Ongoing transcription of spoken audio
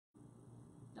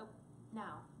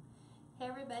Now, hey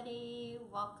everybody,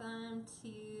 welcome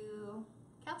to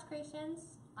Couch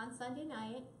Creations on Sunday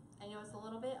night. I know it's a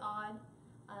little bit odd.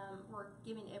 We're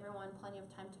giving everyone plenty of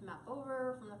time to map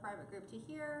over from the private group to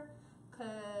here,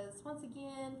 because once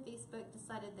again, Facebook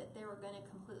decided that they were going to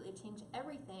completely change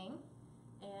everything,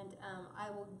 and I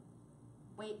will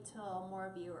wait till more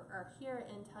of you are here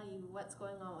and tell you what's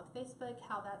going on with Facebook,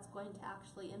 how that's going to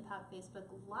actually impact Facebook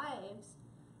lives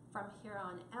from here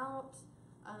on out.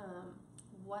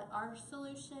 What our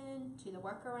solution to the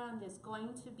workaround is going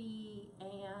to be,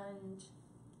 and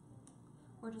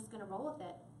we're just going to roll with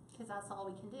it because that's all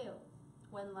we can do.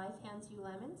 When life hands you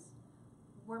lemons,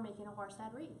 we're making a horse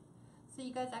head wreath. So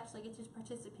you guys actually get to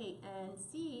participate and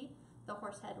see the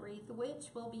horse head wreath, which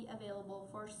will be available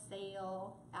for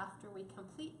sale after we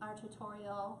complete our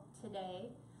tutorial today.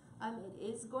 It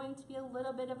is going to be a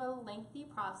little bit of a lengthy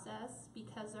process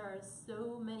because there are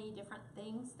so many different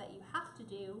things that you have to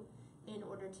do in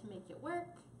order to make it work.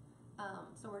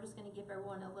 So we're just going to give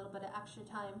everyone a little bit of extra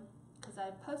time because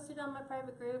I've posted on my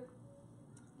private group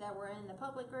that we're in the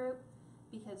public group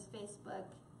because Facebook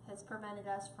has prevented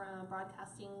us from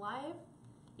broadcasting live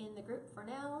in the group for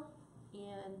now.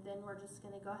 And then we're just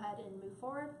going to go ahead and move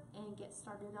forward and get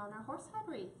started on our horse head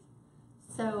wreath.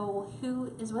 So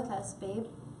who is with us, babe?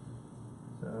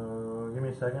 So give me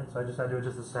a second. So I just had to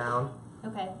adjust the sound.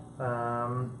 Okay.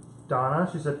 Donna,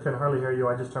 she said couldn't hardly hear you.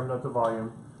 I just turned up the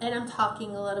volume. And I'm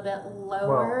talking a little bit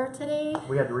lower today.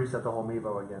 We had to reset the whole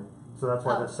Mevo again, so that's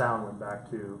why the sound went back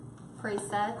to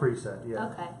preset. Preset, yeah.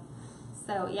 Okay.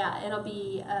 So yeah, it'll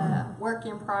be a work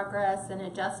in progress and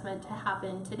adjustment to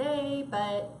happen today.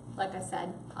 But like I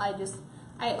said, I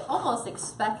almost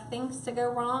expect things to go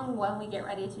wrong when we get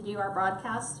ready to do our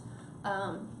broadcast.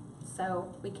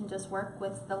 So we can just work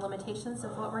with the limitations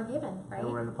of what we're given, right?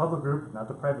 And we're in the public group, not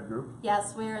the private group.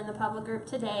 Yes, we're in the public group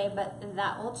today, but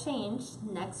that will change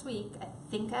next week. I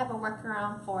think I have a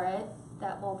workaround for it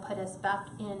that will put us back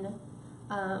in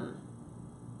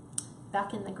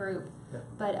the group. Yeah,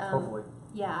 but hopefully.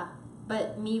 Yeah,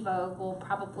 but Mevo will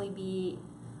probably be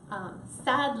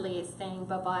sadly saying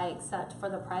bye-bye except for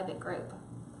the private group,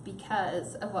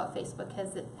 because of what Facebook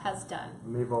has done.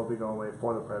 Mevo will be going away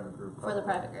for the private group. Probably. For the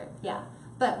private group, yeah.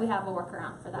 But we have a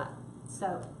workaround for that.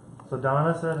 So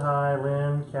Donna said hi,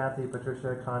 Lynn, Kathy,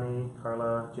 Patricia, Connie,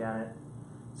 Carla, Janet.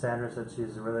 Sandra said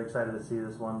she's really excited to see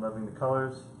this one, loving the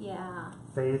colors. Yeah.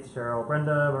 Faith, Cheryl,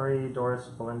 Brenda, Marie, Doris,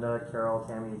 Belinda, Carol,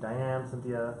 Tammy, Diane,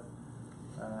 Cynthia,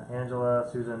 Angela,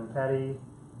 Susan, Patty,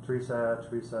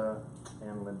 Teresa,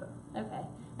 and Linda. Okay.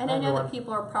 And I know that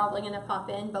people are probably going to pop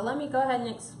in, but let me go ahead and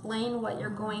explain what you're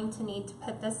going to need to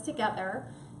put this together.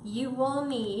 You will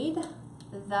need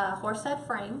the horse head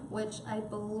frame, which I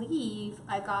believe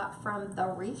I got from the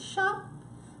wreath shop,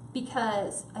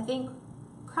 because I think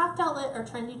Craft Outlet or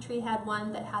Trendy Tree had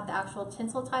one that had the actual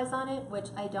tinsel ties on it, which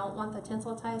I don't want the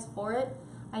tinsel ties for it.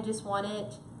 I just want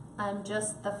it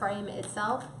just the frame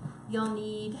itself. You'll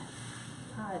need,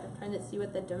 God, I'm trying to see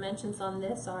what the dimensions on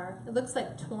this are. It looks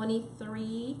like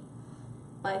 23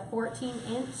 by 14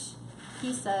 inch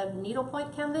piece of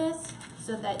needlepoint canvas,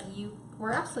 so that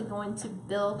we're actually going to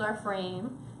build our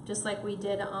frame just like we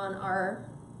did on our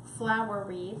flower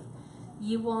wreath.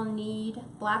 You will need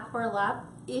black burlap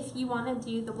if you want to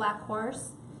do the black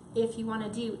horse. If you want to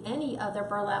do any other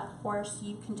burlap horse,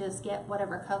 you can just get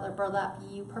whatever color burlap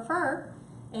you prefer,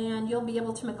 and you'll be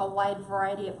able to make a wide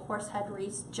variety of horse head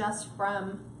wreaths just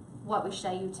from what we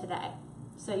show you today.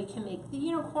 So you can make the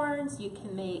unicorns, you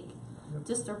can make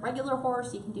just a regular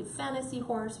horse, you can do fantasy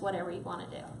horse, whatever you want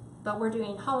to do. But we're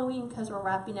doing Halloween because we're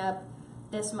wrapping up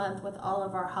this month with all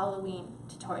of our Halloween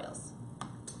tutorials.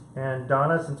 And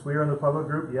Donna, since we are in the public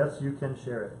group, yes, you can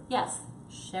share it. Yes,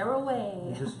 share away.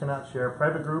 You just cannot share a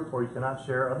private group, or you cannot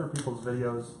share other people's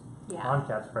videos on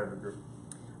Kat's private group.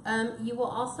 You will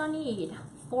also need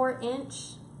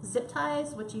 4-inch zip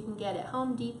ties, which you can get at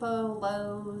Home Depot,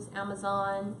 Lowe's,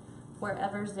 Amazon,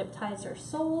 wherever zip ties are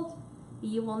sold.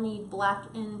 You will need black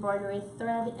embroidery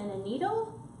thread and a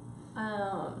needle.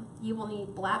 You will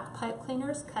need black pipe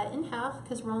cleaners cut in half,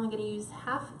 because we're only going to use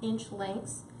 1/2-inch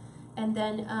lengths. And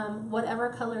then whatever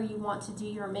color you want to do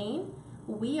your mane.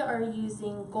 We are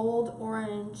using gold,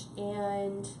 orange,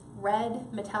 and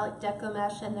red metallic Deco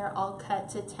Mesh, and they're all cut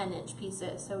to 10-inch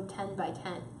pieces, so 10 by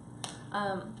 10.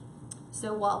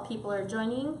 So while people are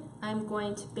joining, I'm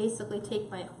going to basically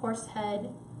take my horse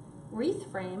head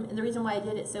wreath frame, and the reason why I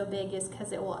did it so big is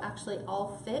because it will actually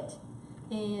all fit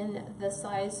in the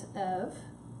size of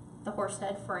the horse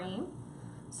head frame.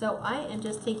 So I am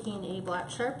just taking a black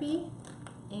Sharpie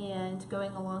and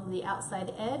going along the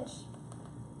outside edge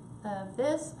of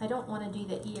this. I don't want to do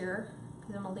the ear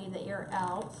because I'm going to leave the ear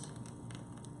out.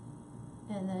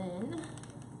 And then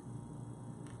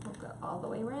we'll go all the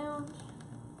way around.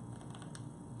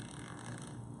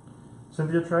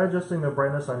 Cynthia, try adjusting the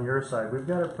brightness on your side. We've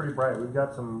got it pretty bright. We've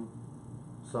got some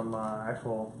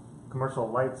actual commercial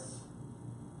lights.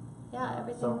 Yeah,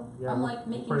 everything. So, yeah, I'm like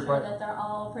making pretty sure bright. that they're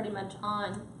all pretty much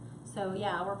on. So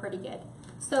yeah, we're pretty good.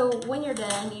 So when you're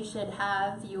done, you should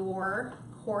have your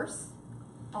horse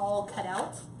all cut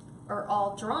out or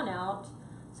all drawn out.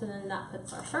 So then that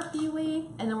puts our Sharpie away,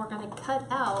 and then we're going to cut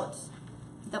out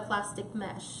the plastic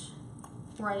mesh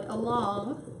right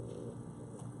along,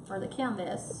 or the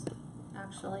canvas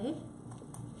actually,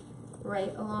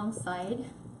 right alongside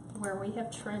where we have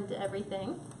trimmed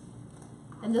everything.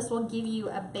 And this will give you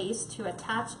a base to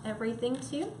attach everything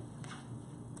to.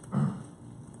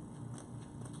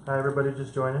 Hi everybody,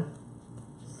 just joining.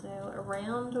 So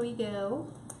around we go.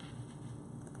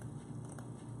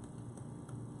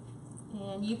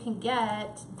 And you can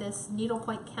get this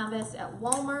needlepoint canvas at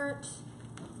Walmart.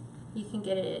 You can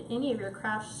get it at any of your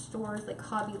craft stores like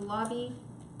Hobby Lobby.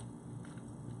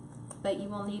 But you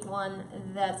will need one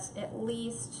that's at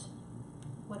least,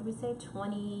 what do we say,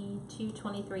 22,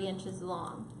 23 inches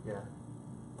long. Yeah.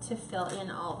 To fill in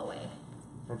all the way.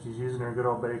 And she's using her good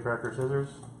old Betty Crocker scissors.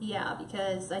 Yeah,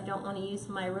 because I don't want to use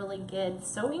my really good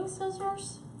sewing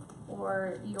scissors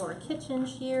or your kitchen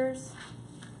shears.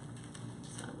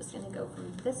 So I'm just going to go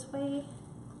from this way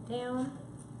down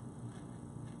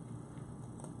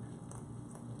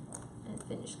and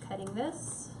finish cutting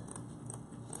this.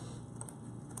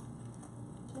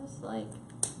 Just like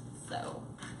so.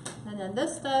 And then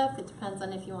this stuff, it depends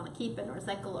on if you want to keep it or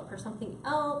recycle it for something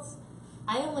else.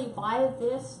 I only buy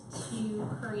this to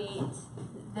create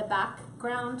the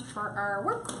background for our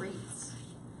work wreaths.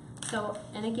 So,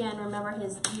 and again, remember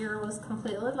his ear was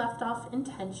completely left off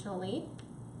intentionally.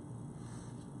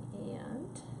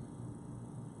 And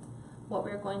what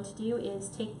we're going to do is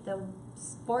take the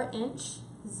 4-inch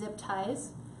zip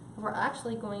ties. We're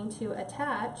actually going to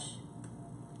attach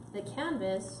the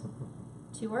canvas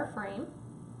to our frame.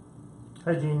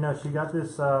 Hi Jean, no, she got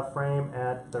this frame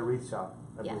at the wreath shop,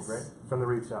 I Yes. believe, right? From the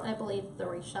wreath shop. I believe the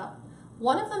wreath shop.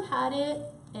 One of them had it,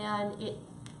 and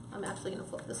I'm actually going to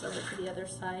flip this over to the other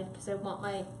side because I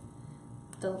want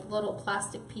the little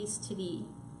plastic piece to the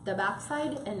back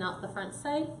side and not the front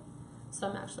side. So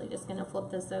I'm actually just going to flip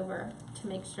this over to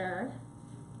make sure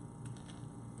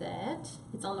that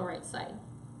it's on the right side.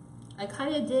 I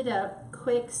kind of did a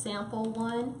quick sample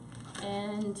one,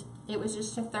 and it was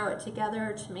just to throw it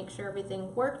together to make sure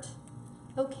everything worked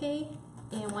okay.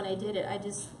 And when I did it, I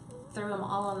just threw them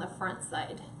all on the front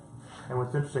side. And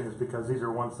what's interesting is because these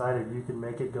are one-sided, you can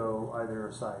make it go either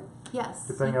side. Yes.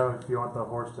 Depending on if you want the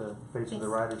horse to face to the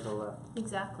right or to the left.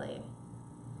 Exactly.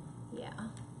 Yeah.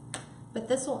 But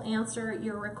this will answer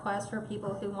your request for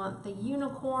people who want the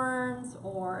unicorns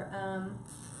or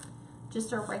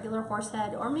just a regular horse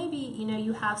head. Or maybe, you know,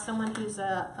 you have someone who's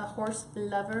a horse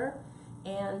lover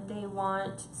and they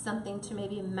want something to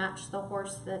maybe match the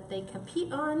horse that they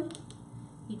compete on.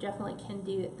 You definitely can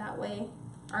do it that way.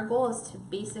 Our goal is to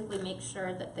basically make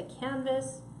sure that the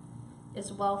canvas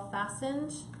is well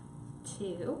fastened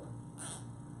to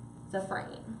the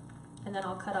frame. And then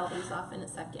I'll cut all these off in a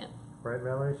second. Right,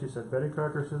 Valerie? She said, Betty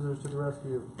Crocker scissors to the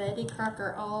rescue. Betty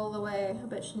Crocker all the way,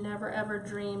 but she never ever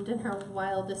dreamed in her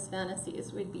wildest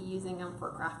fantasies we'd be using them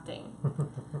for crafting.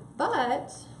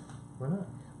 But Why not?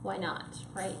 why not,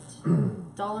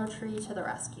 right? Dollar Tree to the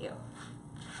rescue.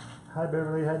 Hi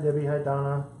Beverly, hi Debbie, hi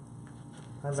Donna.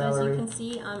 Hi So Valerie. as you can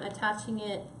see, I'm attaching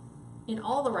it in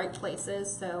all the right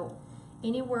places, so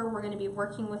anywhere we're going to be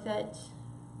working with it.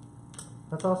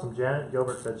 That's awesome. Janet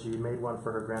Gilbert said she made one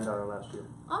for her granddaughter last year.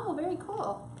 Oh, very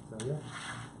cool. So yeah.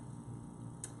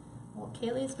 Well,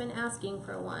 Kaylee's been asking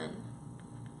for one,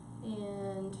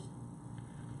 and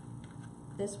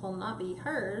this will not be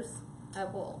hers. I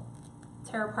will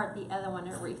tear apart the other one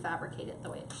and refabricate it the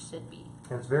way it should be.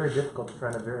 And it's very difficult to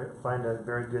try to find a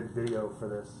very good video for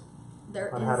this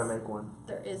on how to make one.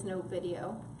 There is no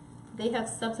video. They have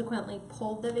subsequently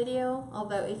pulled the video,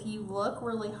 although if you look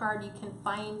really hard, you can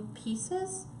find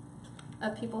pieces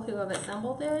of people who have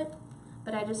assembled it.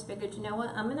 But I just figured, you know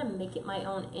what, I'm going to make it my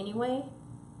own anyway.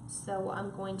 So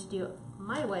I'm going to do it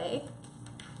my way.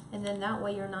 And then that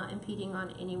way you're not impeding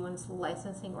on anyone's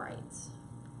licensing rights.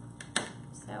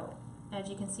 So as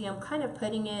you can see, I'm kind of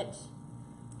putting it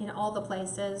in all the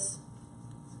places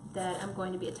that I'm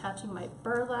going to be attaching my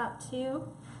burlap to.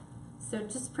 So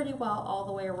just pretty well all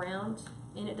the way around,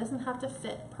 and it doesn't have to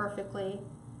fit perfectly.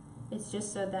 It's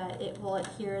just so that it will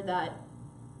adhere that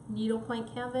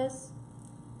needlepoint canvas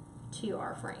to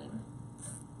our frame.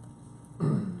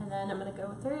 And then I'm going to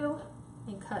go through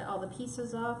and cut all the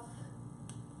pieces off.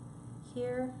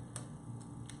 here.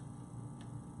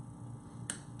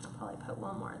 I'll probably put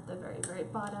one more at the very, very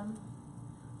bottom.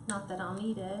 Not that I'll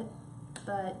need it,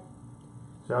 but.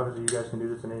 So obviously you guys can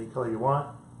do this in any color you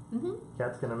want. Mm-hmm.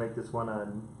 Kat's gonna make this one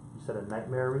you said a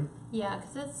Nightmare Wreath? Yeah,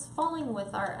 because it's falling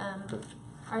with our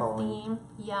theme.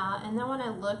 Yeah, and then when I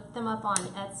looked them up on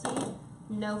Etsy,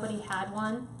 nobody had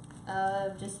one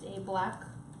of just a black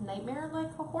nightmare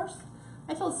like a horse.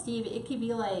 I told Steve it could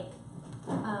be like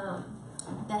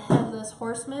the Headless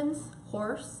Horseman's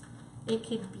horse. It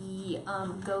could be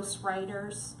Ghost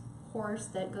Rider's horse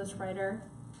that Ghost Rider,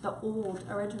 the old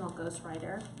original Ghost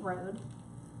Rider rode,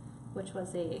 which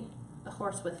was a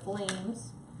horse with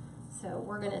flames. So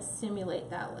we're going to simulate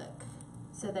that look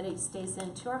so that it stays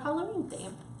into our Halloween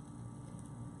theme.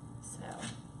 So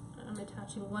I'm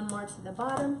attaching one more to the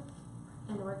bottom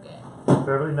and we're good.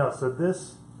 Beverly, no, so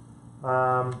this,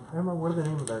 I don't remember what the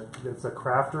name of that. It's a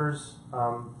crafter's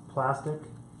plastic.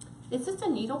 It's just a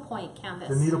needlepoint canvas.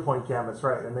 The needlepoint canvas,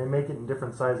 right, and they make it in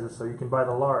different sizes, so you can buy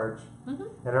the large.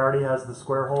 Mm-hmm. It already has the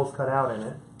square holes cut out in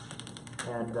it.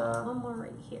 And one more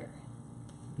right here.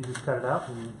 You just cut it out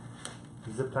and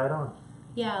zip tie it on.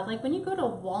 Yeah, like when you go to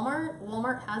Walmart,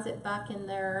 Walmart has it back in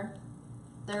their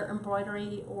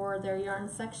embroidery or their yarn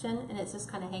section, and it's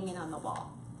just kind of hanging on the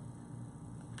wall.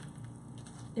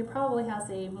 It probably has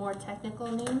a more technical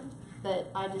name, but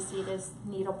I just see it as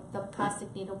the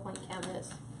plastic needlepoint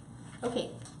canvas.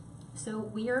 Okay, so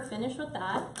we are finished with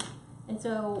that. And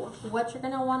so what you're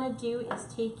going to want to do is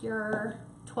take your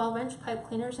 12-inch pipe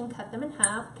cleaners and cut them in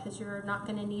half because you're not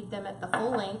going to need them at the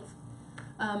full length.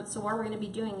 So what we're going to be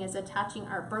doing is attaching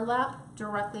our burlap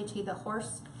directly to the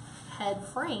horse head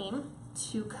frame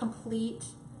to complete.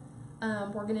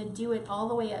 We're going to do it all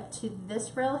the way up to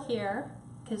this rail here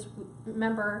because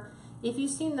remember, if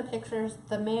you've seen the pictures,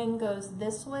 the mane goes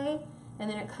this way and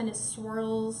then it kind of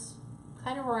swirls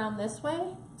kind of around this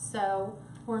way. So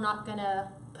we're not going to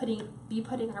be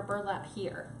putting our burlap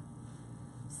here.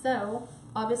 So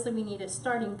obviously we need a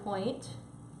starting point.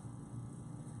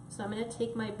 So I'm going to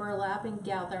take my burlap and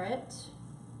gather it.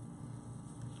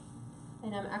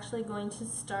 And I'm actually going to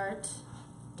start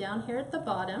down here at the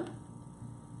bottom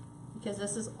because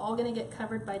this is all going to get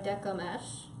covered by Deco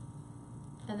Mesh.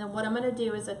 And then what I'm going to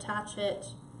do is attach it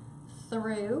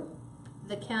through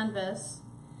the canvas,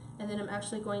 and then I'm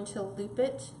actually going to loop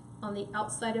it on the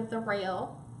outside of the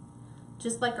rail,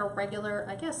 just like a regular,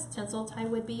 I guess, tinsel tie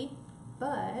would be,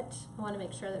 but I want to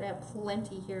make sure that I have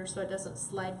plenty here so it doesn't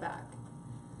slide back.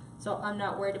 So I'm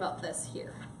not worried about this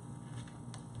here.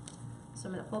 So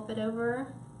I'm going to flip it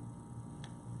over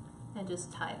and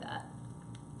just tie that.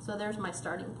 So there's my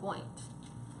starting point.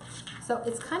 So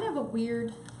it's kind of a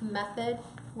weird method.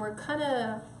 We're going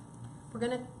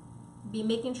to be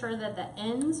making sure that the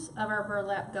ends of our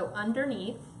burlap go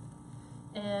underneath,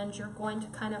 and you're going to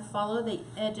kind of follow the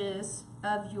edges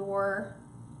of your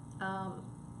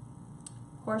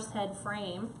horse head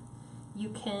frame. You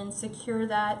can secure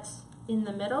that in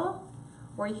the middle,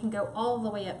 or you can go all the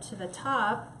way up to the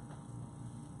top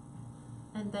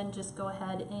and then just go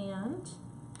ahead and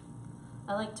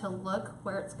I like to look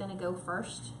where it's going to go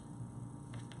first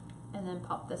and then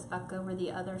pop this back over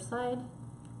the other side.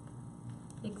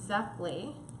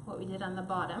 Exactly what we did on the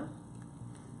bottom.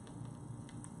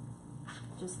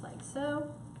 Just like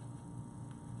so.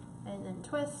 And then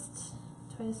twist,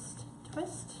 twist,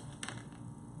 twist.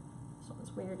 This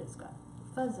one's weird, it's got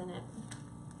fuzz in it.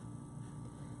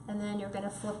 And then you're going to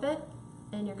flip it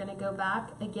and you're going to go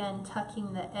back, again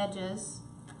tucking the edges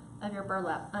of your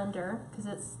burlap under because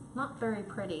it's not very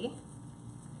pretty.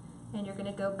 And you're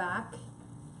going to go back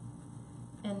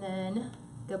and then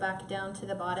go back down to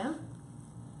the bottom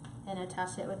and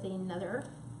attach it with another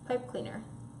pipe cleaner.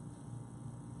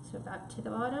 So back to the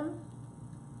bottom.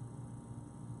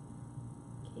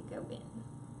 Okay, go in.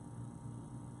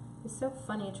 It's so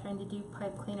funny trying to do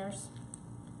pipe cleaners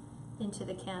into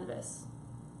the canvas.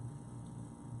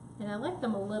 And I like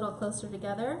them a little closer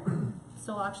together,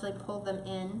 so I'll actually pull them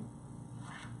in.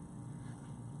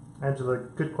 Angela,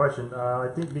 good question. I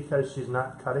think because she's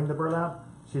not cutting the burlap,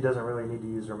 she doesn't really need to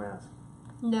use her mask.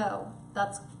 No,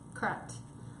 that's correct.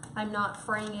 I'm not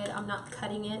fraying it, I'm not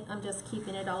cutting it, I'm just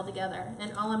keeping it all together.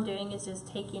 And all I'm doing is just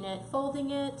taking it,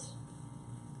 folding it,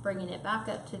 bringing it back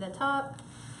up to the top,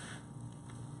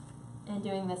 and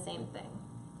doing the same thing.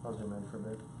 I'll zoom in for a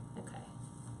bit. Okay.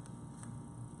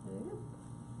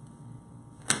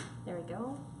 There we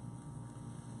go.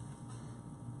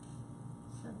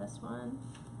 So this one,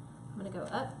 I'm going to go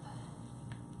up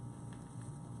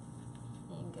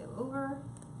and go over.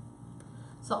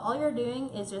 So all you're doing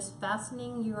is just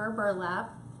fastening your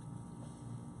burlap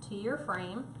to your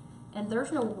frame. And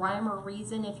there's no rhyme or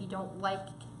reason if you don't like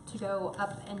to go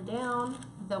up and down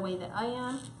the way that I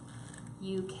am.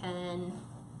 You can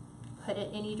put it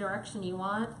any direction you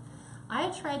want. I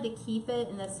tried to keep it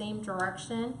in the same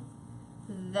direction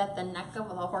that the neck of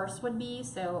the horse would be,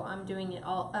 so I'm doing it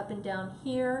all up and down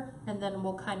here, and then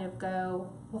we'll kind of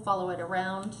go, we'll follow it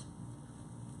around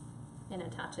and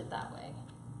attach it that way.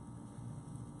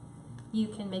 You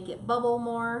can make it bubble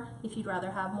more if you'd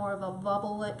rather have more of a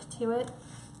bubble look to it,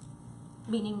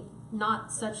 meaning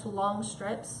not such long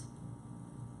strips.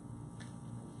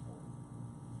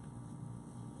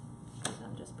 So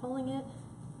I'm just pulling it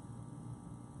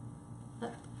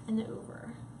up and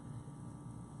over.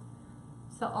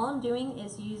 So all I'm doing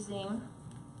is using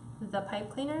the pipe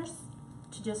cleaners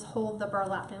to just hold the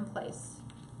burlap in place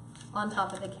on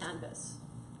top of the canvas.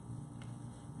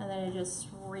 And then I just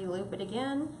re-loop it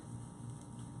again,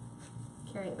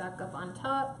 carry it back up on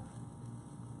top.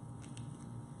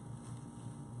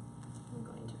 I'm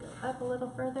going to go up a little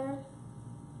further.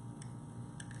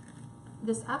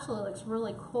 This actually looks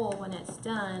really cool when it's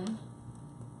done,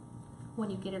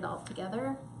 when you get it all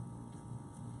together.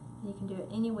 You can do it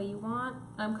any way you want.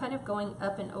 I'm kind of going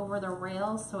up and over the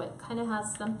rail so it kind of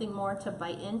has something more to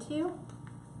bite into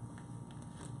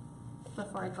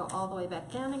before I go all the way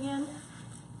back down again.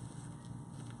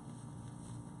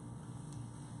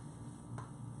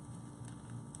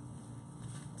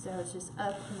 So it's just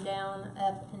up and down,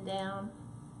 up and down.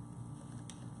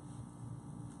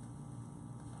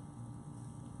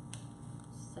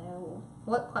 So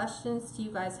what questions do you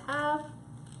guys have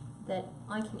that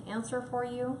I can answer for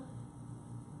you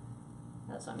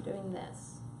as I'm doing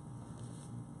this?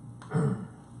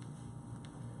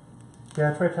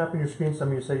 Yeah, try tapping your screen. Some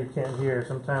of you say you can't hear.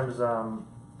 Sometimes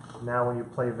now when you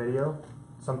play video,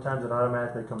 sometimes it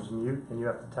automatically comes mute and you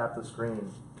have to tap the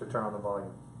screen to turn on the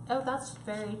volume. Oh, that's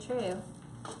very true.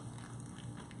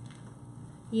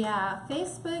 Yeah,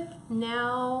 Facebook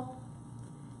now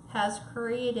has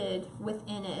created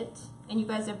within it, and you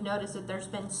guys have noticed that there's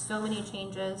been so many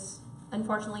changes,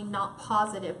 unfortunately not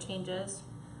positive changes,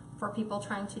 for people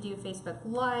trying to do Facebook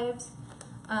Lives.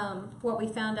 What we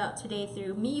found out today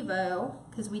through Mevo,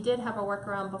 because we did have a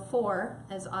workaround before,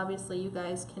 as obviously you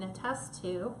guys can attest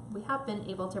to, we have been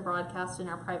able to broadcast in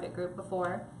our private group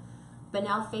before, but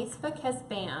now Facebook has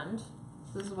banned,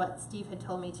 this is what Steve had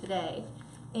told me today,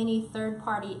 any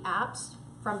third-party apps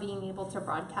from being able to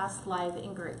broadcast live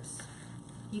in groups.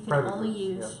 You can Private only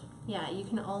groups, use, yeah, you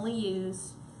can only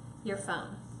use your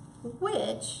phone,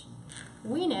 which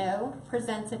we know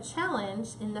presents a challenge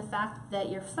in the fact that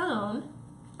your phone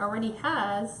already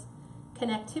has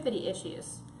connectivity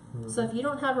issues. Mm-hmm. So if you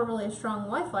don't have a really strong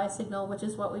Wi-Fi signal, which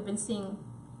is what we've been seeing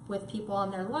with people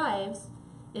on their lives,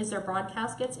 is their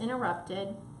broadcast gets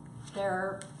interrupted,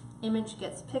 their image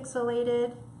gets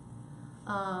pixelated.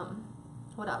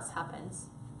 What else happens?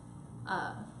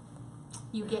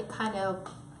 You get kind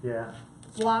of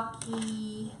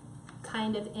blocky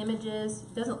kind of images.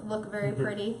 It doesn't look very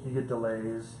pretty. You get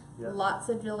delays. Yep. Lots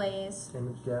of delays.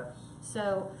 Image gaps.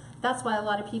 So that's why a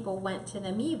lot of people went to the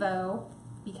Mevo,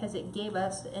 because it gave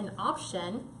us an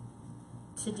option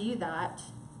to do that.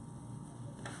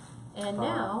 And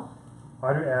now...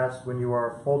 Audrey asked, when you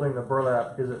are folding the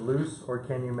burlap, is it loose or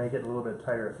can you make it a little bit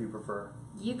tighter if you prefer?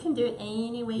 You can do it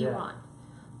any way you want.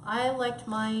 I liked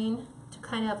mine to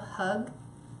kind of hug.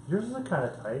 Yours is kind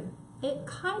of tight. It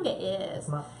kind of is.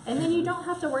 And then you don't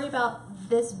have to worry about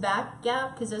this back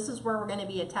gap, because this is where we're going to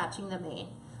be attaching the mane.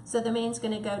 So the mane's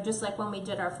going to go, just like when we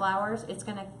did our flowers, it's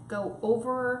going to go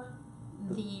over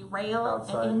the rail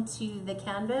outside and into the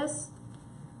canvas.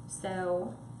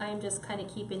 So I'm just kind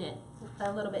of keeping it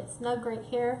a little bit snug right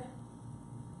here.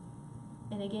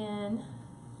 And again,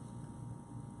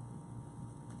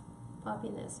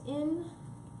 popping this in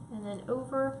and then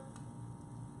over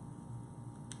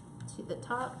to the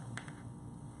top.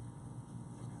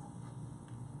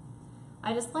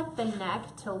 I just like the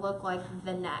neck to look like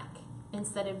the neck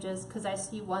instead of just, because I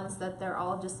see ones that they're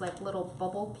all just like little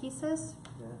bubble pieces.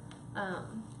 I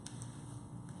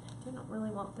don't really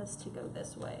want this to go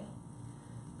this way,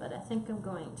 but I think I'm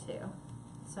going to.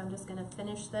 So I'm just going to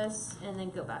finish this and then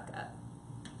go back up,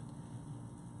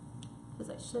 because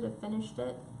I should have finished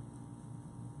it.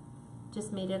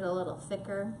 Just made it a little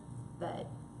thicker, but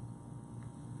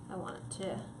I want it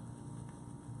to.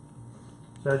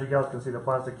 So as you guys can see, the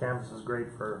plastic canvas is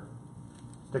great for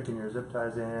sticking your zip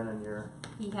ties in and your...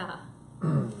 Yeah.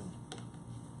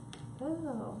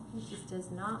 Oh, it just does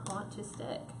not want to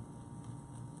stick.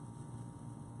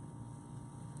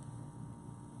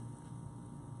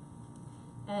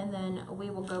 And then we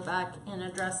will go back and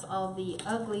address all the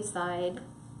ugly side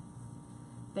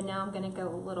But now I'm going to go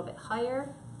a little bit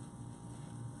higher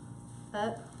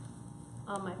up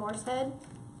on my horse head.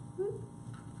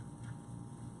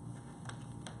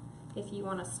 If you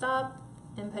want to stop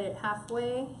and put it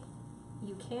halfway,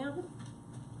 you can.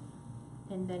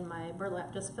 And then my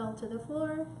burlap just fell to the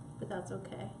floor, but that's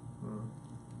okay.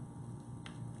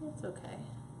 It's okay.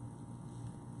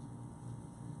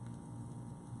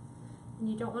 And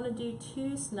you don't want to do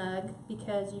too snug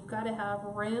because you've got to have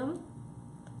room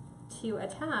to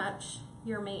attach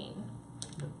your mane.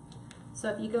 So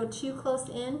if you go too close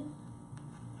in,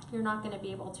 you're not going to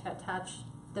be able to attach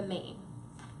the mane.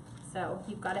 So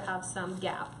you've got to have some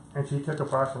gap. And she took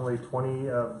approximately 20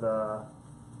 of the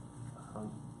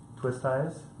twist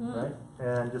ties, right?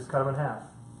 And just cut them in half.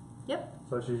 Yep.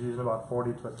 So she's using about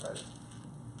 40 twist ties.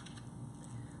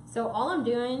 So all I'm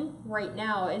doing right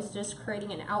now is just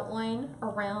creating an outline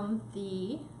around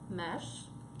the mesh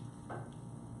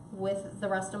with the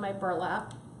rest of my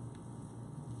burlap.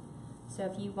 So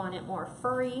if you want it more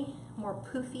furry, more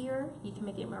poofier, you can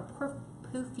make it more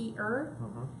poofier.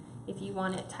 If you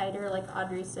want it tighter, like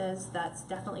Audrey says, that's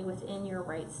definitely within your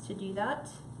rights to do that.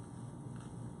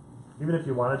 Even if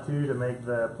you wanted to make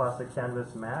the plastic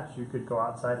canvas match, you could go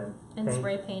outside and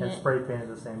spray paint it. spray paint it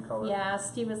the same color. Yeah,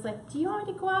 Steve was like, do you want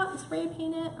me to go out and spray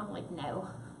paint it? I'm like, no,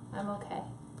 I'm okay.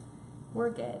 We're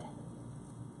good.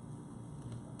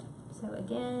 So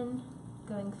again,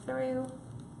 going through,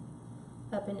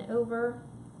 up and over,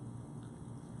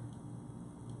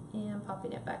 and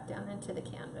popping it back down into the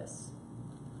canvas.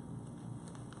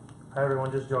 Hi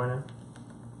everyone, just joining.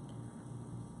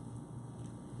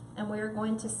 And we're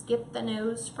going to skip the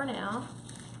nose for now,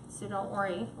 so don't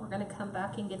worry, we're going to come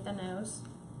back and get the nose.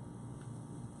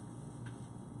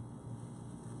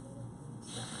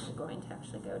 So I'm going to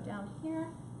actually go down here.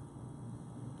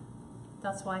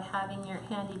 That's why having your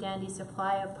handy dandy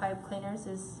supply of pipe cleaners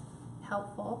is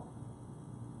helpful.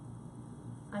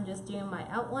 I'm just doing my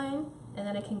outline, and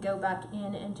then I can go back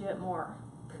in and do it more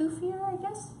poofier, I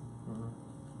guess.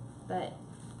 But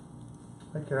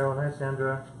hi Carolyn, hi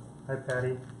Sandra, hi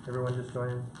Patty, everyone just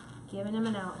joining. Giving him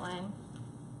an outline.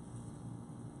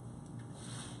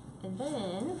 And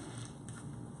then,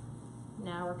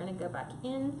 now we're going to go back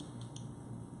in.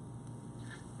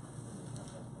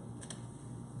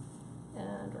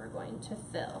 And we're going to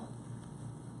fill.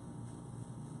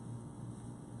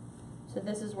 So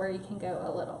this is where you can go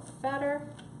a little fatter.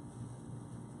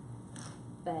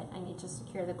 But I need to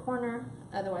secure the corner,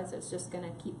 otherwise it's just going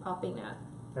to keep popping up.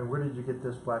 And where did you get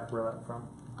this black burlap from?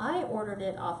 I ordered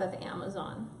it off of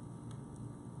Amazon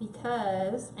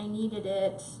because I needed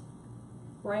it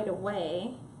right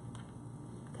away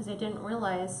because I didn't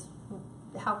realize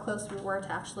how close we were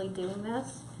to actually doing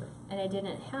this, and I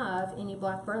didn't have any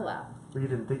black burlap. Well, you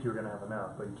didn't think you were going to have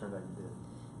enough, but you turned out you did.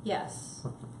 Yes,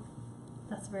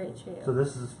 that's very true. So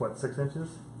this is what, 6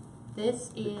 inches?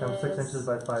 This It comes 6 inches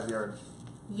by 5 yards.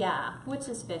 Yeah, which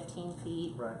is 15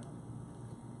 feet. Right.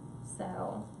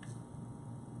 So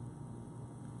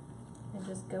I'm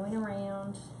just going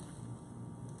around,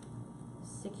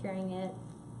 securing it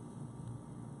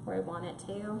where I want it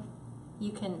to.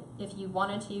 You can, if you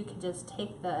wanted to, you could just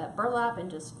take the burlap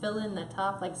and just fill in the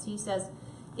top. Like Sue says,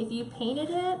 if you painted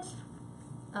it,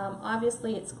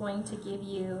 obviously it's going to give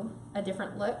you a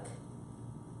different look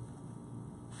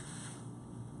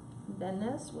than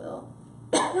this will.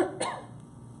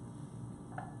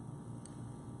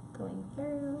 Going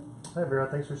through. Hi Vera,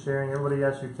 thanks for sharing. Everybody,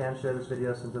 yes, you can share this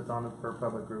video since it's on for a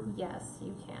public group. Yes,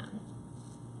 you can.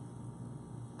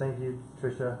 Thank you,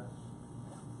 Trisha.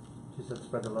 She said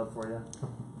spread the love for you.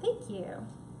 Thank you.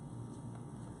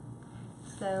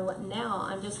 So now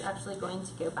I'm just actually going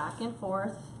to go back and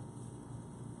forth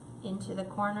into the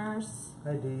corners.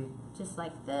 Hi Dee. Just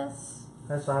like this.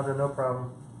 Hi Sandra, no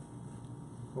problem.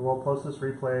 We'll post this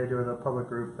replay to the public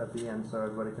group at the end so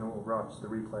everybody can watch the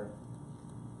replay.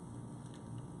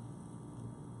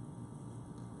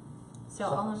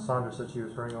 So Sandra said she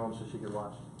was hurrying home so she could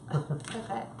watch.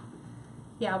 okay.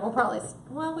 Yeah, we'll probably,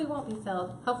 well, we won't be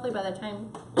filled. Hopefully by the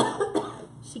time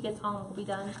she gets home, we'll be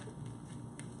done.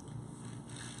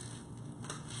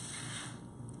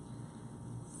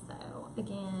 So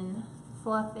again,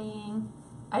 fluffing.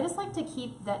 I just like to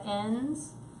keep the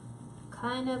ends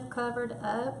kind of covered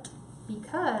up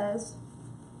because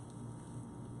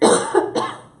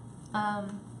I'm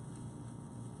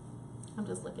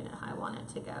just looking at how I want it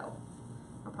to go.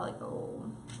 I'll probably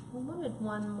go, I wanted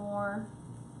one more.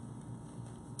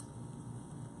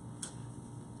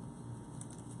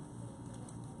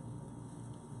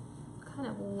 Kind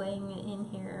of laying it in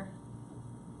here.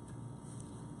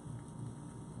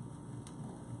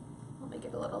 I'll make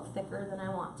it a little thicker than I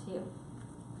want to.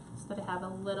 So but I have a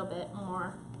little bit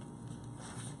more.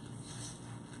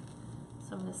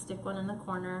 So I'm going to stick one in the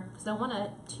corner because I want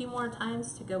it 2 more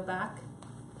times to go back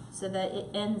so that it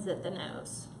ends at the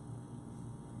nose.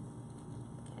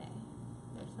 Okay,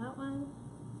 there's that one.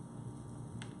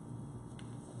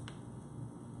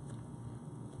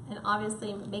 And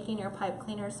obviously making your pipe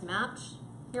cleaners match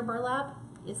your burlap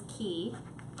is key.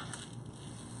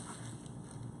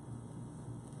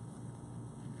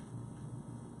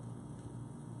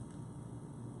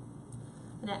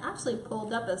 And I actually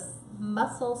pulled up a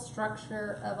muscle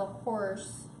structure of a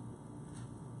horse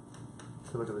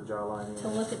to look at the jawline. To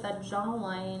look at that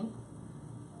jawline.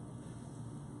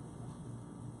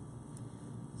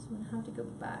 So I'm gonna have to go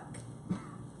back.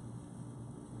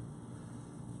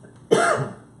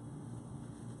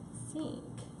 Think.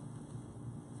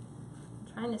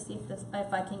 I'm trying to see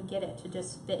if I can get it to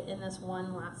just fit in this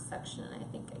one last section, and I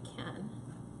think I can.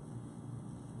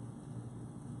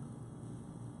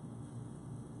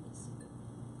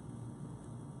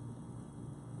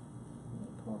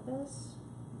 This.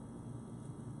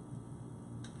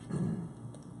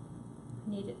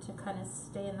 Need it to kind of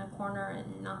stay in the corner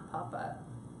and not pop up.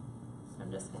 So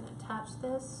I'm just going to attach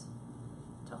this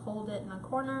to hold it in the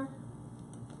corner.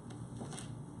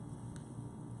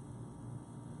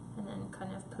 And then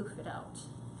kind of poof it out.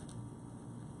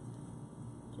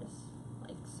 Just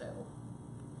like so.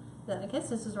 I guess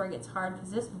this is where it gets hard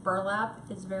because this burlap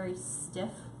is very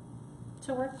stiff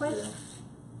to work with.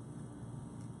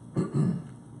 Yeah.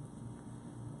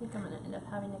 I think I'm going to end up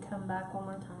having to come back one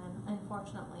more time,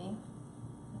 unfortunately.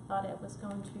 I thought I was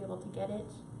going to be able to get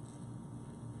it,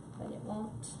 but it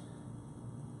won't.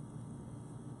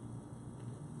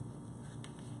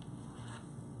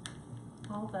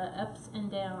 All the ups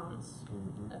and downs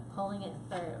of pulling it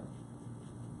through.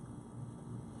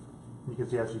 You can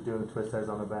see how she's doing the twist ties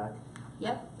on the back.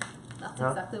 Yep, that's Now,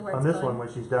 exactly where on it's this going. one,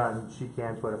 when she's done, she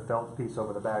can put a felt piece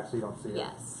over the back so you don't see it.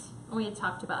 Yes, we had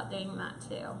talked about doing that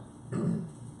too.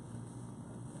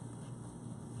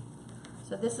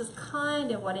 So this is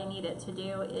kind of what I need it to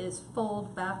do, is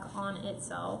fold back on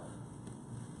itself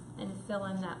and fill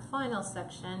in that final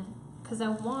section, because I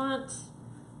want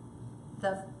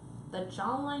the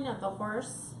jawline of the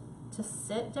horse to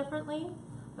sit differently.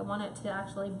 I want it to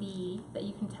actually be that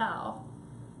you can tell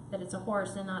that it's a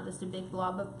horse and not just a big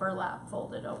blob of burlap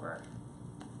folded over.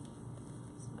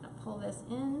 So I'm going to pull this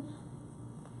in,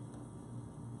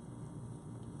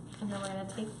 and then we're going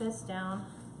to take this down.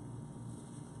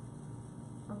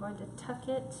 We're going to tuck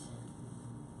it.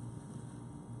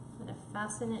 I'm going to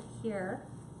fasten it here,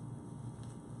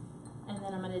 and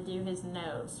then I'm going to do his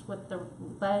nose with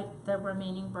the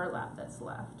remaining burlap that's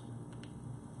left.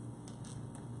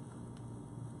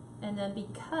 And then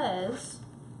because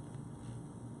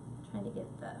I'm trying to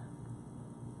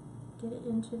get it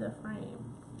into the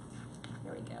frame.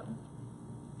 Here we go.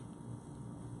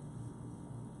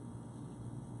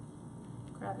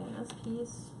 Grabbing this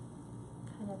piece,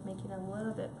 kind of making it a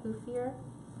little bit poofier,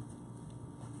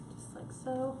 just like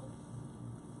so.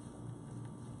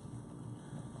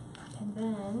 And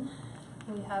then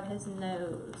we have his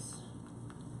nose,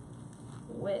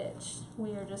 which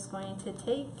we are just going to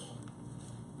take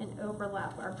and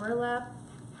overlap our burlap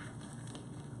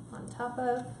on top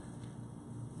of.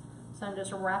 So I'm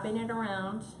just wrapping it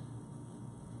around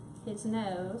his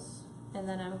nose, and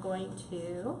then I'm going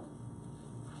to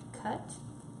cut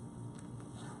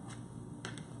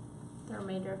the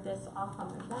remainder of this off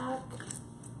on the back,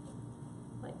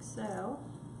 like so.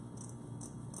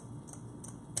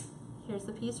 Here's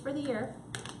the piece for the ear.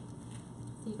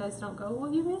 So you guys don't go,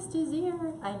 well, you missed his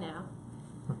ear. I know.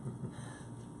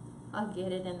 I'll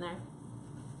get it in there.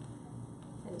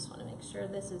 I just want to make sure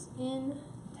this is in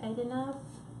tight enough.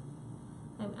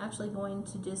 I'm actually going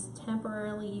to just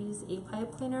temporarily use a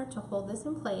pipe cleaner to hold this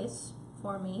in place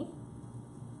for me.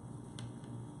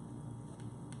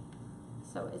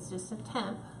 So it's just a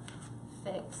temp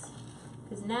fix.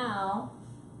 Because now,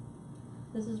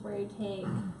 this is where you take,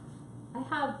 I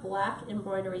have black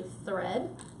embroidery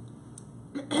thread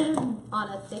on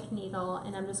a thick needle,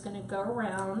 and I'm just going to go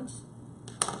around.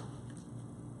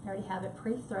 I already have it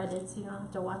pre-threaded, so you don't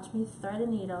have to watch me thread a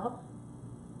needle.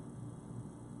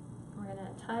 We're going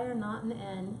to tie our knot in the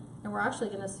end, and we're actually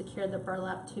going to secure the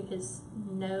burlap to his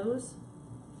nose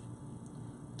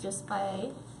just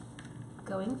by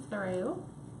going through.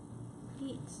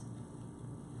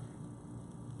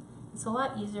 It's a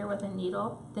lot easier with a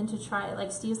needle than to try,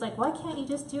 like Steve's like, why can't you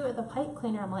just do it with a pipe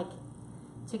cleaner? I'm like,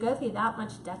 to go through that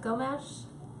much Deco Mesh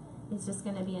is just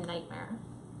going to be a nightmare.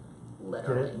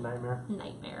 Literally. Get it? Nightmare?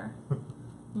 Nightmare.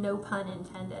 No pun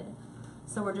intended.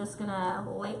 So we're just going to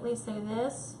lightly say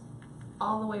this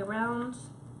all the way around,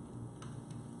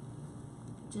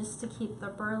 just to keep the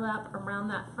burlap around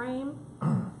that frame.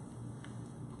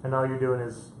 And all you're doing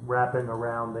is wrapping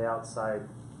around the outside.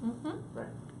 Mm-hmm. Right.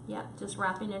 Yep, just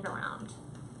wrapping it around.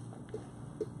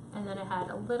 And then it had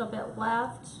a little bit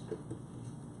left.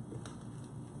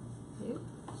 Oop.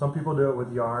 Some people do it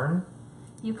with yarn.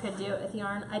 You could do it with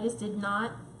yarn. I just did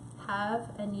not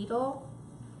have a needle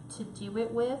to do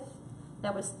it with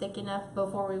that was thick enough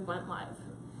before we went live.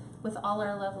 With all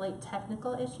our lovely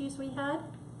technical issues we had,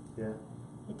 Yeah.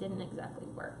 it didn't exactly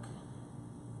work.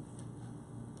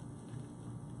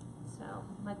 So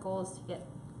my goal is to get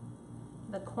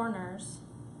the corners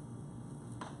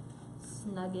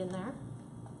snug in there.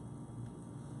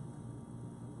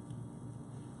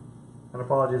 And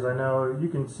apologies, I know you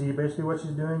can see basically what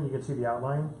she's doing. You can see the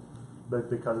outline, but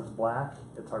because it's black,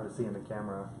 it's hard to see in the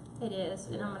camera. It is,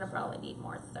 and I'm gonna probably need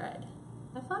more thread.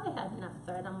 I thought I had enough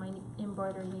thread on my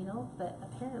embroidery needle, but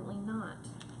apparently not.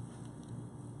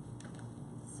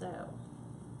 So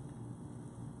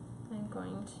I'm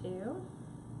going to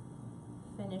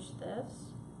finish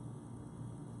this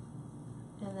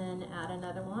and then add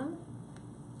another one.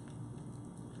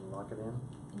 Lock it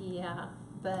in. Yeah,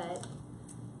 but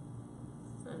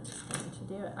I'm just going to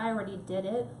do it. I already did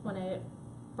it when I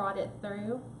brought it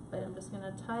through, but I'm just going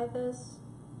to tie this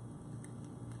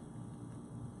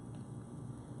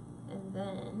and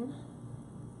then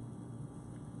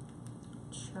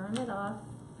churn it off,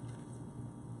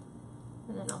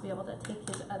 and then I'll be able to take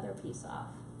his other piece off.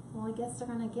 Well, I guess they're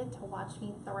going to get to watch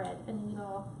me thread a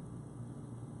needle.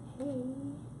 Hey,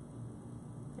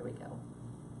 here we go.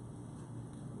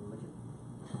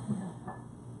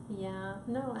 Yeah,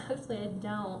 no, actually I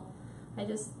don't. I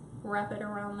just wrap it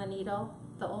around the needle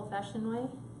the old-fashioned way.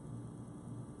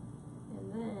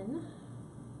 And then,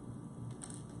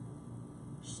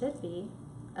 should be,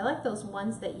 I like those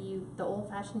ones that the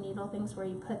old-fashioned needle things where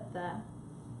you put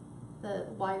the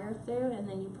wire through and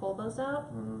then you pull those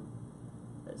out. Mm-hmm.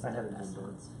 Those are the best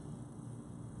ones.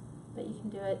 But you can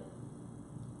do it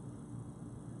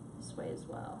this way as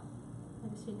well. I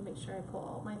just need to make sure I pull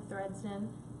all my threads in.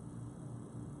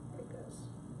 There it goes.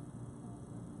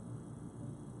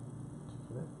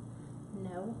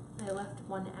 No, I left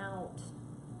one out.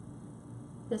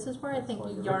 This is where I think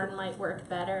yarn might work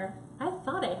better. I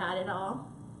thought I had it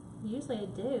all. Usually I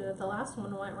do. The last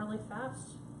one went really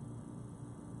fast.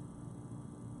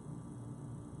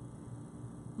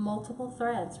 Multiple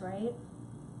threads, right?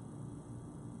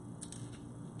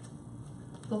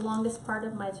 The longest part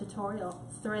of my tutorial,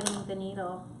 threading the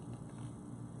needle.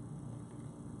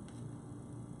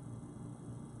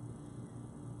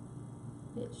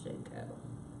 It should go.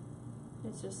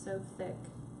 It's just so thick.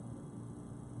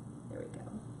 There we go.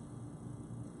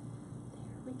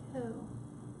 There we go.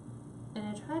 And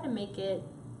I try to make it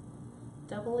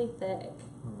doubly thick.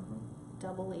 Mm-hmm.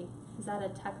 Doubly. Is that a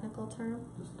technical term?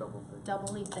 Just double thick.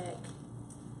 Doubly thick.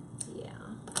 Yeah.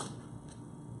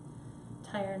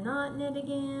 Tie our knot in it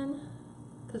again,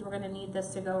 because we're going to need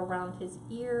this to go around his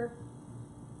ear.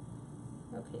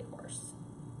 Okay, horse.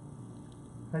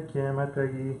 Hi Kim, hi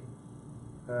Peggy.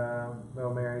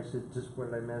 Oh Mary, just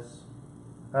what did I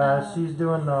miss? She's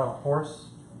doing the Horse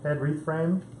Head Wreath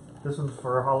Frame. This one's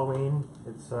for Halloween.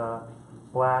 It's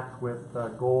black with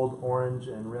gold, orange,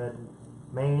 and red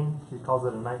mane. She calls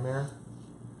it a nightmare.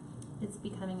 It's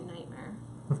becoming a nightmare.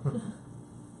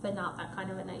 But not that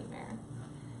kind of a nightmare.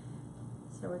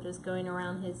 So we're just going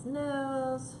around his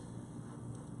nose,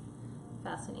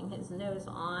 fastening his nose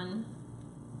on.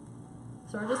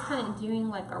 So we're just kind of doing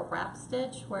like a wrap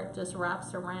stitch where it just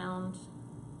wraps around.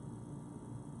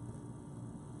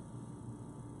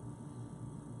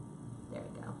 There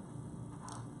we go.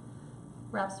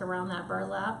 Wraps around that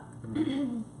burlap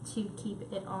to keep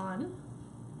it on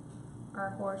our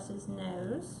horse's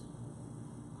nose.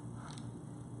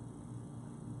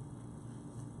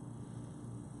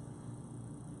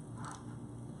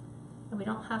 And we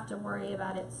don't have to worry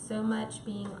about it so much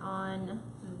being on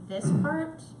this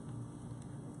part.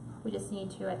 We just need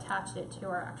to attach it to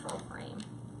our actual frame.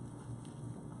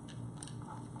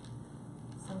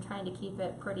 So I'm trying to keep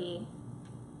it pretty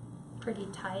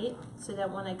tight so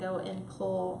that when I go and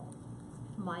pull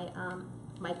my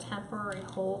my temporary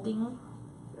holding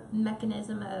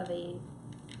mechanism of a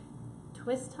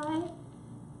twist tie,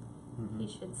 he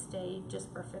should stay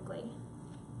just perfectly.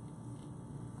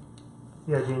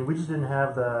 Yeah, Jean, we just didn't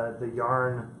have the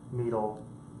yarn needle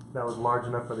that was large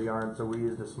enough for the yarn, so we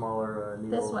used a smaller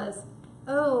needle. This was,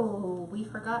 oh, we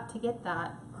forgot to get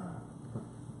that.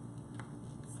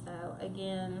 So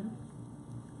again,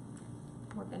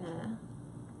 we're gonna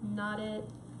knot it,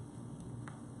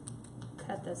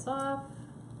 cut this off,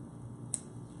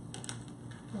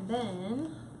 And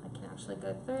then I can actually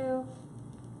go through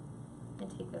and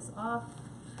take this off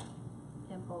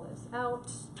and pull this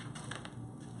out.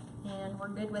 And we're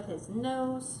good with his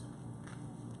nose.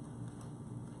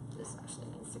 This actually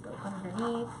needs to go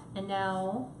underneath. And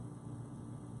now,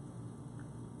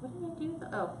 what did I do?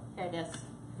 Oh, here it is.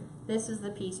 This is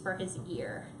the piece for his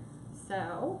ear.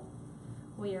 So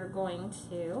we are going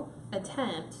to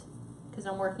attempt, because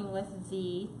I'm working with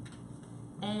the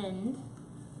end,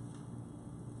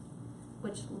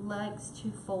 which likes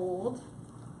to fold.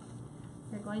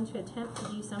 We're going to attempt to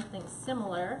do something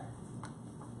similar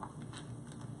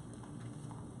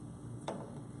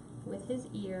with his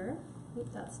ear.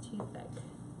 Oops, that's too thick.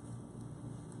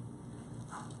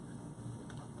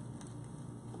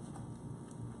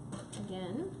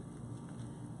 Again,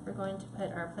 we're going to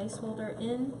put our placeholder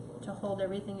in to hold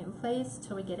everything in place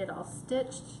till we get it all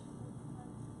stitched.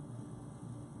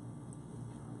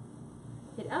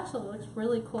 It actually looks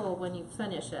really cool when you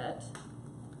finish it.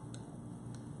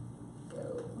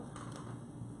 Go.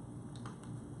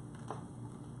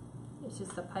 It's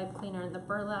just the pipe cleaner and the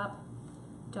burlap.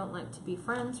 Don't like to be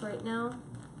friends right now.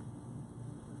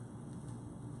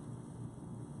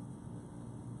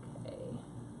 Okay,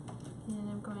 and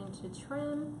I'm going to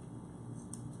trim,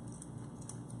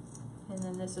 and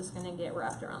then this is going to get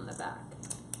wrapped around the back,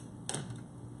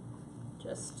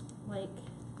 just like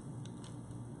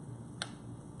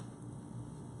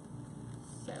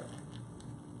so.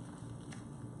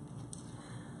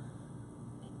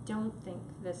 I don't think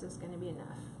this is going to be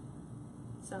enough,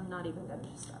 so I'm not even going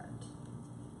to start.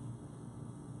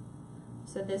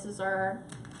 So this is our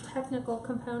technical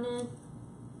component.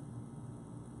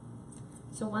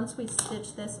 So once we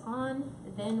stitch this on,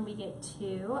 then we get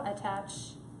to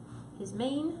attach his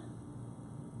mane,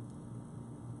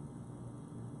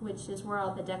 which is where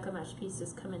all the Deco Mesh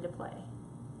pieces come into play.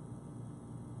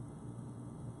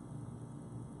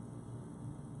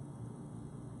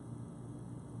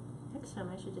 Next time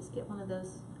I should just get one of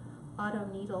those auto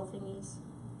needle thingies.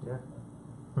 Yeah.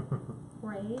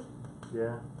 Right?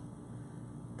 Yeah.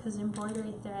 Because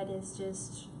embroidery thread is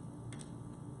just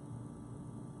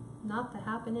not the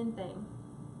happening thing.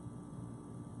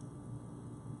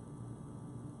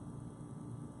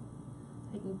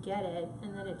 I can get it,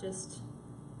 and then it just,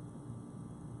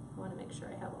 I want to make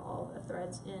sure I have all the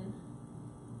threads in,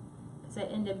 because I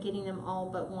end up getting them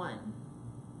all but one.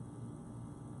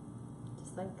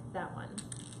 Just like that one,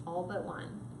 all but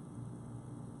one.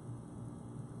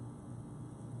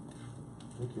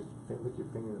 Lick your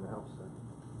finger in the house.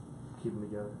 Keep them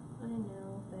together. I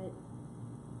know, but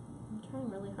I'm trying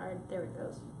really hard. There it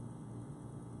goes.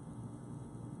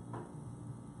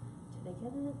 Did I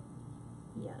get it?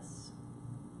 Yes.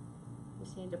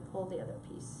 Just need to pull the other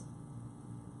piece.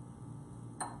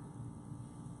 There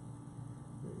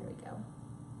we go.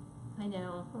 I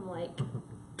know. I'm like,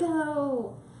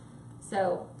 go!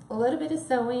 So, a little bit of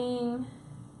sewing,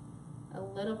 a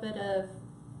little bit of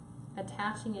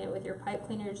attaching it with your pipe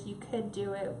cleaners. You could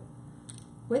do it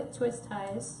with twist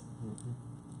ties. Mm-hmm.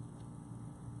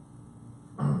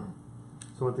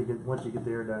 So once you get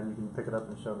the ear done, you can pick it up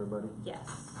and show everybody. Yes,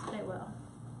 I will.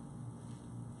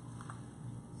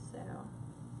 So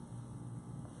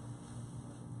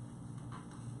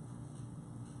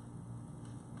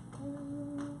I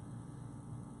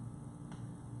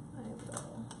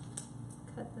will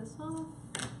cut this off,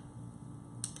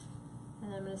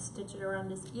 and I'm going to stitch it around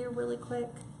his ear really quick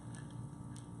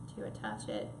to attach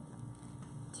it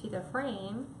to the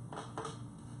frame.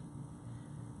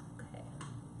 Okay.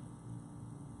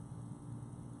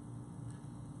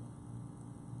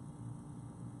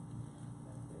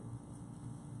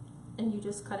 And you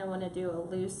just kind of want to do a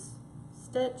loose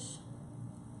stitch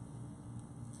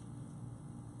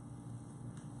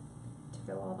to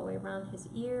go all the way around his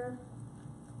ear.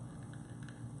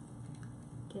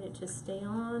 Get it to stay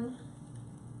on.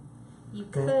 You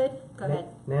could, go ahead.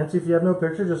 Nancy, if you have no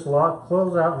picture, just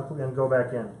close out and go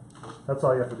back in. That's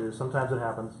all you have to do. Sometimes it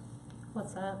happens.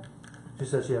 What's that? She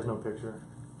says she has no picture.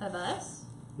 Of us?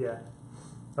 Yeah.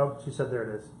 Oh, she said there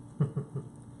it is.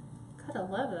 Gotta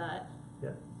love that.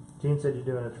 Yeah. Jean said you're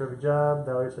doing a terrific job.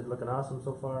 Valerie said looking awesome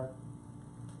so far.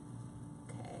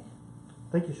 Okay.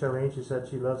 Thank you, Charlene. She said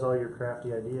she loves all your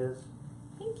crafty ideas.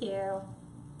 Thank you.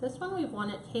 This one we've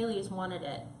wanted, Haley's wanted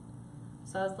it.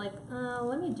 So I was like,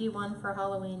 let me do one for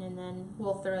Halloween and then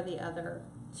we'll throw the other.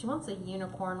 She wants a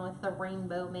unicorn with the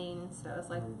rainbow mane. So I was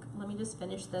like, let me just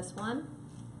finish this one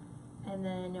and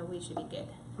then we should be good.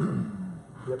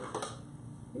 Yep.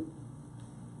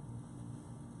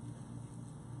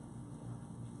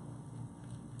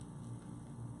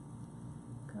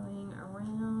 Going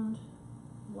around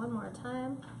one more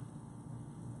time.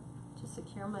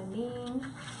 secure my mane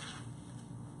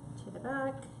to the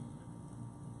back.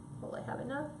 Will I have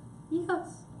enough?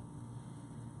 Yes.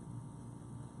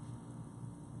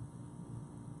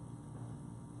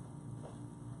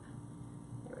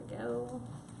 There we go.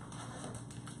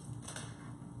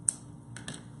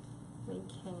 We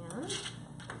can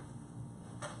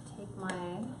take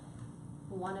my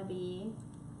wannabe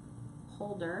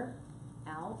holder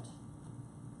out.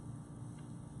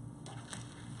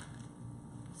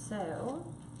 So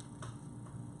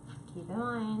keep in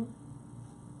mind,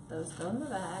 those go in the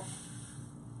back.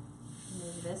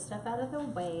 Move this stuff out of the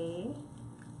way.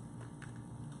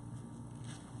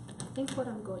 I think what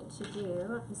I'm going to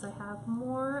do is I have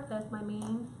more of my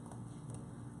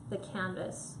the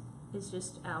canvas is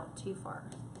just out too far.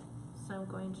 So I'm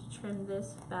going to trim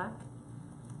this back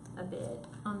a bit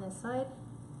on this side.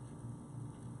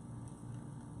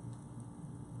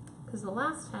 Because the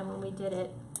last time when we did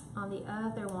it on the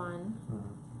other one,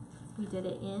 we did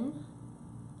it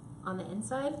on the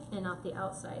inside and not the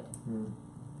outside.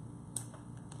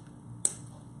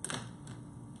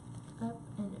 Up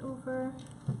and over.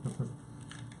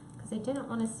 Because I didn't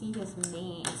want to see his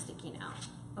mane sticking out.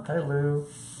 Okay. Hi, Lou.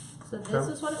 So this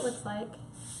is what it looks like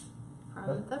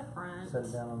from the front. Set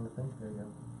it down on the thing. There you go.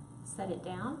 Set it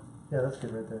down? Yeah, that's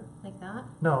good right there. Like that?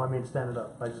 No, I mean stand it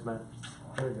up. I just meant.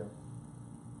 There you go.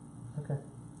 Okay.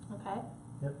 Okay.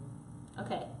 Yep.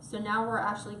 Okay, so now we're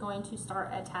actually going to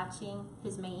start attaching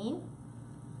his mane.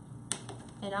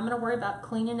 And I'm going to worry about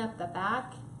cleaning up the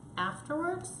back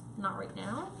afterwards, not right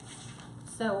now.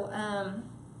 So,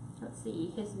 let's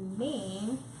see, his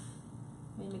mane,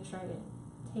 let me make sure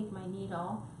I take my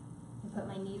needle and put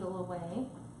my needle away.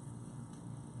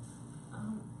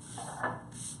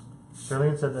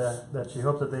 Charlene said that she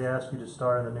hoped that they asked you to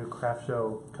star in the new craft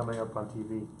show coming up on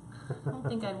TV. I don't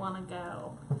think I'd want to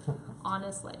go,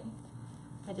 honestly.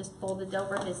 I just folded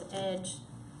over his edge.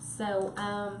 So,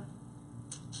 I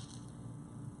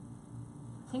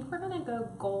think we're gonna go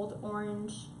gold,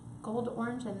 orange,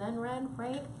 and then red,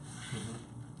 right?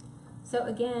 So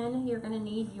again, you're gonna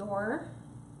need your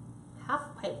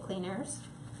half pipe cleaners,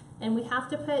 and we have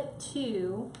to put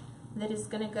 2 that is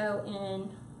gonna go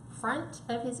in front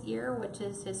of his ear, which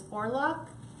is his forelock.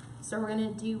 So we're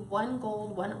gonna do 1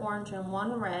 gold, 1 orange, and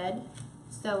 1 red.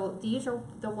 So these are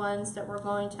the ones that we're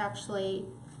going to actually,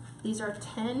 these are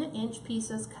 10-inch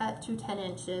pieces cut to 10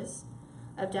 inches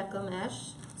of Deco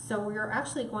Mesh. So we're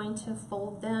actually going to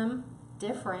fold them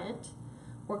different.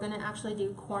 We're going to actually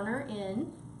do corner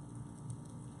in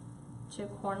to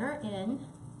corner in,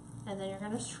 and then you're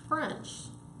going to scrunch.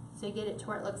 So you get it to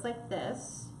where it looks like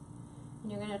this.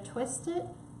 And you're going to twist it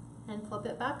and flip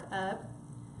it back up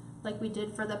like we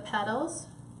did for the petals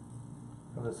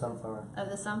Of the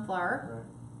sunflower.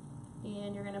 Right.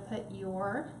 And you're going to put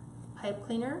your pipe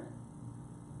cleaner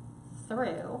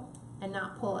through and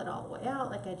not pull it all the way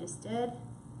out like I just did.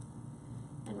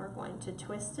 And we're going to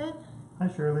twist it. Hi,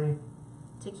 Shirley.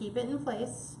 To keep it in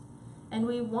place. And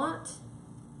we want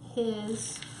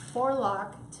his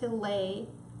forelock to lay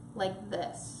like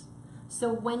this.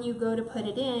 So when you go to put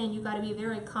it in, you got to be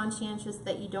very conscientious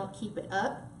that you don't keep it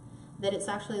up, that it's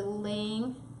actually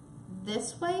laying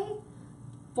this way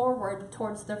forward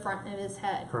towards the front of his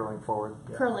head. Curling forward.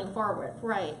 Yeah. Curling forward,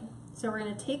 right. So we're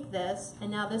going to take this, and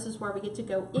now this is where we get to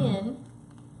go in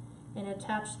and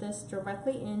attach this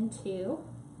directly into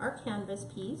our canvas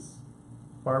piece.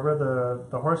 Barbara,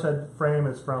 the horse head frame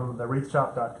is from the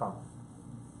wreathshop.com.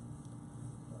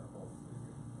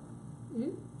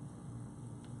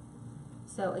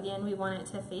 So again, we want it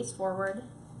to face forward,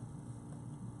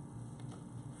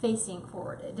 facing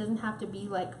forward. It doesn't have to be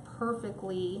like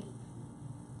perfectly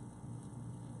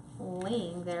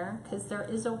laying there, because there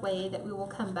is a way that we will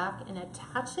come back and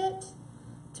attach it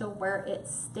to where it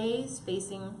stays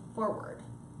facing forward.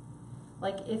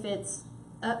 Like if it's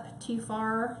up too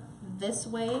far this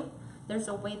way, there's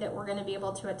a way that we're going to be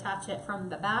able to attach it from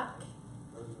the back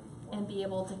and be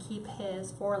able to keep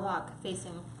his forelock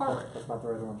facing forward. That's not the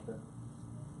right one, but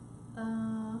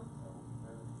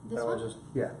this that one? was just,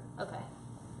 yeah. Okay.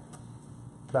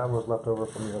 That was left over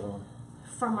from the other one.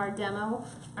 From our demo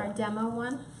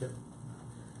one? Yep.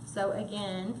 So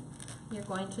again, you're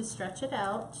going to stretch it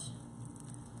out,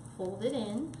 fold it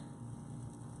in,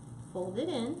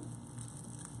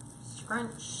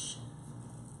 scrunch.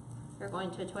 You're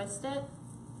going to twist it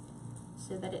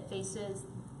so that it faces,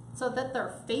 so that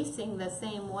they're facing the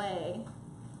same way.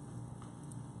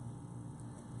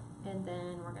 And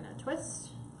then we're going to twist.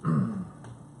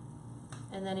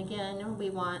 And then again, we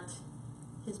want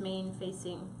his mane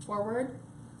facing forward.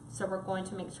 So we're going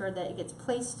to make sure that it gets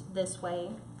placed this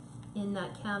way in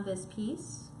that canvas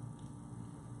piece.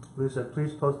 Lou said,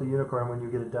 please post the unicorn when you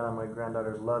get it done. My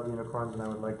granddaughters love unicorns and I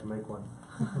would like to make one.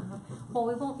 Well,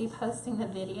 we won't be posting the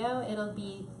video. It'll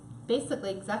be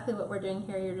basically exactly what we're doing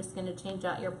here. You're just going to change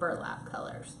out your burlap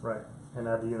colors. Right, and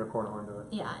add the unicorn horn to it.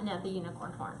 Yeah, and add the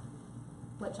unicorn horn,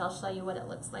 which I'll show you what it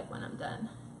looks like when I'm done.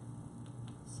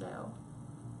 So,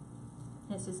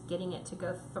 it's just getting it to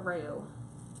go through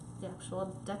the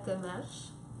actual Deco Mesh.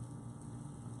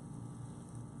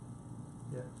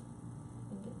 Yeah.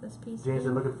 And get this piece Jane said,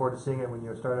 in. looking forward to seeing it when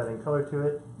you start adding color to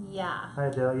it. Yeah. Hi,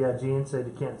 Adele. Yeah, Jean said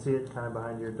you can't see it kind of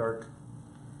behind your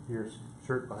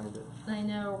shirt behind it. I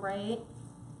know, right?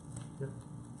 Yep.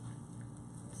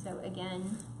 So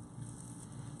again,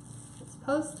 it's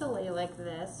supposed to lay like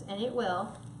this, and it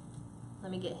will.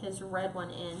 Let me get his red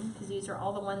one in, because these are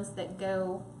all the ones that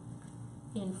go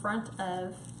in front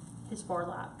of his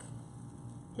forelock.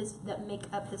 That make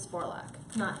up his forelock,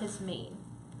 not his mane.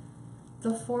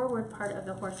 The forward part of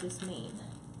the horse's mane.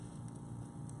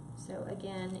 So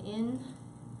again, in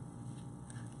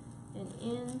and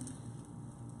in.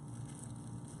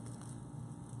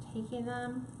 Taking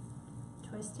them,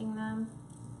 twisting them,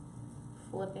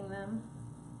 flipping them,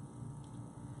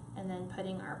 and then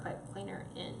putting our pipe cleaner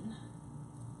in,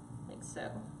 like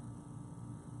so.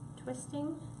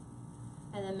 Twisting,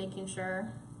 and then making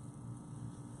sure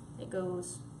it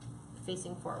goes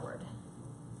facing forward.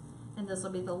 And this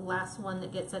will be the last one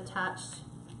that gets attached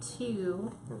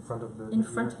to In front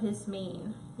of his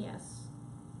mane. Yes.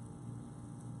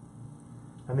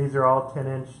 And these are all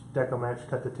 10-inch Deco Mesh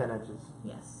cut to 10 inches.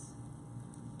 Yes.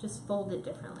 Just fold it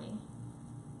differently.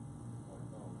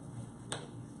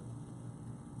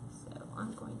 So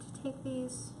I'm going to take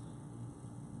these.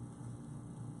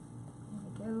 There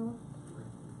we go.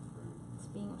 It's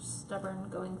being stubborn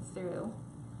going through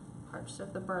parts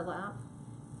of the burlap.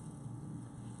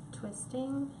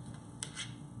 Twisting.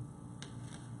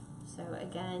 So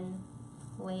again,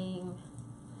 laying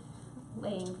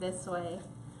this way.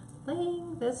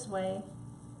 Laying this way.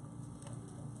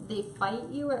 They fight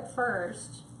you at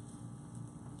first,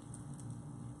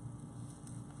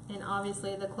 and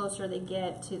obviously the closer they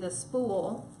get to the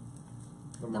spool,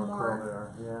 The more curl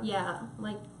they are, yeah. Yeah,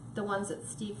 like the ones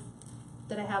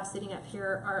that I have sitting up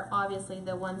here are obviously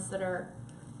the ones that are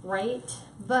right,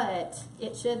 but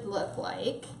it should look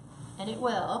like, and it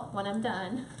will when I'm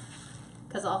done,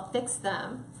 because I'll fix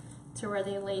them to where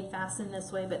they lay fastened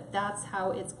this way, but that's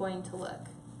how it's going to look.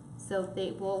 So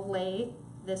they will lay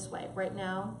this way. Right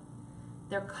now,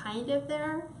 they're kind of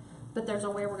there, but there's a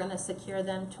way we're going to secure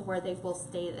them to where they will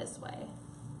stay this way.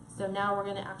 So now we're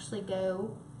going to actually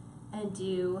go and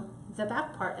do the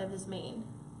back part of his mane.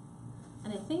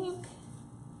 And I think,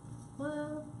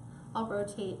 well, I'll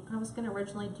rotate. I was going to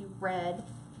originally do red,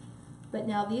 but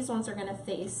now these ones are going to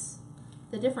face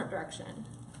the different direction.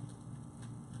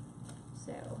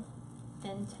 So,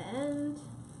 end to end,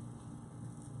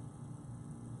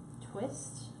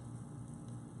 twist,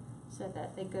 so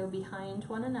that they go behind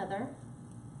one another.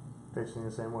 Facing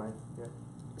the same way, yeah.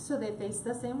 So they face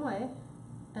the same way,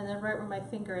 and then right where my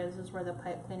finger is where the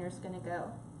pipe cleaner is going to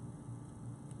go.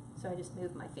 So I just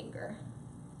move my finger,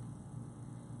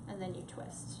 and then you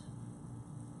twist.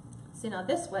 So now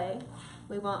this way,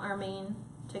 we want our mane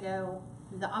to go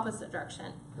the opposite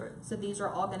direction. Right. So these are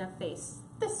all going to face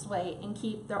this way and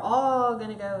they're all going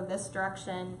to go this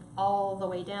direction all the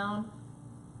way down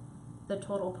the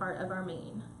total part of our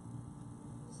mane.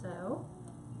 So.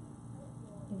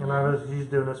 And she's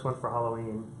doing this one for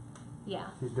Halloween. Yeah.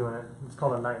 She's doing it. It's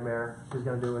called a Nightmare. She's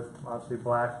going to do it with obviously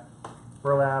black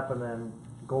burlap and then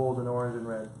gold and orange and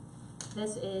red.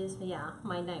 This is, yeah,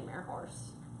 my Nightmare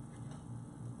horse.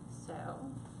 So,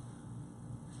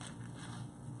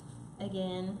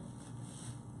 again,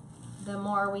 the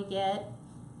more we get,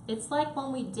 it's like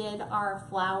when we did our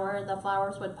flower, the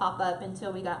flowers would pop up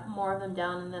until we got more of them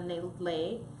down and then they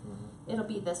lay. Mm-hmm. It'll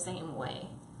be the same way.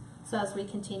 So as we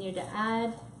continue to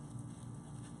add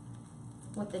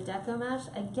with the Deco Mesh,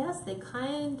 I guess they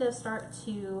kind of start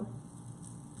to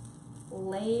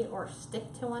lay or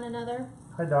stick to one another.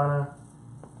 Hi, Donna.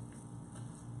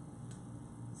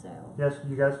 So yes,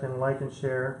 you guys can like and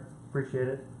share. Appreciate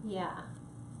it. yeah,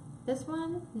 this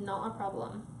one, not a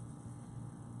problem.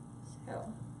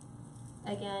 So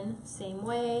again, same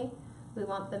way. We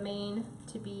want the mane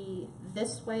to be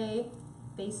this way,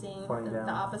 facing the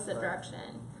opposite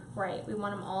direction. Right, we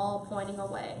want them all pointing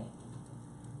away.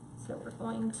 So we're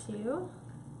going to,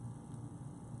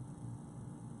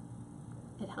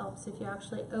 it helps if you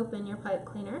actually open your pipe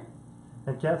cleaner.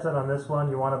 And Kat said on this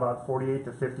one, you want about 48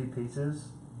 to 50 pieces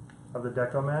of the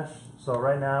Deco Mesh. So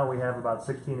right now we have about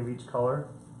 16 of each color.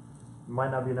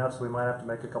 Might not be enough, so we might have to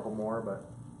make a couple more, but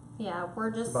Yeah, we're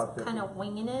just About 50. kind of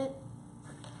winging it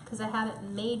because I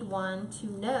haven't made one to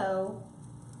know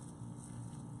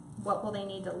what will they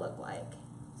need to look like.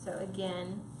 So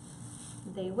again,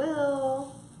 they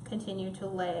will continue to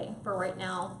lay, but right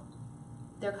now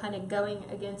they're kind of going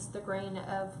against the grain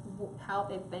of how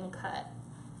they've been cut,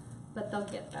 but they'll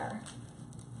get there.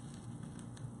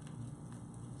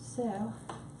 So,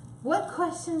 what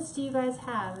questions do you guys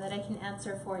have that I can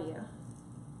answer for you?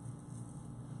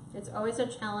 It's always a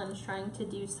challenge trying to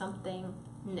do something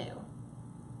new.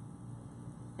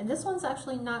 And this one's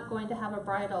actually not going to have a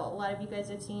bridle. A lot of you guys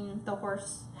have seen the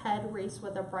horse head wreath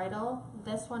with a bridle.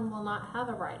 This one will not have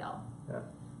a bridle. Yeah.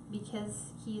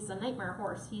 Because he's a nightmare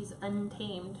horse. He's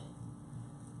untamed.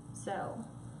 So,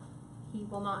 he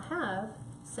will not have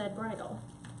said bridle.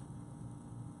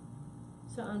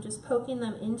 So I'm just poking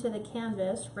them into the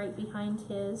canvas right behind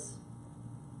his,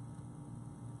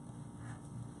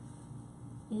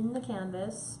 in the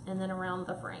canvas, and then around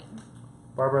the frame.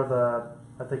 Barbara,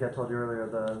 I think I told you earlier,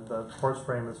 the horse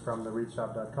frame is from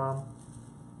thewreathshop.com.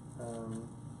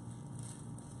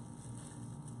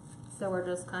 So we're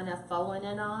just kind of following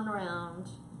it on around.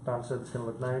 Dawn said it's going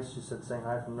to look nice. She said saying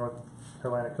hi from North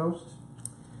Carolina coast.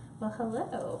 Well,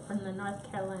 hello from the North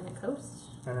Carolina coast.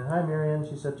 And then hi Marion,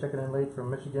 she said checking in late from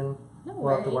Michigan. No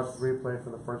We'll have to worries. watch the replay for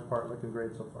the first part, looking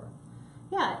great so far.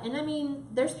 Yeah, and I mean,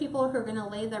 there's people who are going to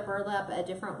lay their burlap a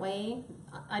different way.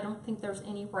 I don't think there's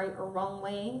any right or wrong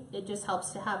way. It just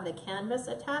helps to have the canvas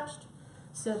attached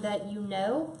so that you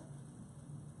know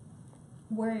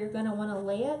where you're going to want to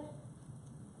lay it.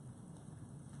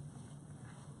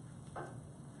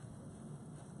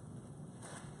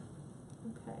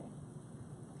 Okay.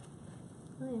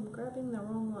 I am grabbing the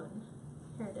wrong one.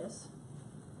 Here it is.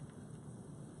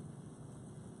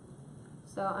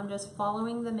 So I'm just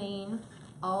following the mane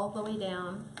all the way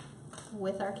down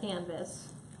with our canvas,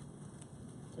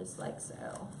 just like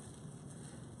so.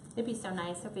 It'd be so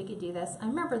nice if we could do this. I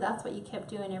remember that's what you kept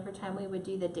doing every time we would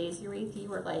do the daisy wreath. You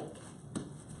were like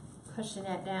pushing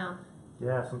it down.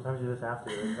 Yeah, sometimes you just have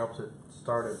to. It helps it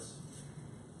start its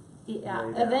Yeah,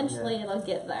 lay down, eventually yeah. it'll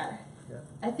get there. Yeah.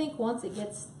 I think once it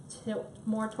gets to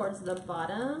more towards the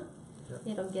bottom,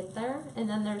 Yeah. it'll get there. And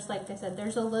then there's, like I said,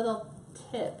 there's a little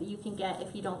tip you can get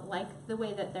if you don't like the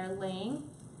way that they're laying.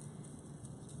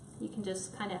 You can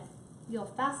just kind of, you'll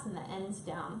fasten the ends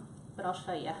down, but I'll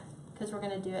show you because we're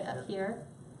going to do it up here.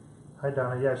 Hi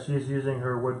Donna, yeah, she's using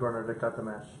her wood burner to cut the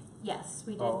mesh. Yes,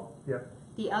 we did. Oh, yep.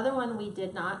 The other one we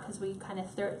did not because we kind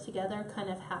of threw it together kind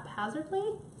of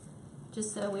haphazardly,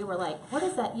 just so we were like, what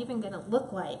is that even going to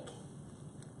look like?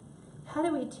 How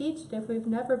do we teach it if we've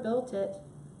never built it?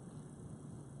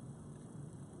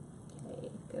 Okay,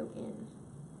 go in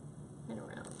and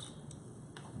around.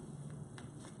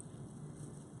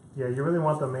 Yeah, you really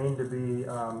want the mane to be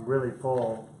really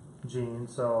full, Jean,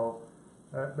 so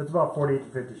it's about 48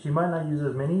 to 50. She might not use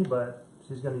as many, but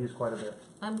she's going to use quite a bit.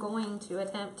 I'm going to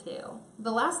attempt to.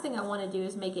 The last thing I want to do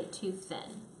is make it too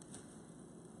thin.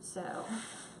 So,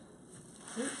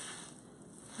 I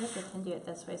guess I can do it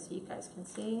this way so you guys can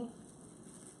see.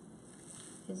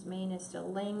 His mane is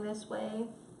still laying this way.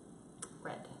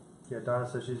 Red. Yeah, Donna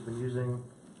says she's been using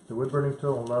the wood burning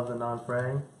tool and loves the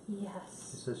non-fraying. She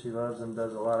Yes. says she loves and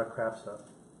does a lot of craft stuff.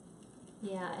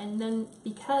 Yeah, and then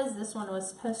because this one was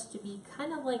supposed to be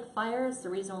kind of like fire is the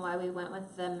reason why we went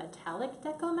with the metallic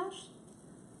Deco Mesh.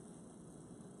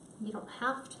 You don't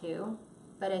have to,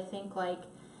 but I think like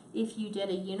if you did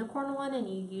a unicorn one and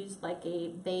you used like a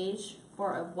beige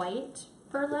or a white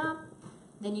burlap,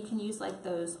 then you can use like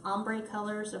those ombre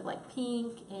colors of like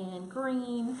pink and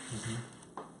green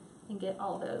and get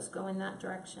all those going that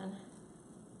direction.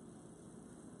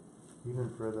 Even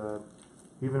for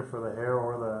the hair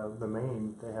or the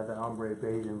mane, they have that ombre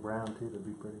beige and brown too. That'd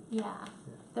be pretty. Yeah.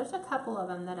 There's a couple of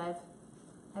them that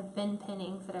I've been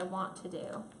pinning that I want to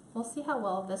do. We'll see how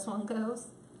well this one goes.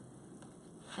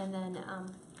 And then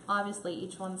obviously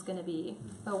each one's going to be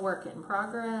a work in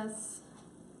progress.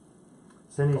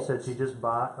 Cindy said she just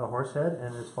bought a horse head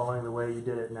and is following the way you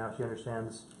did it. Now she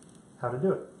understands how to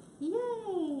do it.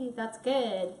 Yay! That's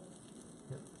good.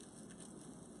 Yep.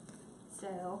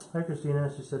 So, Hi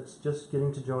Christina, she said just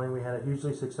getting to join. We had a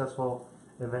hugely successful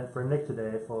event for Nick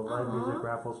today, full of live Aw. music,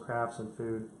 raffles, crafts, and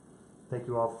food. Thank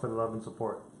you all for the love and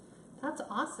support. that's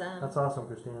awesome. That's awesome,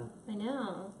 Christina. I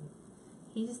know.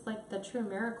 He's like the true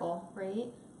miracle, right?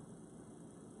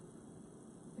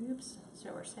 Oops. So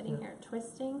we're sitting here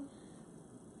twisting.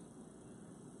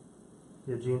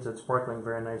 Yeah, Jean said sparkling,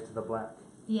 very nice to the black.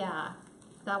 Yeah,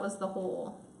 that was the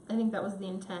whole, I think that was the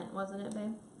intent, wasn't it,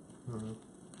 babe? Mm-hmm.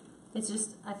 It's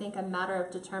just, I think, a matter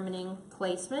of determining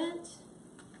placement.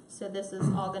 So this is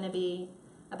all going to be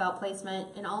about placement,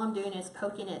 and all I'm doing is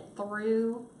poking it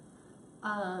through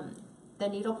the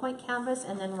needlepoint canvas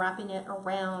and then wrapping it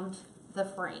around the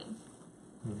frame.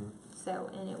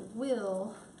 So, and it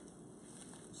will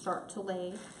start to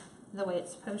lay the way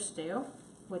it's supposed to,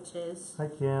 which is Hi,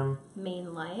 Kim.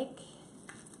 main-like.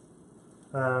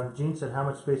 Jean said how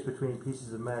much space between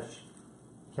pieces of mesh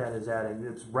Kat is adding.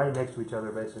 It's right next to each other,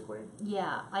 basically.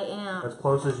 Yeah, I am. As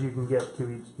close as you can get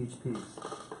to each piece.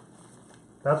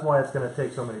 That's why it's going to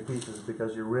take so many pieces,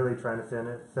 because you're really trying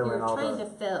to fill in all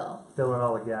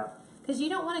the gap. Because you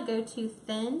don't want to go too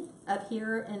thin up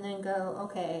here and then go,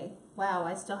 okay, wow,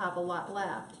 I still have a lot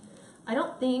left. I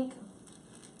don't think,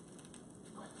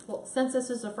 well, since this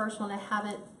is the first one, I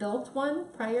haven't built one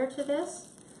prior to this.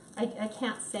 I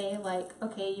can't say like,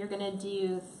 okay, you're going to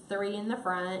do 3 in the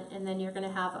front and then you're going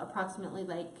to have approximately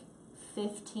like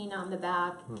 15 on the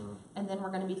back, and then we're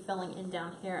going to be filling in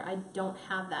down here. I don't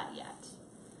have that yet.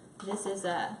 This is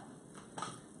a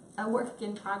work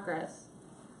in progress.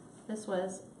 This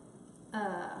was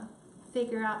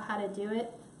figure out how to do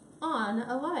it on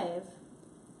a live.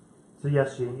 So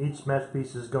yes, Jean, each mesh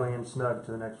piece is going in snug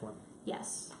to the next one.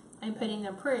 Yes, I'm putting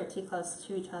them pretty close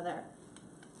to each other.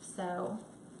 So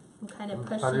I'm kind of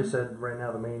pushing. Audrey said right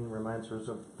now the main reminds her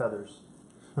of feathers.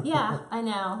 Yeah, I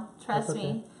know. Trust That's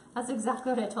okay. me. That's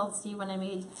exactly what I told Steve when I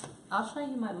made. I'll show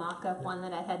you my mock-up one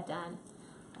that I had done.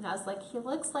 And I was like, he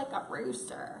looks like a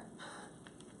rooster.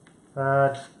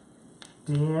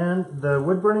 Deanne, the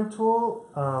wood burning tool,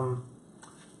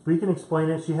 we can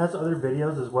explain it. She has other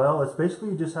videos as well. It's basically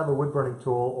you just have a wood burning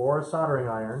tool or a soldering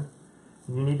iron.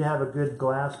 And you need to have a good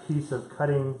glass piece of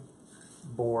cutting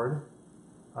board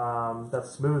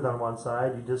that's smooth on one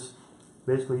side. You just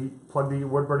basically plug the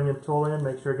wood burning tool in,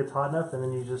 make sure it gets hot enough, and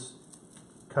then you just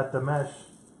cut the mesh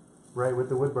right with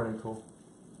the wood burning tool.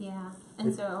 Yeah,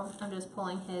 and so I'm just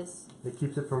pulling his. It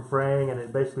keeps it from fraying, and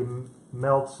it basically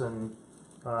melts and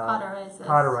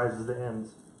cauterizes the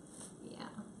ends. Yeah,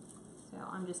 so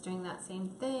I'm just doing that same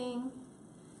thing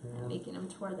and making them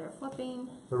to where they're flipping.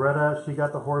 Loretta, she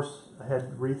got the Horse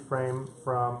Head Wreath Frame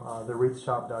from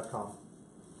thewreathshop.com.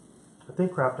 I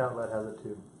think Craft Outlet has it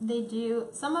too. They do.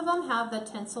 Some of them have the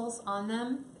tinsels on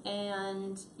them,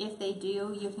 and if they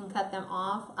do, you can cut them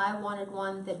off. I wanted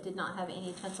one that did not have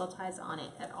any tinsel ties on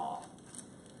it at all.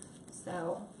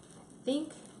 So I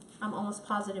think, I'm almost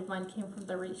positive mine came from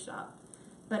the Wreath Shop.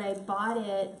 But I bought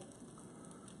it,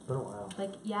 It's been a while.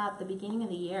 like, yeah, at the beginning of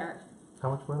the year. How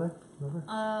much were they?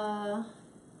 Remember?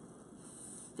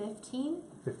 15?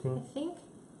 15? I think.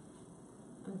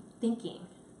 I'm thinking.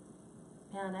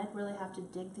 Man, I'd really have to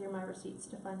dig through my receipts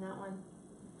to find that one.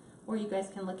 Or you guys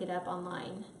can look it up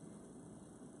online.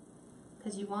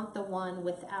 Because you want the one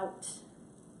without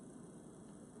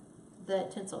the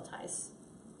tinsel ties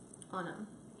on them.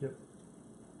 Yep.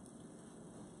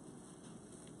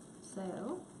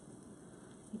 So,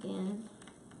 again,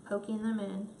 poking them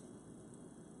in.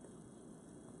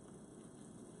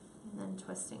 And then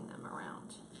twisting them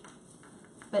around.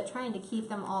 But trying to keep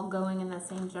them all going in the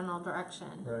same general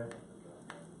direction. Right.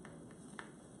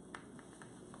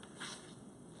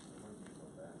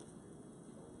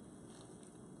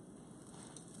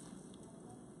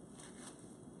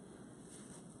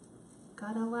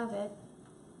 Gotta love it.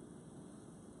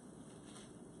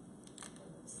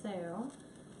 So,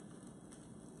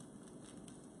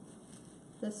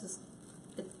 it's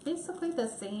basically the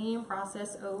same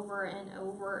process over and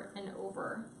over and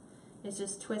over. It's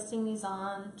just twisting these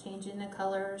on, changing the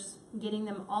colors, getting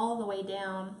them all the way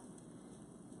down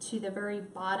to the very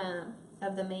bottom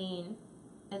of the mane.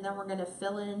 And then we're gonna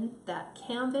fill in that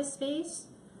canvas space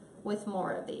with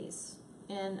more of these.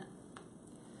 And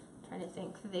trying to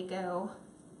think, they'll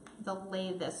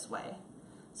lay this way.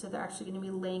 So they're actually going to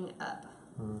be laying up,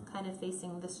 kind of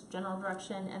facing this general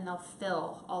direction, and they'll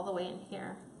fill all the way in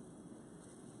here.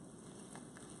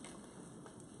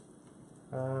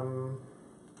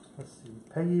 Let's see.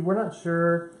 Peggy, we're not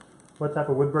sure what type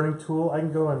of wood burning tool. I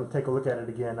can go and take a look at it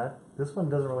again. This one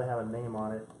doesn't really have a name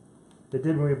on it. It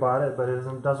did when we bought it, but it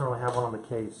doesn't really have one on the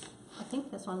case. I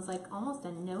think this one's like almost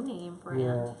a no-name brand.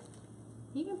 Yeah.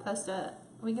 You can post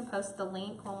we can post the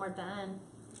link when we're done.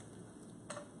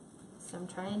 So I'm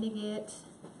trying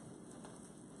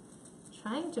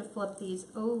to flip these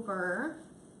over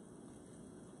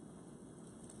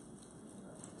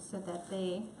so that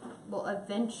they will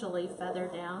eventually feather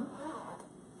down.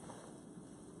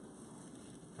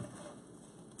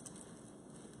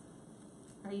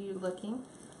 Are you looking?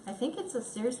 I think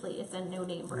seriously, it's a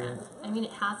no-name brand. Yeah. I mean,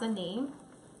 it has a name.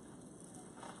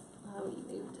 Oh, you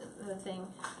moved the thing.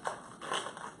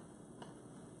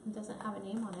 It doesn't have a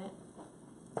name on it.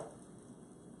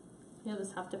 You'll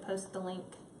just have to post the link.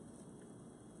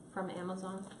 from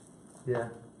Amazon. Yeah.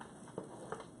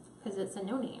 Because it's a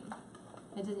no name.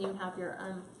 It doesn't even have your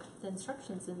the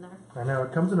instructions in there. I know.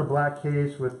 It comes in a black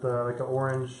case with like an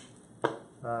orange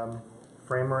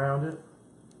frame around it.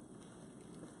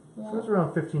 Yeah. So it's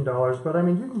around $15, but I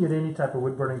mean, you can get any type of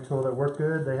wood burning tool that work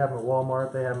good. They have them at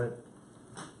Walmart. They have them at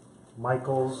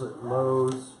Michael's, at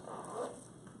Lowe's.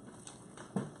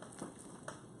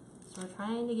 So we're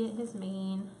trying to get his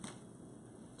mane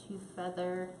to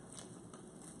feather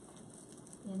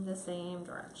in the same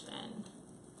direction.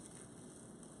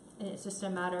 And it's just a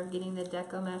matter of getting the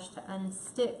Deco Mesh to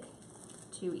unstick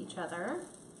to each other.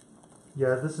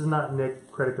 Yeah, this is not Nick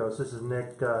Criticos. This is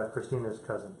Nick, Christina's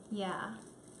cousin. Yeah.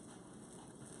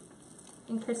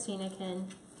 And Christina can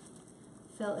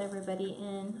fill everybody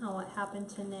in on what happened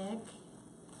to Nick.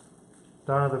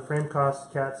 Donna, the frame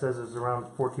cost, Kat says, is around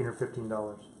 $14 or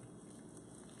 $15.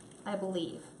 I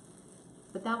believe.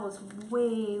 But that was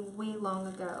way, way long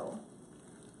ago.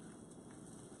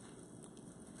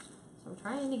 So I'm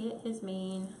trying to get his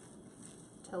mane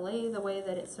to lay the way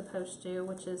that it's supposed to,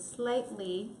 which is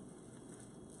slightly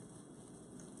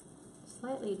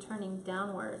turning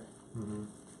downward. Mm-hmm.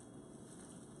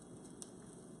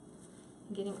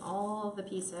 Getting all of the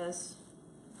pieces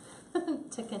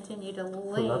to continue to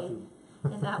lay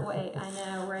in that way. I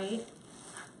know, right?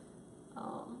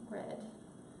 Red.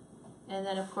 And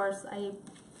then of course I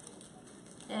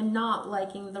am not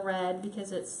liking the red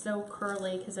because it's so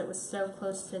curly, because it was so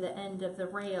close to the end of the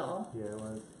rail. Yeah, it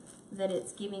was. That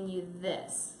it's giving you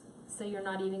this. So you're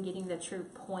not even getting the true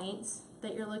points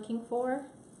that you're looking for.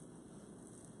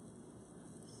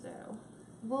 So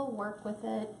we'll work with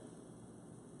it.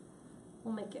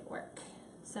 We'll make it work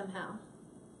somehow.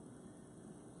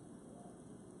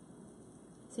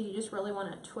 So you just really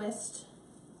want to twist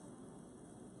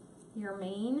your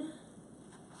mane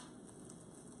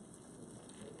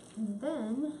and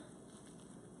then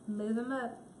move them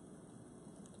up.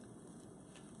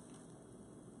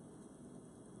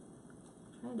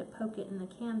 Trying to poke it in the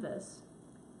canvas.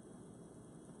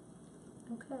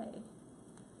 Okay.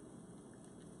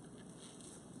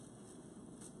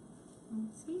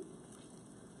 Let's see.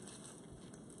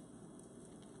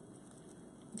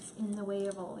 It's in the way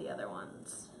of all the other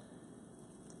ones.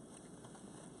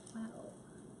 Wow.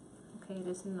 Okay, it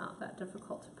is not that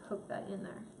difficult to poke that in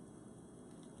there.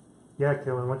 Yeah,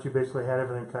 Killen, once you basically had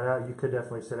everything cut out, you could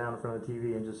definitely sit down in front of the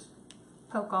TV and just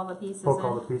Poke all the pieces poke in.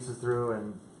 all the pieces through.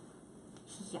 And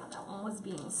Yeah, that one was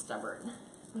being stubborn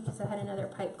because I had another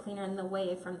pipe cleaner in the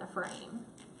way from the frame.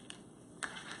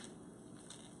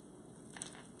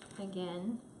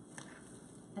 Again,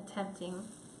 attempting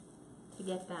to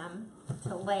get them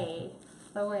to lay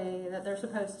the way that they're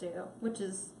supposed to, which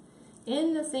is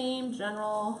in the same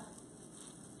general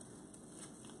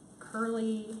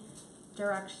curly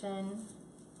direction.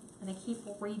 And I keep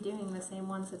redoing the same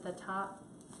ones at the top,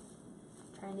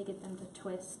 trying to get them to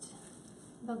twist.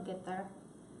 They'll get there.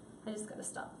 I just gotta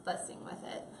stop fussing with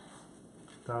it.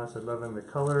 Donna said loving the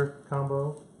color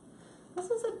combo. This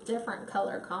is a different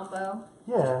color combo.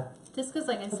 Yeah. Just because,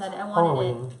 like I said, I wanted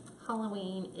Halloween. it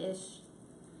Halloween-ish.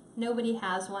 Nobody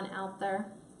has one out there.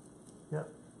 Yep.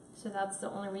 So that's the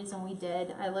only reason we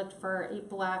did. I looked for a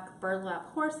black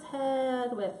burlap horse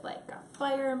head with like a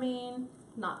fire mane.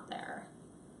 Not there.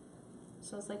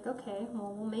 So I was like, okay,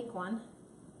 well, we'll make one.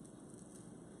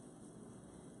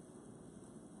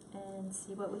 And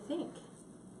see what we think.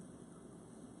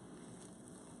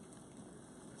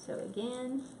 So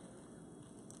again,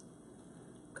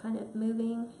 kind of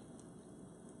moving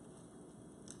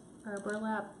our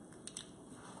burlap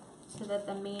so that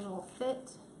the mane will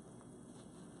fit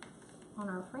on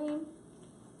our frame.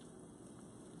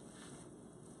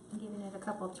 Giving it a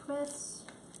couple twists.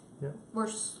 Yep. We're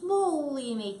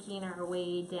slowly making our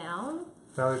way down.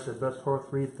 Valerie said best horse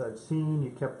wreath I've seen.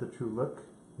 You kept the true look,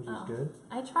 which is good.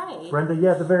 I tried. Brenda,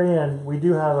 yeah, at the very end, we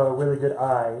do have a really good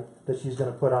eye that she's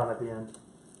going to put on at the end.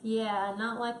 Yeah,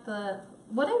 not like the...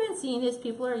 What I've been seeing is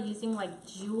people are using like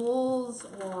jewels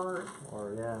or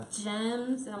yeah,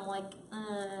 gems, and I'm like,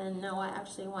 no, I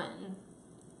actually went and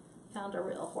found a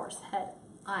real horse head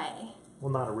eye.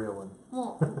 Well, not a real one.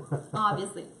 Well,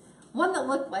 obviously. One that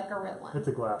looked like a real one. It's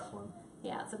a glass one.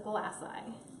 Yeah, it's a glass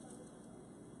eye.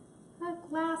 A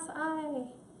glass eye.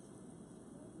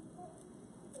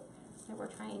 So we're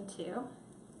trying to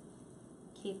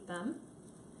keep them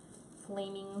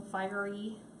flaming,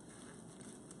 fiery.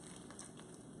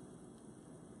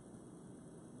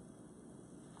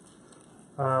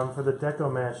 For the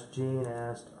Deco Mesh, Jean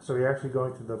asked, so you're actually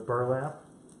going through the burlap?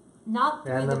 Not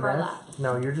through and the mesh? burlap.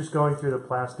 No, you're just going through the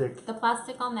plastic. The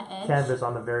plastic on the edge? Canvas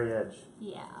on the very edge.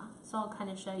 Yeah. So I'll kind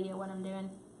of show you what I'm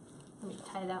doing. Let me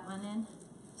tie that one in.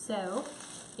 So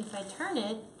if I turn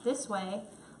it this way,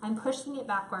 I'm pushing it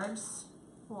backwards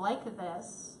like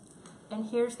this. And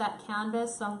here's that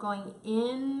canvas, so I'm going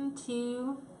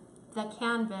into the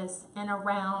canvas and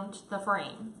around the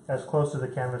frame. As close to the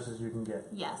canvas as you can get.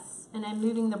 Yes, and I'm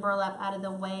moving the burlap out of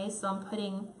the way, so I'm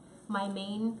putting my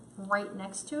mane right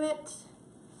next to it.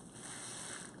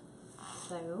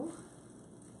 So,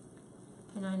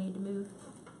 and I need to move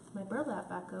my burlap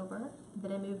back over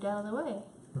that I moved out of the way.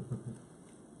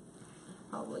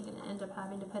 Probably going to end up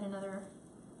having to put another,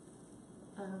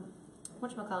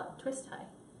 whatchamacallit, twist tie,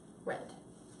 red.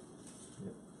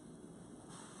 Yep.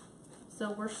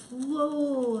 So we're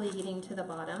slowly getting to the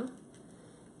bottom.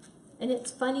 And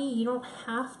it's funny, you don't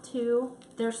have to.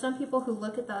 There's some people who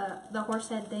look at the horse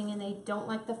head thing and they don't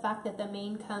like the fact that the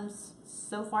mane comes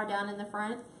so far down in the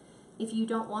front. If you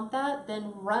don't want that,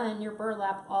 then run your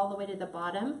burlap all the way to the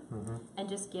bottom and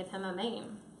just give him a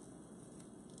mane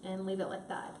and leave it like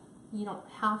that. You don't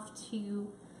have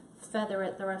to feather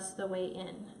it the rest of the way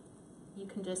in. You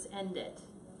can just end it.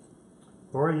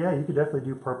 Or yeah, you could definitely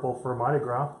do purple for Mardi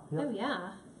Gras. Yep. Oh yeah.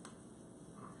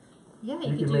 Yeah, You you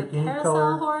can could make do a any carousel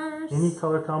color, horse. any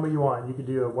color combo you want. You could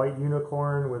do a white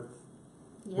unicorn with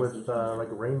Yes, you can. like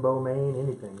a rainbow mane,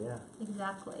 anything. Yeah.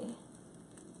 Exactly.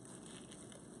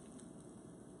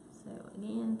 So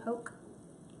again, poke.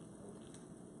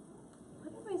 I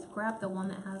always grab the one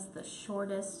that has the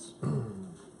shortest,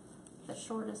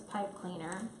 pipe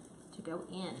cleaner to go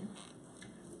in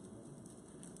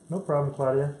No problem,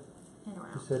 Claudia. and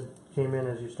around. She said came in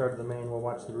as you started the mane. We'll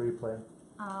watch the replay.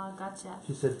 Gotcha.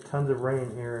 She said tons of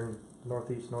rain here in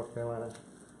northeast North Carolina.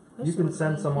 Wish You it can would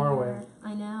send rain some our here. way.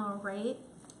 I know, right?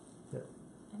 Yep.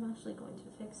 I'm actually going to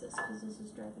fix this because this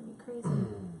is driving me crazy.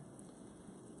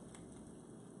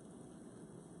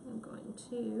 I'm going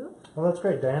to. Well, that's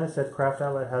great. Diana said Craft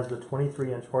Outlet has the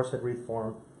 23-inch Horse Head Wreath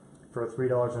Form for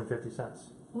 $3.50.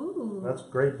 Ooh. That's a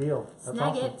great deal. That's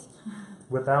Snag awesome. it.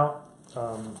 Without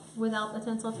Without the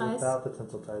tinsel ties? without the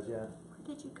tinsel ties, yeah. Where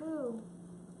did you go?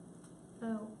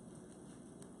 Oh.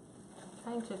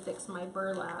 Trying to fix my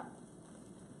burlap.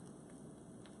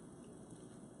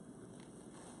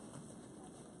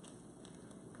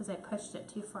 Because I pushed it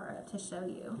too far up to show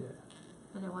you. Yeah.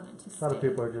 And I wanted to A lot of stay.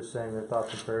 people are just saying their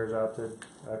thoughts and prayers out to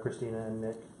Christina and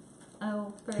Nick.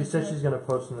 Oh, very She said good. she's going to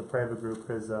post in the private group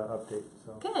his update.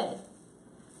 So. Good.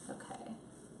 Okay.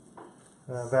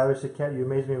 Valerie said, Kat, you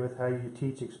amaze me with how you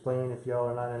teach, explain. If y'all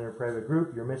are not in a private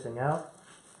group, you're missing out.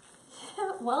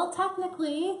 Well,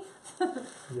 technically,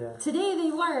 Yeah. today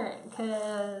they weren't,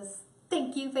 because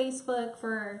thank you, Facebook,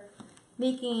 for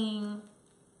making...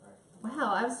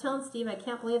 Wow, I was telling Steve, I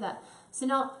can't believe that. So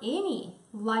now any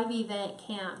live event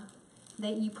cam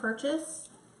that you purchase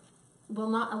will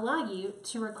not allow you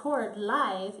to record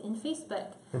live in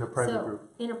Facebook. In a private group.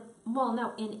 In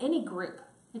any group.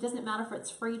 It doesn't matter if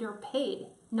it's free or paid.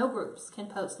 No groups can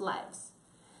post lives.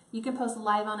 You can post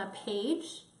live on a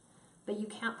page, but you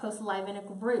can't post live in a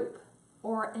group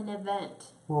or an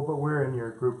event. Well, but we're in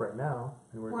your group right now.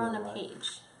 And We're on doing a live.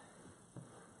 page.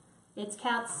 It's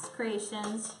Kat's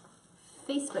Creations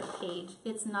Facebook page.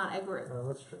 It's not a group. Oh,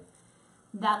 that's true.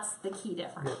 That's the key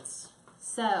difference.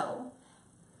 So,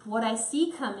 what I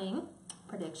see coming,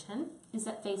 prediction, is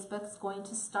that Facebook's going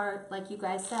to start, like you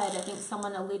guys said, I think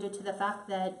someone alluded to the fact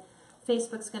that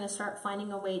Facebook's going to start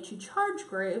finding a way to charge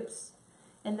groups,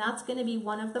 and that's going to be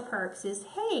one of the perks is,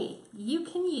 hey, you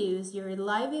can use your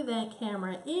live event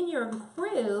camera in your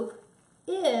group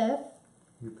if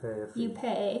You pay a fee. you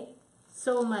pay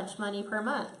so much money per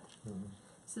month.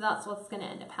 So that's what's going to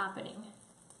end up happening.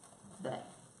 But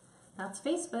that's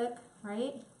Facebook,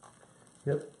 right?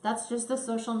 Yep. That's just the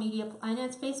social media. I know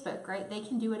it's Facebook, right? They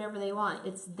can do whatever they want.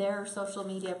 It's their social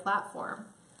media platform.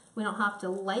 We don't have to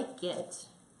like it,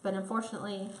 but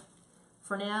unfortunately,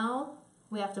 for now,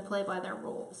 we have to play by their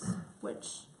rules,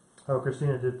 which... Oh,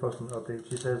 Christina did post an update.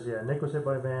 She says, yeah, Nick was hit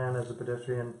by a van as a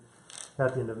pedestrian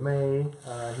at the end of May.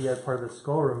 He had part of the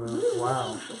skull removed. Ooh,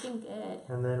 Wow. looking good.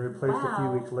 And then replaced a few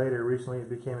Wow. weeks later. Recently it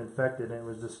became infected and it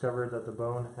was discovered that the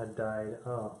bone had died.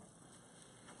 Oh.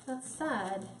 That's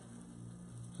sad.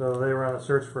 So they were on a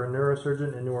search for a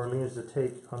neurosurgeon in New Orleans to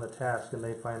take on the task, and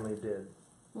they finally did.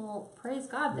 Well, praise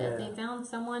God that Yeah. they found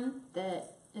someone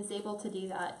that is able to do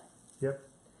that. Yep.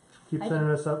 Keep I sending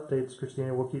us updates,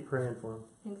 Christina. We'll keep praying for him.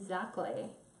 Exactly.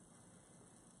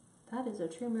 That is a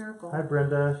true miracle. Hi,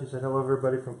 Brenda. She said, hello,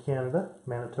 everybody from Canada,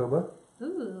 Manitoba.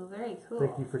 Ooh, very cool.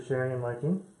 Thank you for sharing and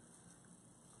liking.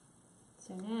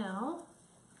 So now,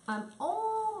 I'm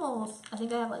almost, I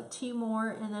think I have like 2 more,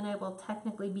 and then I will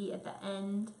technically be at the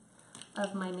end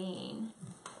of my mane.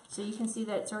 So you can see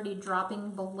that it's already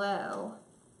dropping below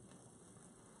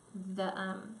the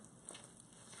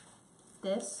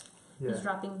this is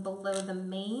dropping below the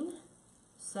main.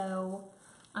 So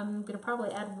I'm gonna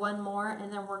probably add one more,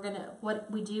 and then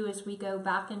what we do is we go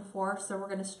back and forth. So we're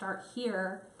gonna start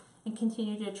here and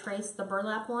continue to trace the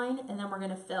burlap line, and then we're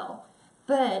gonna fill.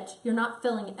 But you're not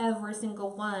filling every single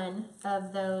one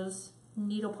of those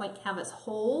needlepoint canvas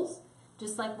holes.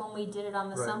 Just like when we did it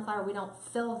on the sunflower, we don't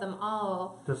fill them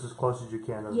all. Just as close as you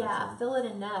can. Yeah, fill it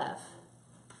enough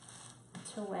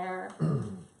to where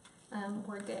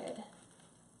we're good.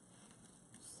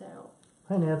 So.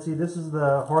 Hi Nancy, this is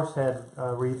the horse head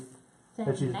wreath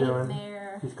that she's doing.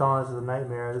 She's calling this the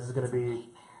Nightmare. This is going to be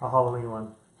a Halloween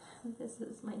one. This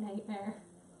is my nightmare.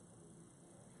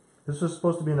 This was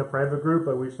supposed to be in a private group,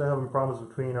 but we're still having problems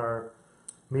between our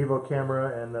Mevo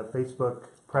camera and the Facebook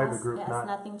private group. It has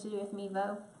nothing to do with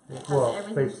Mevo. It has well,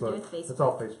 everything Facebook. to do with Facebook. It's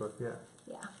all Facebook, yeah.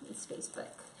 Yeah, it's Facebook.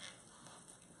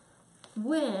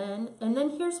 And then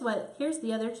here's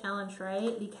the other challenge,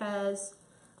 right? Because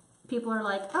people are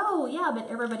like, oh yeah, but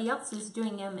everybody else is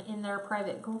doing them in their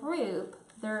private group.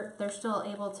 They're still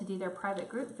able to do their private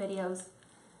group videos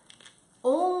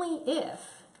only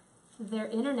if their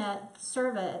internet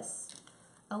service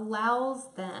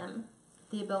allows them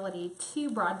the ability to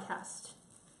broadcast.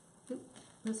 Oop,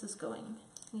 this is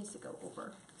needs to go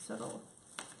over so it'll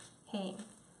hang.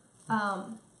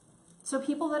 So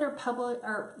people that are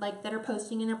that are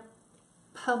posting in a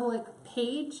public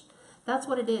page, that's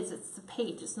what it is. It's a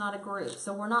page. It's not a group.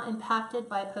 So we're not impacted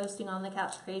by posting on the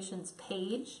Kats Creations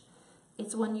page.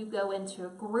 It's when you go into a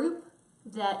group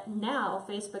that now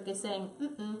Facebook is saying,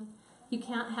 you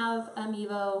can't have a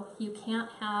Mevo, you can't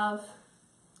have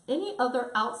any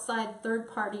other outside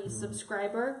third-party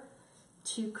subscriber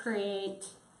to create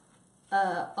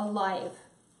a live.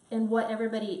 And what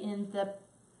everybody in the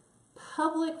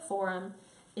public forum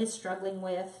is struggling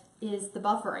with is the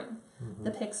buffering,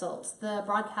 the pixels, the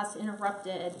broadcast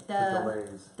interrupted,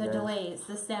 the delays,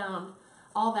 the sound,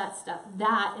 all that stuff.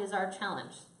 That is our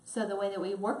challenge. So the way that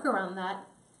we work around that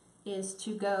is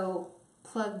to go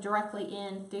plug directly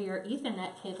in through your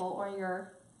Ethernet cable or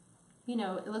your,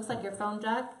 it looks like your phone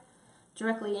jack,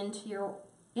 directly into your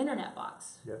internet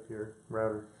box. Yep, your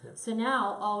router. Yep. So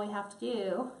now all we have to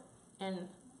do, and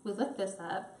we looked this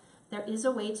up, there is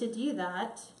a way to do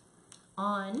that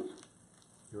on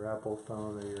your Apple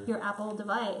phone or your Apple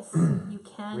device. You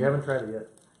can. We haven't tried it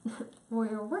yet.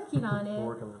 We're working on it. We're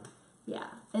working on it. Yeah,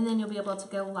 and then you'll be able to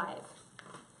go live.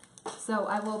 So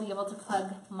I will be able to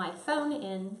plug my phone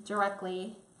in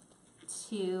directly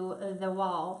to the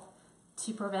wall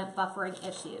to prevent buffering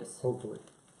issues. Hopefully,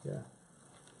 yeah.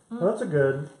 Well, that's a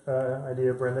good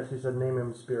idea, Brenda. She said name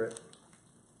him Spirit.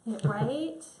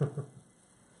 Right?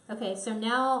 Okay, so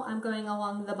now I'm going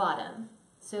along the bottom.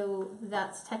 So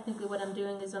that's technically what I'm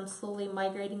doing is I'm slowly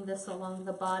migrating this along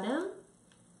the bottom.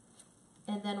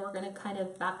 And then we're going to kind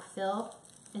of backfill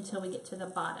until we get to the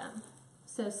bottom.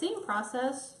 So same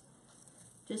process,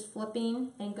 just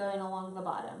flipping and going along the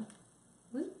bottom.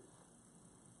 Whoop.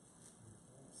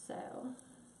 So,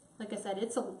 like I said,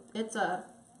 it's a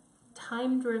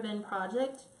time-driven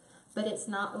project, but it's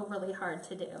not overly hard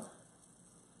to do.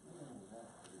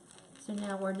 So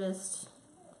now we're just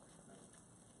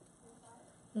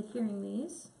adhering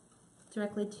these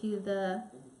directly to the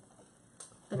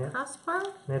crossbar.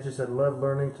 Nancy said, love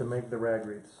learning to make the rag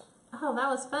wreaths. Oh, that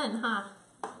was fun, huh?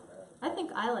 I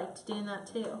think I liked doing that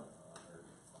too.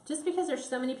 Just because there's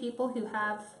so many people who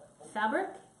have fabric.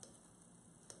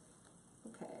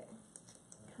 Okay,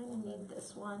 kind of need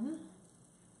this one.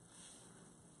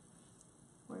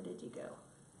 Where did you go?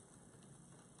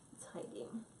 It's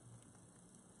hiding.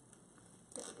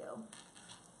 There we go.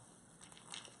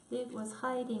 It was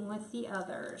hiding with the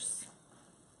others.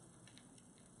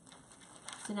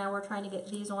 So now we're trying to get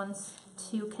these ones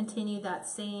to continue that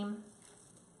same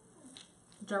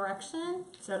direction.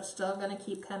 So it's still going to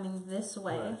keep coming this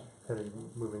way. Right. Heading,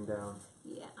 moving down.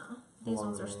 Yeah. These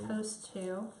ones are supposed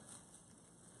to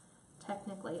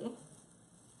technically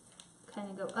kind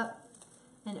of go up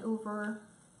and over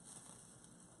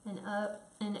and up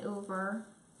and over.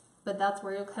 But that's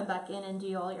where you'll come back in and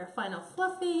do all your final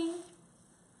fluffing.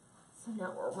 So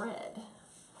now we're red.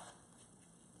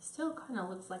 Still kind of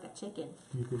looks like a chicken.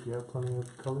 Do you think you have plenty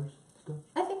of colors still?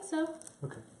 I think so.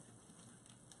 Okay.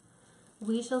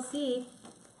 We shall see.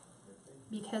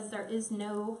 Because there is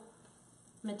no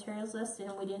materials listed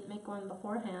and we didn't make one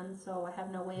beforehand, so I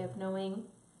have no way of knowing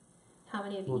how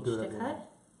many of each to cut.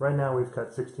 Right now we've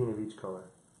cut 16 of each color.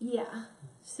 Yeah.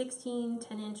 16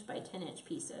 10-inch by 10-inch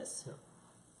pieces. Yep.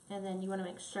 And then you want to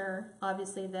make sure,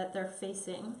 obviously, that they're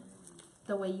facing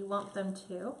the way you want them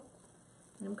to.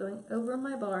 And I'm going over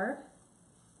my bar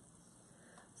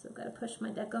So I've got to push my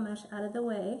Deco Mesh out of the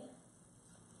way.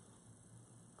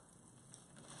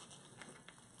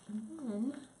 And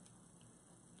then,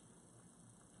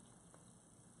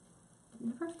 it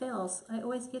never fails. I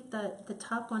always get the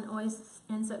top one always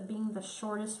ends up being the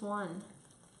shortest one.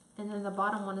 And then the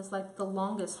bottom one is like the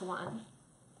longest one.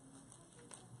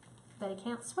 But I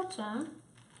can't switch them.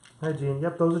 Hi, Jean.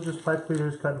 Yep, those are just pipe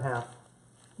cleaners cut in half.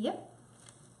 Yep.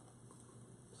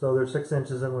 So they're 6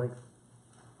 inches in length.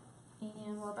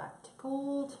 And we're back to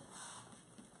gold.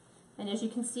 And as you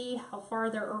can see how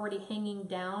far they're already hanging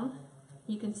down,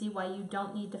 you can see why you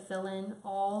don't need to fill in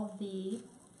all the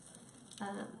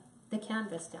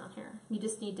canvas down here. You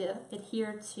just need to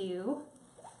adhere to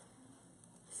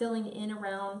filling in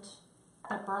around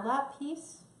the burlap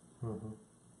piece. Mm-hmm.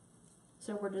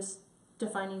 So we're just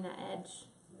defining the edge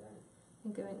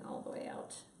and going all the way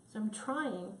out. So I'm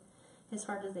trying as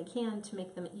hard as I can to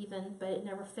make them even, but it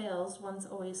never fails. One's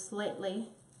always slightly.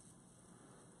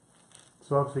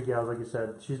 So obviously, gals, like you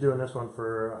said, she's doing this one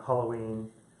for Halloween.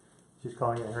 She's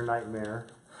calling it her nightmare.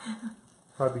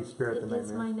 Probably Spirit the Nightmare. It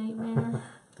is my nightmare.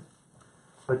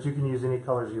 But you can use any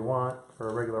colors you want for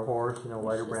a regular horse, you know,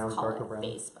 lighter browns, darker browns.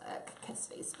 Facebook, because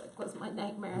Facebook was my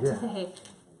nightmare Yeah. today.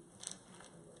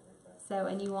 So,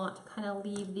 and you want to kind of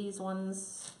leave these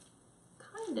ones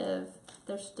kind of,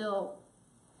 they're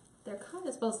kind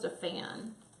of supposed to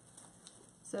fan.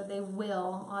 So they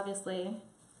will, obviously,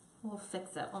 we'll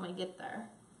fix it when we get there.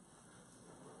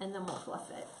 And then we'll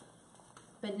fluff it.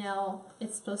 But now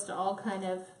it's supposed to all kind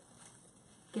of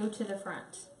go to the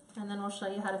front. And then we'll show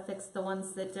you how to fix the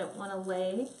ones that don't want to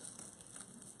lay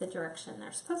the direction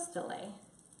they're supposed to lay.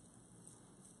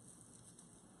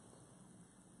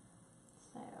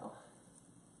 So,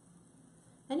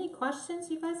 any questions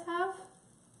you guys have?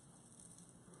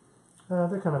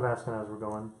 They're kind of asking as we're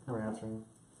going. We're Okay. answering.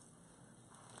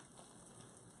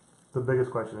 The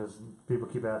biggest question is people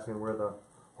keep asking where the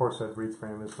Horse Head Wreath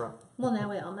Frame is from. Well, now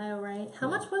we all know, right? How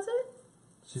much was it?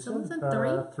 She Someone said said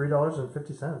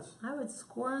 $3.50. I would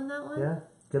score on that one. Yeah,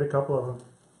 get a couple of them.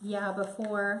 Yeah,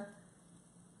 before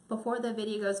the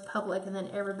video goes public and then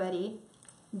everybody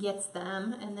gets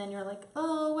them and then you're like,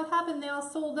 oh, what happened? They all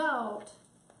sold out.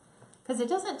 Because it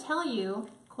doesn't tell you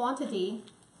quantity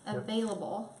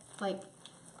available. Like,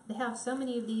 they have so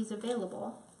many of these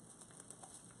available.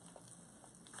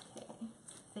 Okay,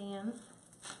 fan,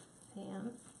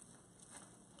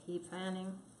 keep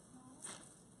fanning.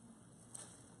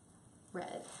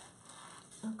 Red.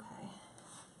 Okay.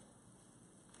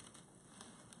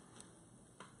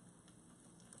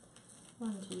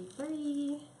 One, two,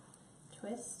 three.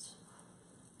 Twist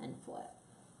and flip.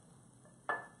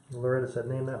 Loretta said,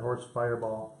 name that horse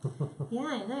Fireball. Yeah,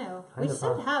 I know. Kind We of should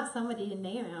hard. have somebody to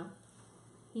name him.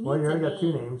 He Well, you needs a already got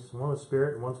two name. names. One was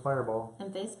Spirit and one's Fireball.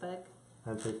 And Facebook.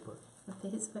 And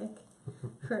Facebook.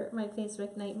 For my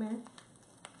Facebook nightmare.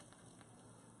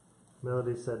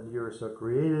 Melody said, you were so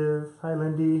creative. Hi,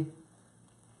 Lindy.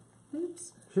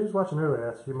 Oops. She was watching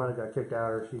earlier. She might have got kicked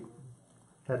out or she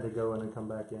had to go in and come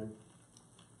back in.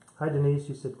 Hi, Denise.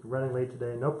 She said, running late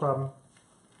today. No problem.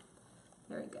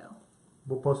 There we go.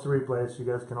 We'll post the replay so you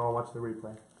guys can all watch the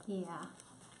replay. Yeah.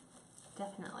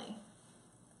 Definitely.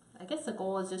 I guess the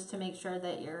goal is just to make sure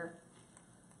that your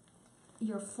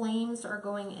flames are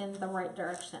going in the right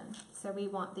direction. So we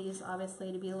want these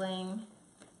obviously to be laying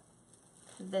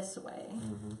this way.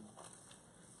 Mm-hmm.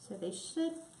 So they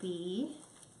should be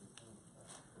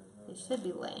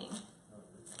laying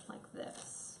like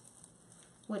this,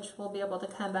 which we'll be able to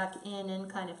come back in and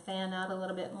kind of fan out a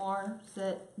little bit more so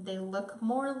that they look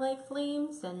more like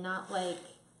flames and not like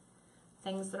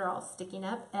things that are all sticking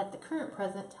up at the current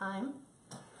present time.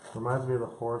 Reminds me of the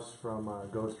horse from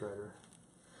Ghost Rider.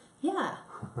 Yeah,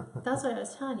 that's what I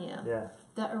was telling you. Yeah.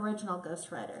 The original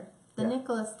Ghost Rider. The Yeah.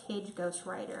 Nicolas Cage Ghost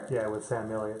Rider. Yeah, with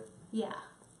Sam Elliott. Yeah.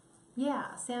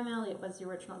 Yeah, Sam Elliott was the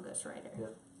original Ghost Rider. Yeah.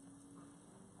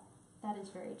 That is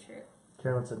very true.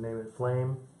 Carolyn said, name it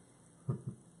Flame.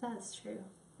 That's true.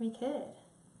 We could.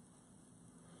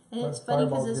 And Fire- it's funny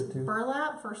because Fireball's this good too.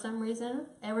 burlap, for some reason,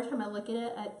 every time I look at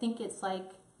it, I think it's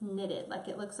like knitted. Like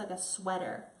it looks like a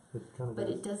sweater. It kind of But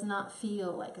does. it does not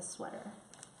feel like a sweater.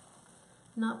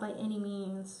 Not by any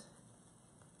means.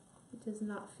 It does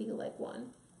not feel like one.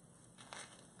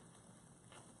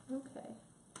 Okay.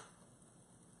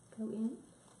 Go in.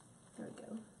 There we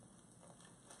go.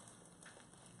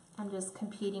 I'm just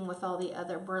competing with all the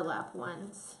other burlap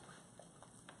ones.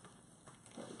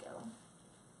 There we go.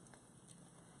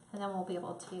 And then we'll be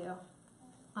able to,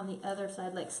 on the other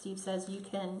side, like Steve says, you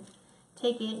can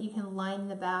take it, you can line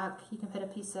the back, you can put a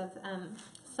piece of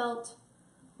felt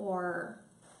or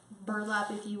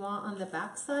burlap if you want on the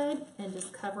back side and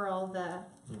just cover all the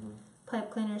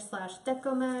pipe cleaner /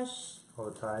 Deco Mesh. All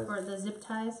the ties. Or the zip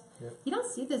ties. Yep. You don't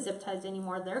see the zip ties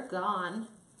anymore. They're gone.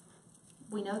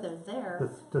 We know they're there.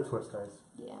 The twist ties.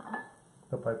 Yeah.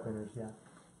 The pipe cleaners, yeah.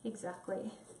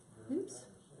 Exactly. Oops.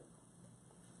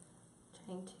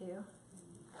 Trying to.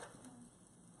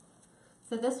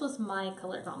 So this was my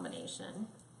color combination.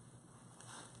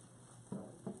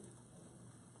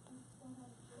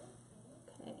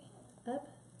 Okay, up.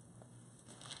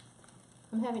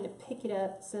 I'm having to pick it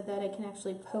up so that I can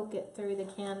actually poke it through the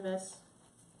canvas.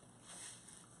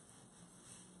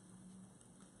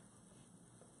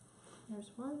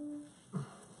 There's one.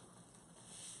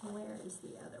 Where is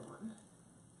the other one?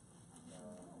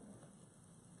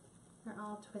 They're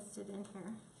all twisted in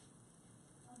here.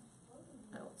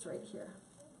 Oh, it's right here.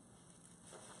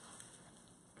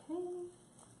 Okay,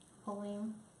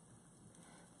 pulling.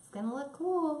 It's gonna look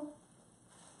cool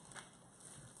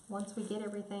once we get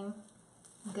everything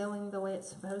going the way it's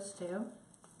supposed to.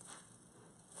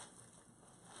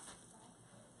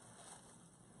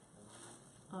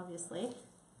 Obviously.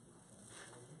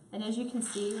 And as you can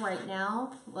see right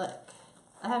now, look,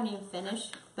 I haven't even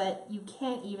finished, but you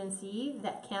can't even see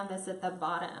that canvas at the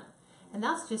bottom. And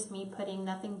that's just me putting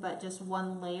nothing but just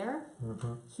one layer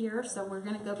here. So we're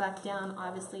gonna go back down,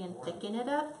 obviously, and thicken it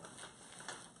up.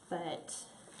 But,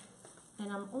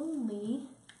 and I'm only,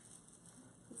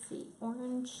 let's see,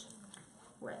 orange,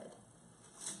 red.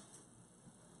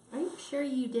 Are you sure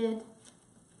you did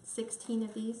 16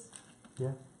 of these?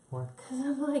 Yeah, why? Because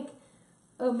I'm like,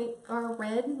 oh, are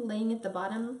red laying at the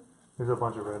bottom? There's a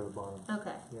bunch of red at the bottom.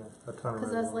 Okay. Yeah, a ton of red.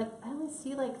 Because I was like, I only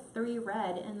see like 3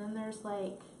 red, and then there's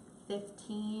like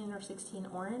 15 or 16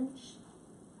 orange.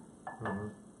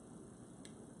 There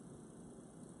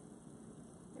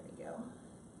we go.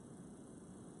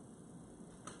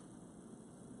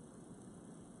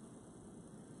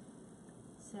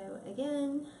 So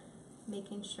again,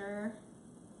 making sure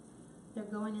they're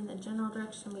going in the general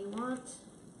direction we want.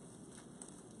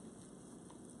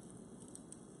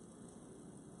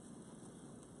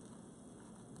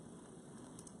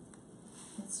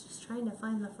 It's just trying to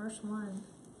find the first one,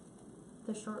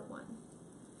 the short one,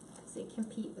 because they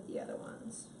compete with the other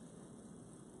ones.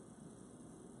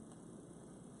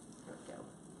 There we go.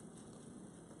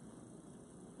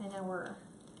 And now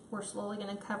we're slowly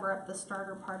going to cover up the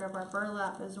starter part of our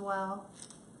burlap as well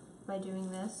by doing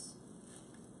this.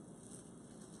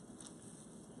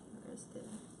 There's the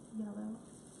yellow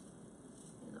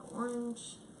and the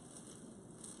orange.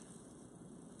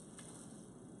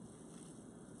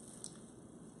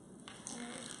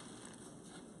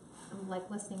 I'm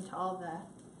like listening to all the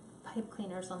pipe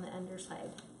cleaners on the underside.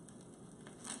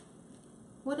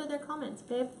 What are their comments,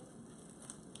 babe?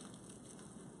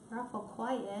 You're awful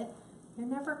quiet. You're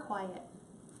never quiet.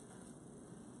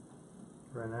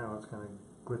 Right now, it's kind of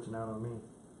glitching out on me.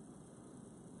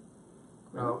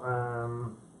 Really?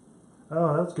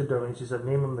 Oh, that's good, Darlene. She said,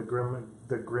 name him the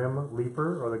Grim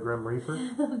Leaper or the Grim Reaper.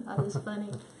 That is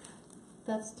funny.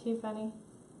 That's too funny.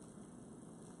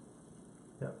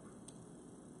 Yep.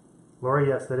 Lori,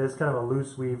 yes, that is kind of a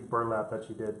loose weave burlap that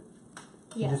she did.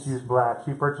 She just used black.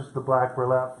 She purchased the black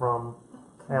burlap from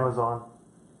Amazon.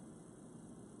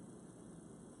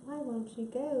 Why won't you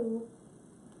go?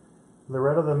 The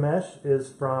red of the mesh is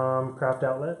from Craft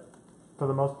Outlet for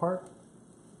the most part.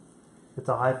 It's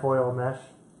a high foil mesh.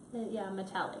 Yeah,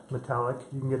 metallic. Metallic.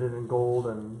 You can get it in gold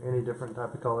and any different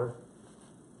type of color.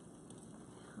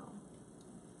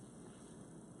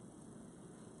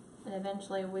 And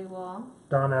eventually we will.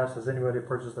 Don asks, has anybody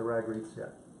purchased the rag wreaths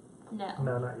yet? No.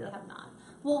 No, not yet. We have not.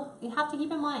 Well, you have to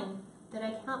keep in mind that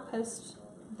I can't post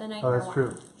the Nightmare Oh, that's one.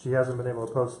 true. She hasn't been able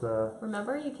to post the...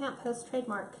 Remember, you can't post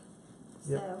trademark.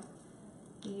 Yep. So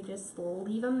you just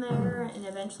leave them there, and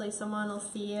eventually someone will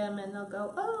see them, and they'll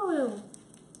go, oh,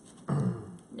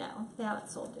 no, they haven't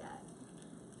sold yet.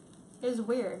 It was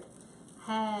weird.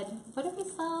 What did we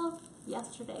sell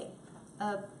yesterday?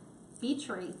 A beach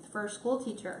wreath for a school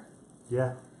teacher.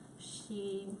 Yeah.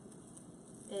 She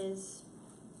is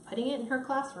putting it in her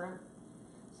classroom.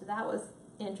 So that was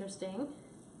interesting.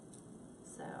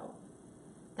 So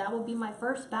that will be my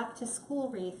first back to school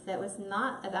wreath. That was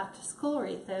not a back to school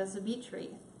wreath, that was a beach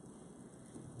wreath.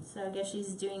 So I guess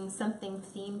she's doing something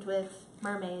themed with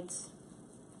mermaids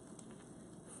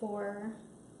for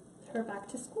her back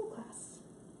to school class.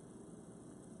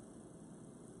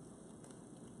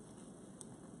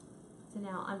 So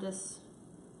now I'm just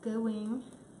going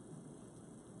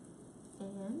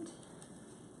and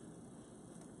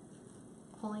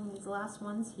pulling these last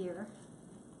ones here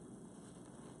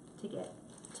to get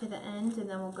to the end, and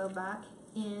then we'll go back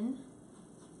in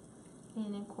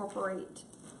and incorporate.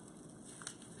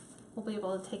 We'll be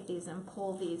able to take these and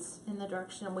pull these in the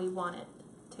direction we want it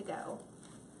to go,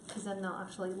 because then they'll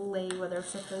actually lay where they're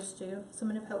supposed to. So I'm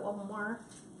going to put one more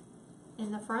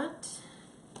in the front,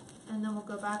 and then we'll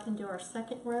go back and do our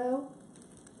second row,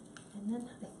 and then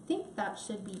I think that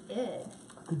should be it.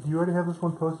 Did you already have this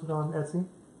one posted on Etsy?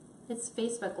 It's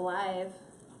Facebook Live.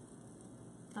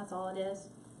 That's all it is.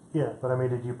 Yeah, but I mean,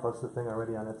 did you post the thing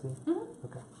already on Etsy? Mm-hmm.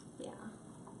 Okay. Yeah.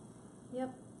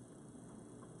 Yep.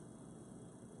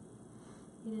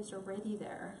 It is already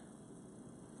there.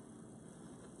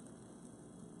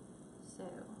 So,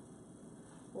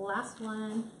 last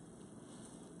one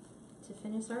to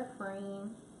finish our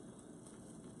frame.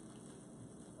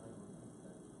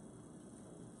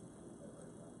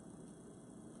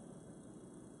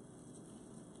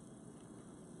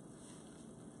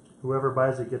 Whoever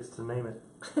buys it gets to name it.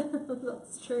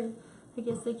 That's true. I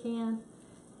guess they can.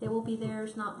 It will be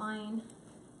theirs, not mine.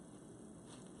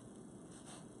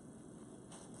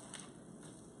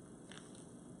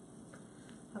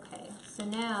 Okay, so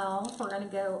now we're going to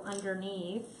go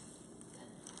underneath.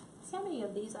 See how many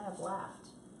of these I have left.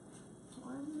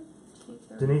 1, 2,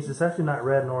 3. Denise, it's actually not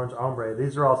red and orange ombre.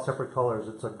 These are all separate colors.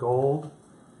 It's a gold,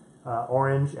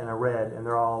 orange, and a red, and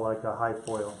they're all like a high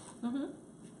foil.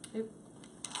 Mm-hmm. Oop.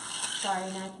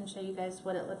 Sorry, now I can show you guys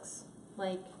what it looks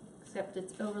like, except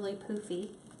it's overly poofy.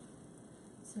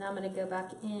 So now I'm going to go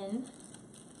back in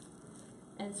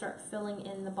and start filling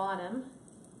in the bottom.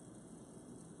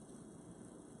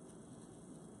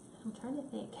 I'm trying to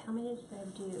think, how many did I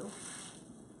do?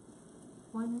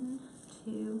 1,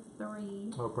 2,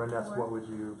 3. Oh, Brenda, 4, what would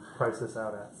you price this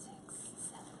out at? 6,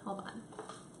 7. Hold on.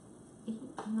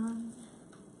 8, 9,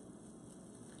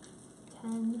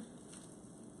 10.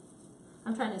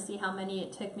 I'm trying to see how many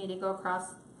it took me to go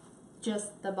across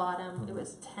just the bottom. Mm-hmm. It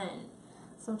was 10.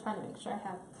 So I'm trying to make sure I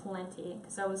have plenty.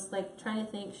 Because I was like trying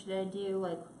to think, should I do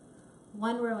like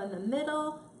one row in the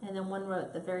middle and then one row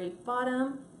at the very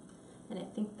bottom? And I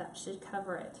think that should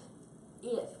cover it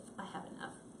if I have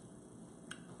enough.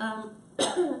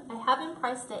 I haven't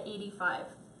priced at $85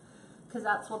 because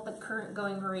that's what the current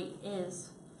going rate is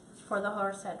for the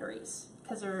Horse Head Wreaths.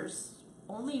 Because there's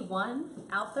only one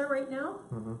out there right now.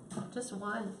 Mm-hmm. Just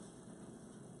one.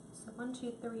 So 1,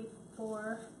 2, 3,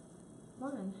 4.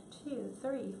 1, 2,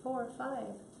 3, 4, 5,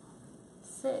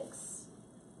 6,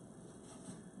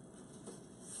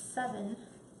 7.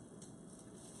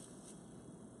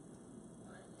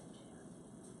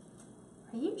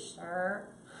 Are you sure?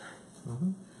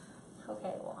 Mm-hmm.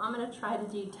 Okay, well, I'm going to try to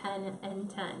do 10 and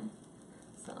 10.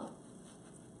 So,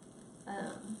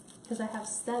 because I have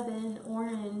 7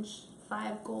 orange,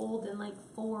 5 gold, and like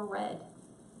 4 red.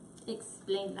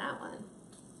 Explain that one.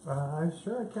 I'm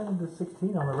sure I counted to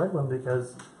 16 on the red one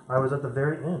because I was at the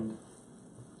very end.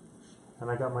 And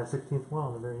I got my 16th one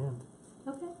on the very end.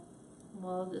 Okay.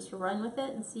 Well, just run with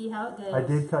it and see how it goes. I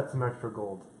did cut some extra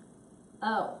gold.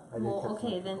 Oh, I did well, cut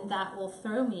okay, some then gold. that will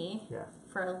throw me Yeah.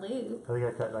 for a loop. I think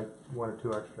I cut like 1 or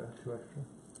 2 extra. 2 extra.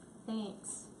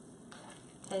 Thanks.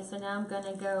 Okay, so now I'm going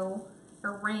to go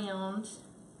around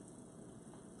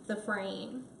the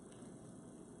frame.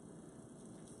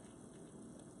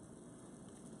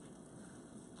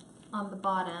 On the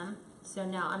bottom. So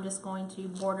now I'm just going to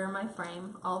border my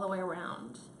frame all the way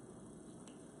around.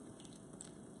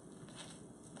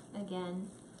 Again,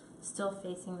 still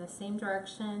facing the same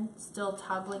direction, still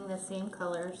toggling the same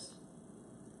colors.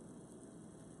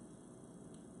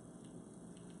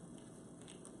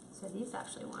 So these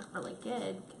actually weren't really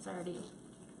good because I already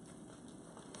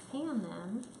panned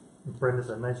them. Brenda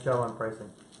said, nice job on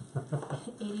pricing.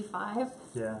 85.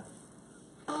 Yeah.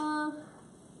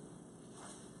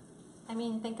 I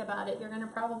mean, think about it. You're going to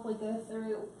probably go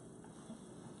through.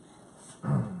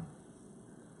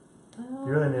 You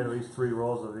really need at least 3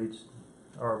 rolls of each,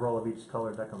 or a roll of each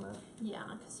color Deco Mesh. Yeah,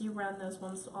 because you round those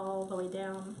ones all the way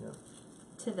down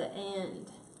to the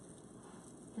end.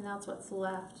 And that's what's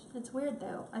left. It's weird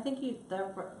though. I think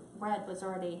the red was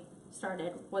already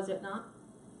started, was it not?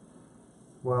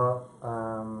 Well,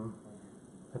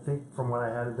 I think from what I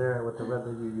had there, with the red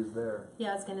that you used there.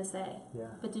 Yeah, I was going to say. Yeah.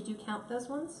 But did you count those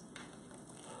ones?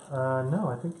 No,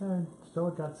 I think I still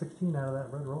got 16 out of that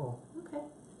red roll. Okay.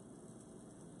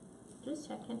 Just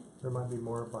checking. There might be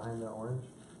more behind the orange.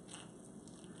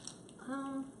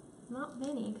 Not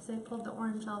many, because I pulled the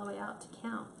orange all the way out to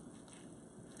count.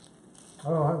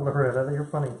 Oh, Loretta, you're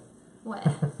funny. What?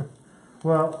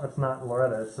 Well, it's not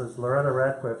Loretta. It says Loretta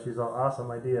Radcliffe. She's all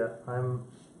awesome idea.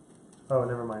 Oh,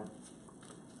 never mind.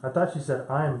 I thought she said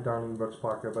I'm Darlene Brooks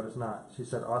Parker, but it's not. She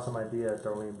said awesome idea,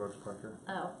 Darlene Brooks Parker.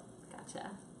 Oh,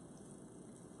 gotcha.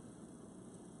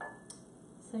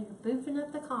 So you're boofing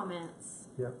up the comments.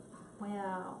 Yep.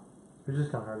 Wow. It's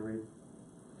just kind of hard to read.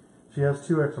 She has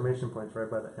 2 exclamation points right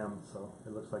by the M, so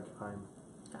it looks like I'm.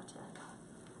 Gotcha.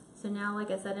 So now, like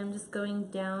I said, I'm just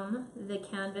going down the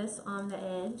canvas on the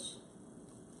edge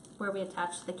where we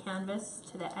attach the canvas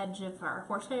to the edge of our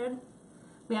horse head.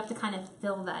 We have to kind of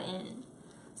fill that in.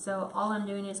 So all I'm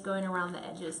doing is going around the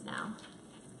edges now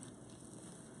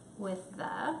with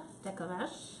the Deco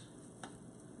Mesh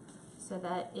so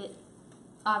that it,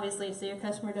 obviously, so your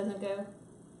customer doesn't go,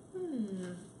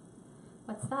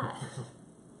 what's that?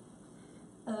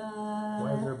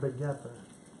 Why is there a big gap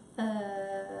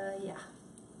there? Yeah.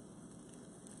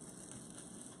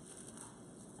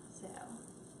 So,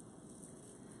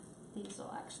 these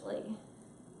will actually,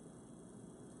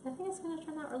 I think it's going to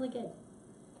turn out really good.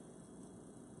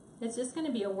 It's just going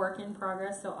to be a work in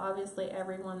progress, so obviously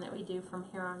everyone that we do from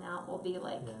here on out will be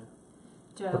like,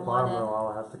 do I The want bottom row to,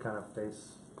 all has to kind of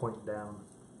face, point down.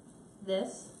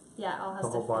 this? Yeah, all has The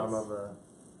to whole face. bottom of the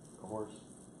horse.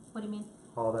 What do you mean?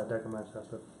 All that Deco Mesh has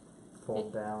to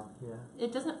fold down. Yeah.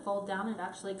 It doesn't fold down, it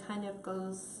actually kind of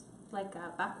goes like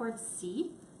a backwards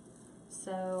C.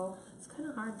 So it's kind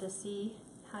of hard to see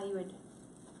how you'd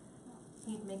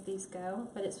make these go,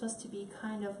 but it's supposed to be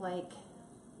kind of like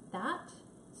that,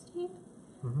 Steve.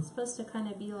 It's supposed to kind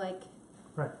of be like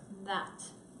that.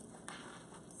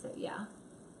 So yeah.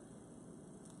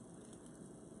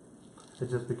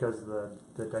 It's just because the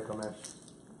Deco Mesh,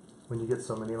 when you get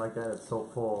so many like that, it's so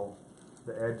full.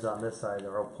 The edges on this side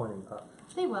are all pointing up.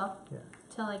 They will. Yeah.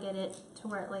 Till I get it to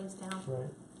where it lays down.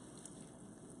 Right.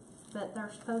 But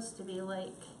they're supposed to be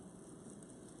like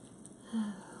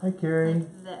Hi, Carrie.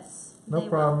 like this. No They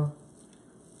problem. will.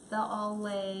 They'll all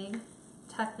lay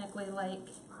technically like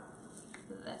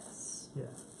this. Yeah.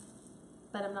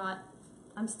 But I'm not,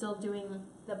 I'm still doing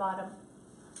the bottom.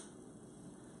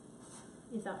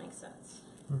 If that makes sense.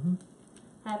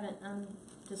 I'm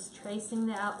just tracing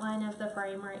the outline of the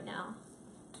frame right now.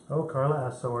 Oh, Carla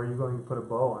asked, so are you going to put a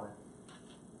bow on it?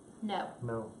 No.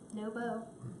 No. No bow.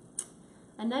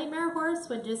 A nightmare horse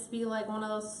would just be like one of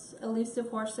those elusive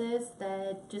horses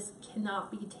that just cannot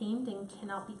be tamed and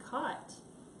cannot be caught.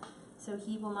 So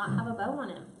he will not have a bow on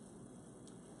him.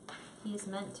 He is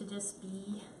meant to just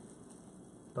be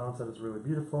Dawn said it's really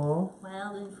beautiful.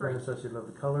 wild and free. Brenda said she loved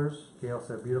the colors. Gail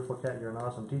said, beautiful cat, you're an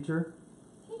awesome teacher.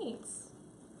 Thanks.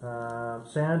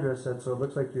 Sandra said, so it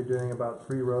looks like you're doing about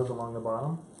 3 rows along the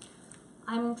bottom.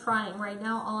 I'm trying. Right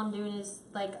now all I'm doing is,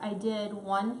 like, I did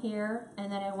one here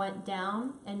and then I went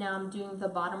down and now I'm doing the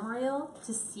bottom rail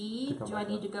to see, do I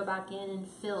need to go back in and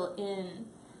fill in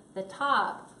the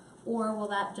top, or will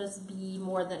that just be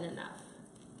more than enough?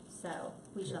 So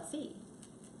we shall see.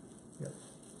 Yep.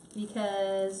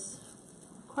 Because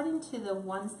according to the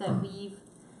ones that we've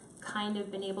kind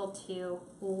of been able to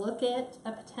look at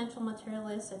a potential material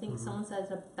list, I think someone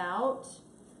says about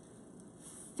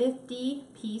 50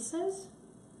 pieces,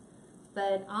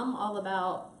 but I'm all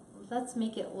about let's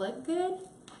make it look good.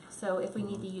 So if we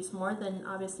need to use more, then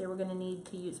obviously we're going to need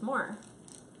to use more.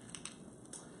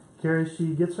 Carrie,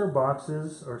 she gets her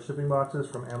boxes or shipping boxes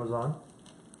from Amazon.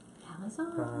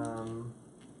 Amazon.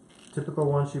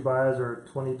 Typical ones she buys are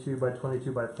 22 by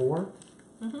 22 by 4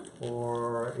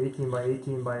 or 18 by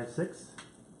 18 by 6.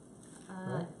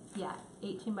 Right? Yeah,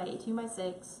 18 by 18 by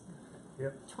 6.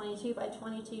 Yep. 22 by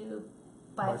 22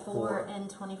 by 4 and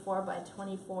 24 by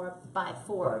 24 by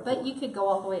 4. By But you could go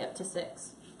all the way up to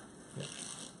 6. Yep.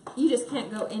 You just can't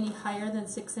go any higher than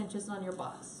 6 inches on your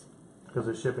box. Because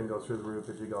the shipping goes through the roof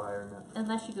if you go higher than that.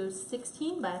 Unless you go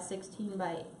 16 by 16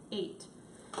 by 8.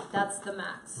 That's the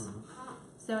max.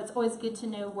 So it's always good to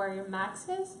know where your max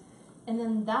is. And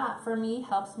then that, for me,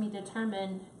 helps me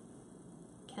determine,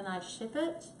 can I ship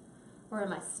it or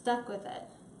am I stuck with it?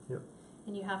 Yep.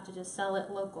 And you have to just sell it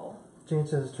local. Jane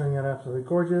says it's turning out absolutely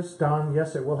gorgeous. Dawn,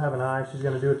 yes, it will have an eye. She's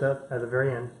going to do it at the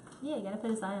very end. Yeah, you gotta put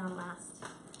his eye on last.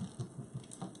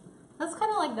 That's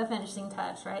kind of like the finishing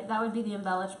touch, right? That would be the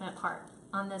embellishment part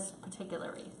on this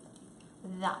particular wreath.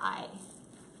 The eye.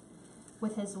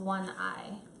 With his one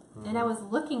eye. And I was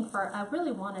looking for, I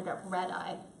really wanted a red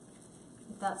eye.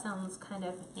 That sounds kind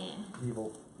of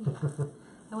Evil. Yeah.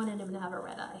 I wanted him to have a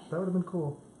red eye. That would have been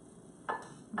cool.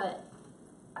 But,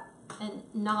 and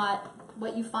not,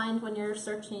 what you find when you're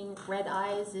searching red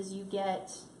eyes is you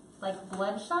get like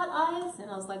bloodshot eyes.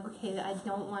 And I was like, okay, I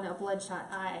don't want a bloodshot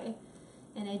eye.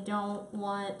 And I don't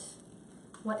want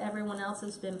what everyone else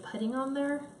has been putting on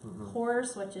their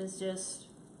horse, which is just...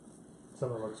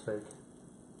 Some of it looks fake.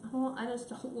 Oh, I just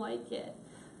don't like it.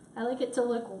 I like it to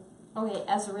look, okay,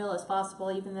 as real as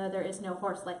possible, even though there is no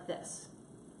horse like this.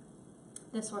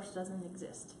 This horse doesn't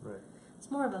exist. Right. It's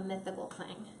more of a mythical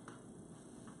thing.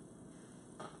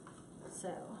 So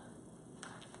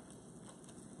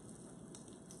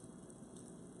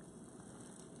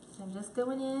I'm just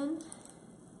going in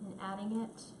and adding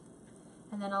it,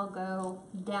 and then I'll go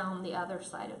down the other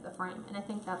side of the frame. And I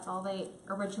think that's all they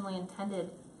originally intended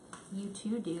you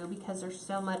to do, because there's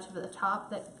so much of the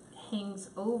top that hangs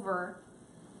over.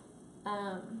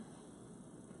 Okay,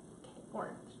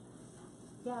 orange.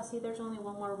 Yeah, see, there's only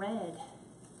one more red.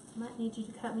 I might need you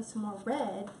to cut me some more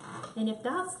red. And if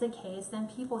that's the case, then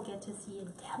people get to see a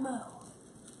demo.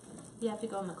 You have to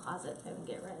go in the closet though and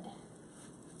get red.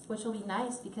 Which will be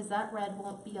nice, because that red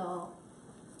won't be all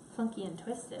funky and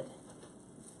twisted.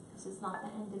 This is not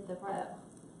the end of the row.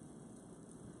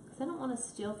 Because I don't want to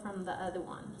steal from the other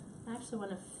one. I actually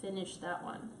want to finish that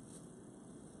one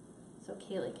so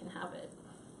Kaylee can have it.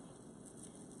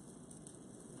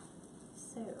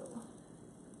 So,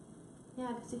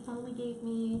 yeah, because he only gave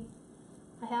me,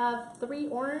 I have 3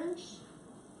 orange,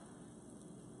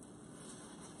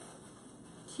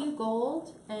 2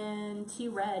 gold, and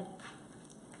 2 red.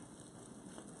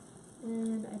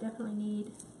 And I definitely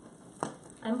need,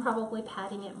 I'm probably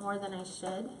padding it more than I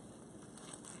should.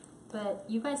 But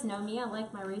you guys know me, I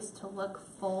like my wreaths to look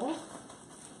full.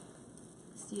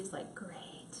 Steve's like,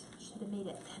 great, should have made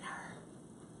it thinner.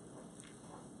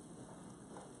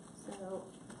 So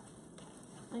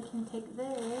I can take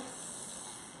this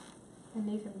and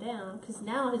move him down, because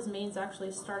now his mane's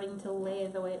actually starting to lay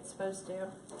the way it's supposed to.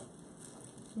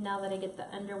 Now that I get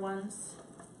the under ones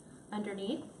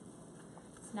underneath.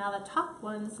 So now the top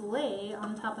ones lay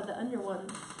on top of the under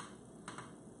ones.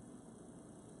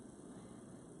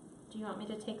 Do you want me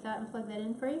to take that and plug that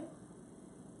in for you?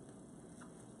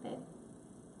 Okay.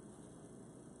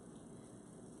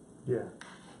 Yeah.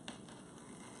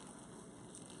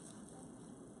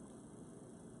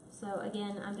 So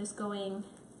again, I'm just going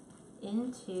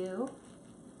into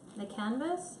the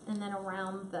canvas and then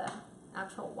around the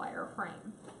actual wire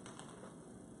frame.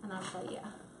 And I'll show you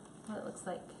what it looks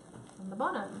like on the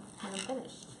bottom when I'm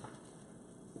finished.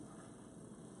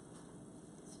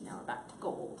 So now we're back to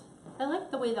gold. I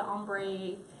like the way the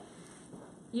ombre,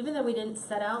 even though we didn't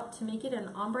set out to make it an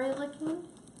ombre looking,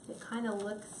 it kind of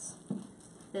looks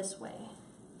this way.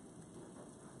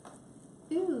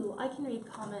 Ooh, I can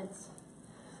read comments.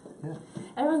 Yeah.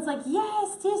 Everyone's like,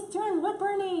 yes, he's doing wood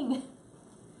burning.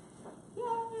 Yay.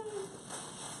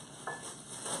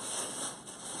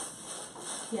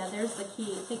 Yeah, there's the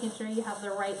key, making sure you have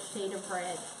the right shade of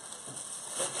red.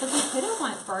 Because we could have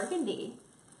went burgundy.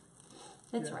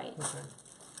 That's Yeah, right. okay.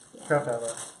 Yeah. Craft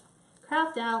outlet.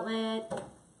 Craft outlet.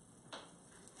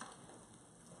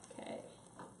 Okay.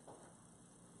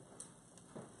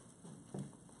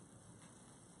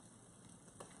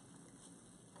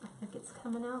 I think it's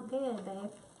coming out good,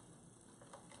 babe.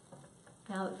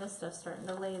 Now that this stuff's starting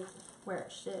to lay where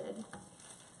it should,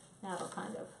 now it'll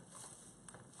kind of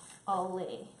all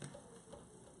lay.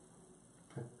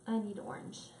 Okay. I need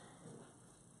orange.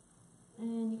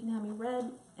 And you can have me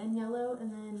red and yellow,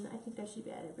 and then I think I should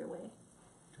be at every way.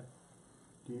 Okay.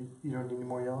 You don't need any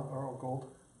more yellow or gold?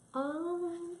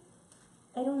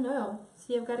 I don't know.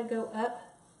 See, I've got to go up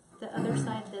the other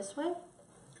side this way.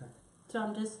 Okay. So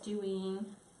I'm just doing,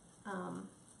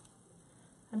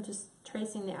 I'm just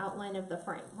tracing the outline of the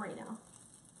frame right now.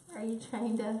 Are you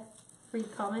trying to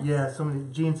read comments? Yeah,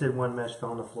 Jean said one mesh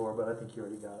fell on the floor, but I think you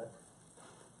already got it.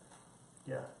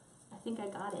 Yeah. I think I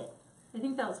got it. I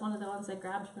think that was one of the ones I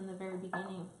grabbed from the very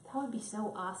beginning. That would be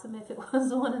so awesome if it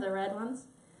was one of the red ones.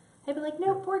 I'd be like,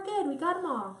 nope, we're good. We got them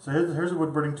all. So here's a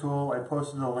wood burning tool. I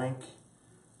posted a link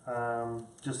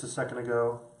just a second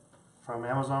ago from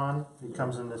Amazon. It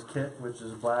comes in this kit, which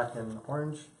is black and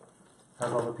orange.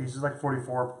 Has all the pieces, like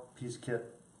 44-piece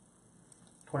kit.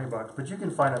 $20, but you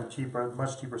can find them cheaper,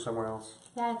 much cheaper somewhere else.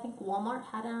 Yeah, I think Walmart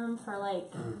had them for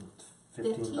like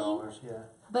 $15, yeah.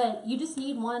 But you just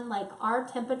need one, like our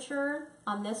temperature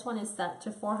on this one is set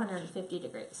to 450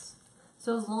 degrees.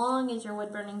 So as long as your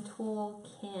wood burning tool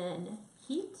can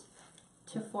heat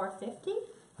to 450.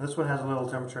 This one has a little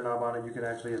temperature knob on it. You can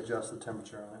actually adjust the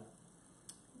temperature on it.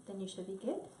 Then you should be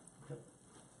good. Yep.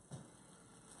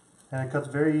 And it cuts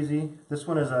very easy. This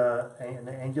one is an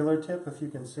angular tip, if you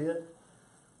can see it.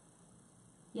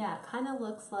 Yeah, it kind of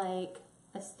looks like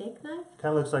a steak knife.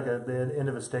 Kind of looks like the end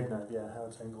of a steak knife, yeah, how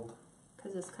it's angled.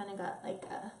 Because it's kind of got like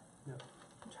a... Yep.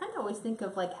 I'm trying to always think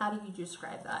of like, how do you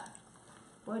describe that?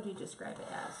 What would you describe it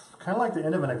as? Kind of like the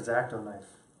end of an X-Acto knife.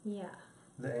 Yeah.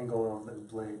 The angle of the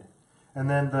blade. And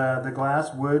then the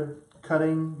glass wood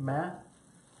cutting mat,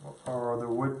 or the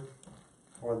wood,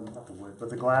 or not the wood, but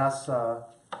the glass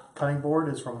cutting board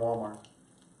is from Walmart.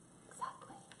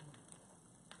 Exactly.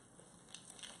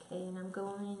 Okay, and I'm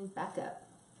going back up.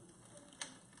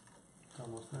 It's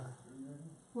almost there.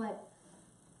 What?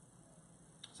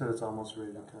 So it's almost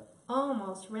ready to cut.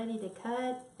 Almost ready to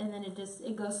cut, and then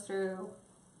it goes through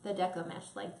the Deco Mesh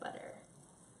like butter.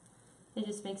 It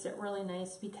just makes it really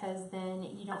nice because then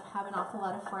you don't have an awful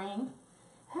lot of fraying.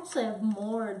 I actually have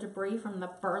more debris from the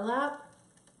burlap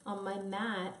on my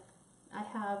mat. I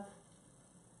have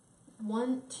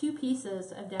 2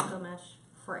 pieces of Deco Mesh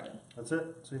fray. That's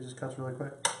it? So he just cuts really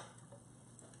quick?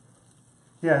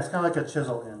 Yeah, it's kind of like a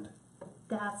chisel end.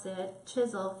 That's it.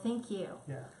 Chisel, thank you.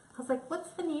 Yeah. I was like,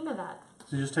 what's the name of that?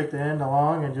 So you just take the end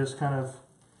along and just kind of,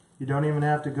 you don't even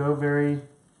have to go very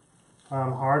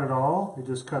hard at all. It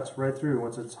just cuts right through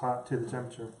once it's hot to the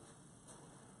temperature.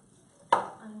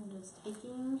 I'm just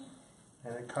taking...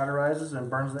 And it cauterizes and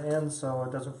burns the ends so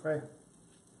it doesn't fray.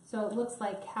 So it looks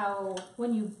like how,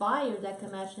 when you buy your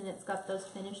Deco Mesh and it's got those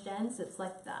finished ends, it's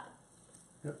like that.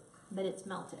 Yep. But it's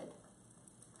melted.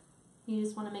 You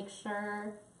just want to make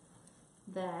sure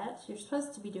that you're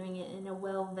supposed to be doing it in a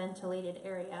well-ventilated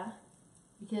area.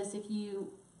 Because if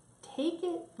you take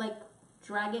it, like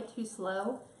drag it too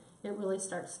slow, it really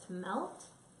starts to melt.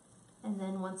 And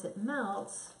then once it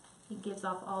melts, it gives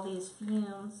off all these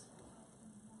fumes.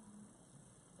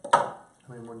 How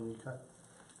many more do you cut?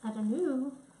 I don't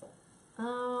know.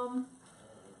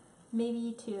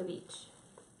 Maybe 2 of each.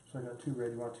 So I got 2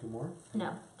 red. You want 2 more?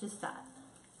 No, just that.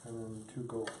 And then 2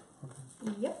 gold.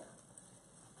 Okay. Yep.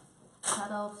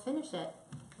 That'll finish it.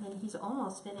 And he's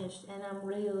almost finished, and I'm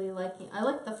really liking. I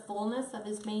like the fullness of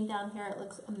his mane down here. It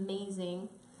looks amazing.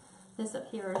 This up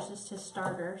here is just his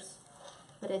starters.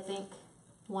 But I think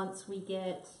once we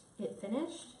get it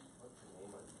finished,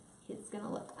 it's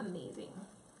gonna look amazing.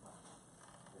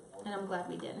 And I'm glad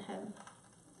we did him.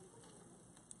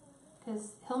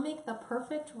 Because he'll make the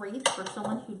perfect wreath for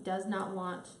someone who does not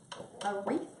want a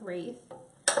wreath,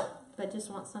 but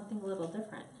just wants something a little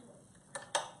different.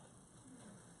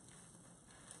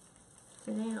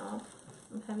 So now,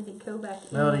 I'm having to go back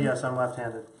in. Melody, yes, I'm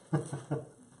left-handed.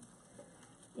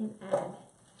 And add.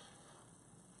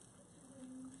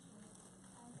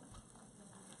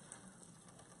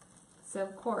 So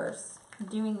of course,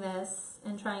 doing this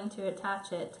and trying to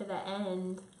attach it to the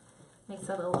end makes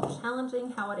it a little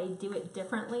challenging. How would I do it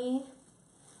differently?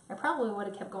 I probably would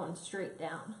have kept going straight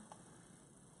down.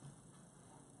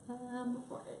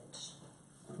 For it.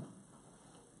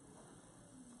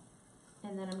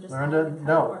 And then I'm just going to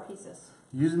cut more pieces.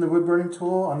 Using the wood burning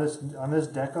tool on this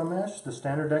Deco Mesh, the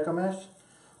standard Deco Mesh,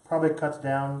 probably cuts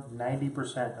down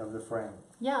 90% of the frame.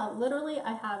 Yeah, literally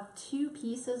I have 2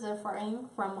 pieces of frame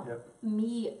from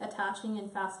me attaching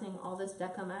and fastening all this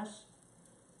Deco Mesh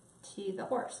to the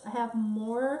horse. I have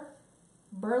more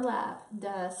burlap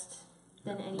dust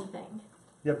than anything.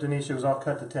 Yep, Denise, it was all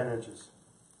cut to 10 inches.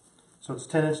 So it's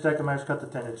 10-inch Deco Mesh cut to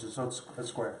 10 inches, so it's a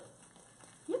square.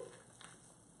 Yep.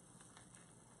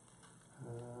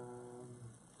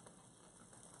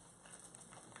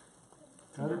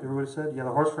 Got it? Everybody said? Yeah,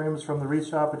 the horse frame is from the Wreath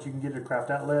shop, but you can get it at Craft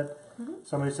Outlet.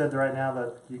 Somebody said right now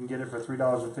that you can get it for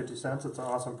 $3.50. It's an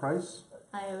awesome price.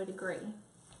 I would agree.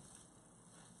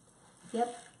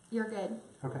 Yep, you're good.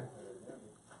 Okay.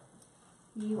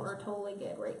 You are totally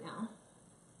good right now.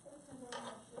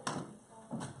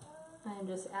 I'm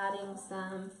just adding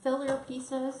some filler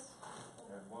pieces.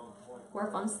 Or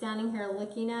if I'm standing here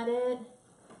looking at it,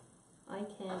 I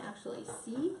can actually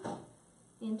see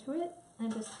into it.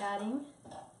 I'm just adding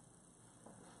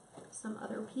some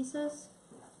other pieces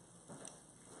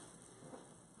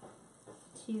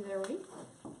to the wreath.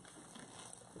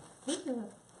 Ooh.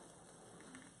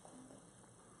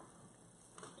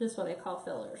 Just what I call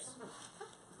fillers.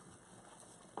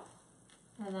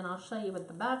 And then I'll show you what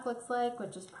the back looks like,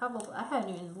 which is probably, I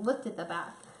haven't even looked at the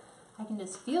back. I can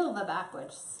just feel the back,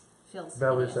 which feels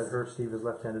Valerie said her Steve is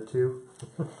left-handed too.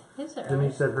 Is it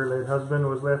Denise said her late husband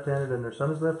was left-handed and their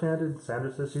son is left-handed.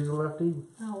 Sandra says she's a lefty.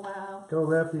 Oh, wow. Go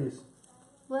lefties.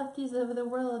 Lefties of the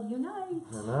world, unite.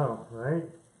 I know, right?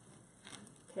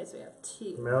 Okay, so we have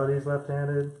 2. Melody's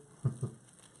left-handed.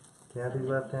 Kathy's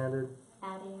left-handed.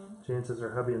 Adding. Jane says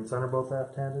her hubby and son are both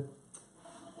left-handed.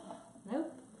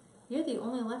 Nope. You're the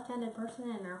only left-handed person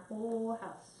in our whole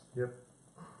house. Yep.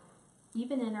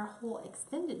 Even in our whole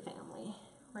extended family,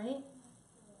 right?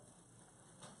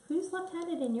 Who's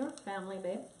left-handed in your family,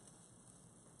 babe?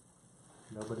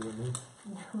 Nobody but me.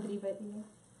 Nobody but you.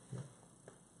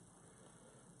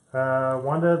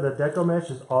 Wanda, the Deco Mesh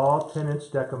is all 10-inch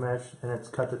Deco Mesh and it's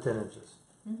cut to 10 inches.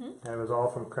 And it was all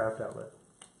from Craft Outlet.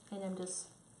 And I'm just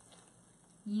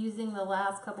using the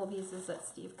last couple pieces that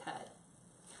Steve cut.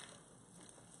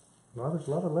 Well, there's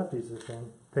a lot of lefties this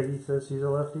thing. Peggy says she's a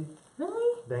lefty.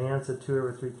 Really? Diane said 2 of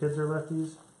her 3 kids are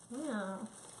lefties. Yeah.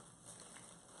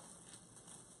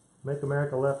 Make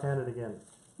America left-handed again.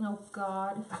 Oh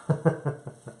God.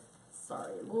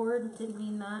 Sorry, Lord, didn't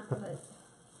mean that, but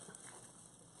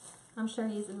I'm sure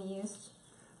he's amused.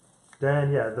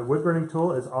 Dan, yeah, the wood burning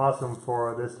tool is awesome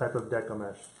for this type of Deco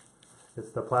Mesh.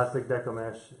 It's the plastic Deco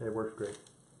Mesh. It works great.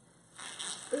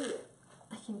 Ooh,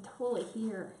 I can totally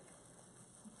hear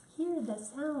the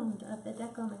sound of the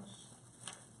Deco Mesh.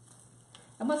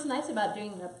 And what's nice about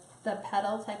doing the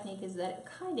pedal technique is that it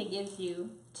kind of gives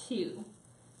you two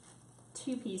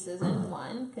pieces in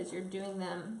one, because you're doing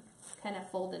them kind of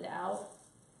folded out.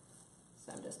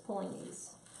 So I'm just pulling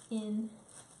these in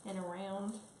and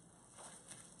around,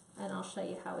 and I'll show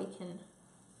you how we can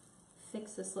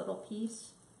fix this little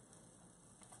piece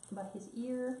by his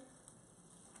ear.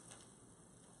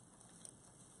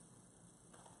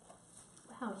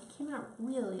 Wow, he came out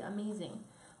really amazing.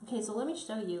 Okay, so let me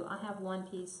show you. I have one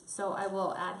piece, so I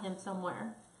will add him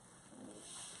somewhere.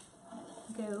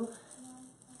 Go.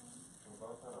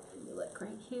 You look right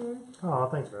here. Oh,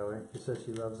 thanks, Valerie. She says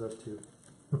she loves us too.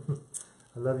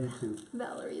 I love you too.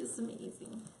 Valerie is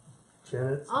amazing.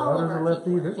 Janet's All of daughter's a our lefty.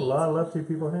 people are There's a lot of amazing.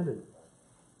 lefty people handed.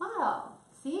 Wow,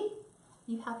 see?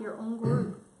 You have your own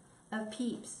group of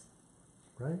peeps.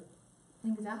 Right?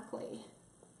 Exactly.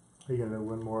 Are you going to do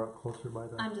one more up closer by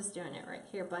the I'm just doing it right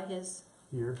here by his,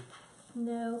 ear?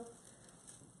 no,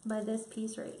 by this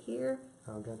piece right here.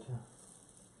 Oh, gotcha.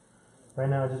 Right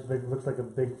now it just looks like a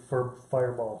big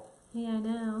fireball. Yeah, I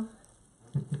know.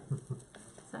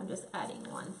 So I'm just adding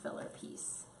one filler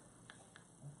piece.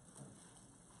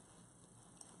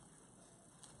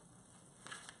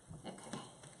 Okay.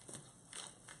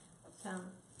 So I'm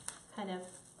kind of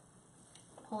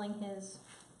pulling his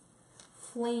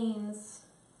flames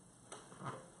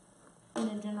in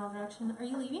a general direction. Are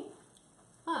you leaving?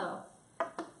 Oh.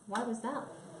 Why was that?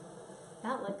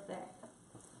 That look there.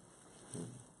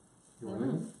 You want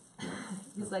it?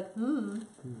 He's like,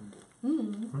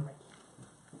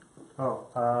 Oh,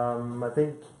 I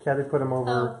think Kathy put them over.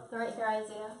 Oh, they're right here,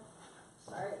 Isaiah.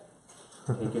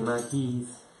 Sorry. Taking my keys.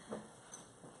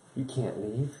 You can't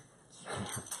leave.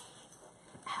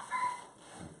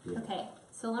 Ever. Okay,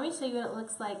 so let me show you what it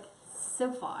looks like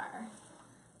so far.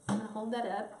 I'm gonna hold that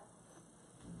up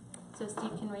so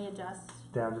Steve can readjust.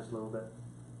 Down just a little bit.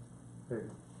 There you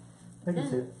go. I can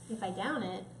see it. If I down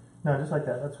it, No, just like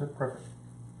that. That's perfect.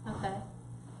 okay.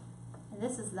 And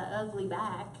this is the ugly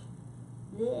back,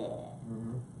 bleh,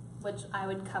 which I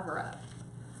would cover up.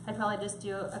 I'd probably just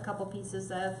do a couple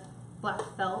pieces of black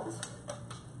felt,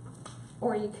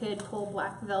 or you could pull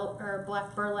black felt or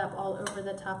black burlap all over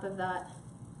the top of that.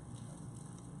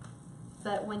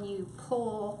 But when you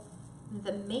pull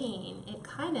the mane, it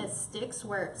kind of sticks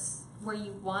where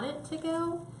you want it to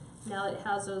go. Now it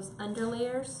has those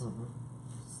underlayers.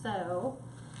 So,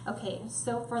 okay,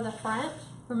 so for the front,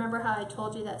 remember how I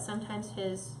told you that sometimes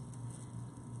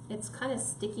it's kind of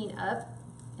sticking up,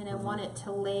 and I want it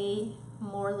to lay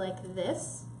more like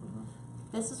this.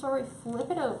 This is where we flip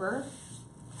it over,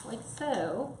 like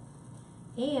so.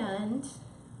 And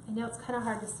I know it's kind of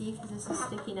hard to see because this is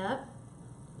sticking up.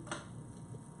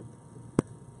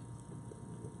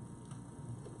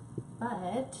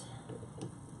 But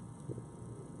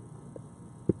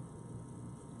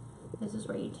this is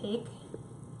where you take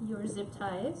your zip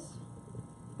ties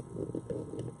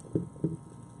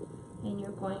and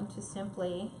you're going to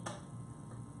simply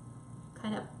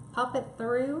kind of pop it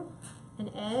through an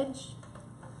edge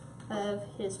of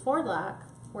his forelock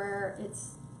where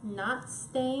it's not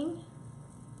staying,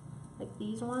 like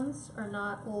these ones are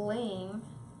not laying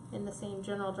in the same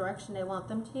general direction I want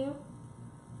them to.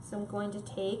 So I'm going to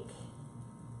take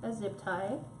a zip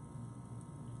tie,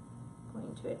 I'm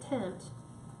going to attempt,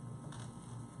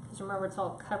 because remember it's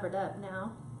all covered up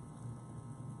now.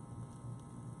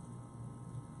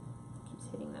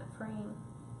 Keeps hitting that frame.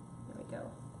 There we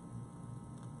go.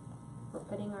 We're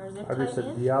putting our zip I tie just said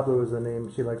in. Diablo is the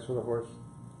name she likes for the horse.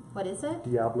 What is it?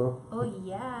 Diablo. Oh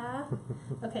yeah.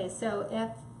 Okay, so if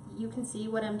you can see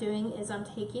what I'm doing is I'm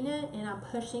taking it and I'm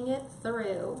pushing it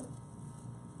through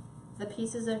the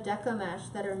pieces of Deco Mesh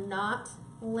that are not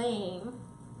laying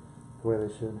The way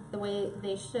they should. the way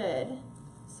they should.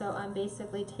 So I'm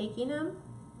basically taking them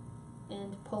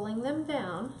and pulling them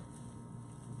down,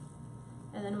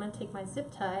 and then I'm going to take my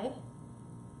zip tie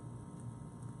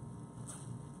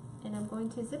and I'm going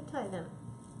to zip tie them.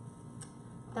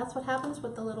 That's what happens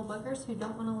with the little buggers who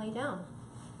don't want to lay down,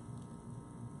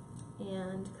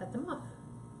 and cut them off.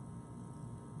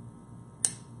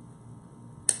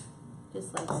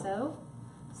 Just like so,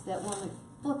 so that when we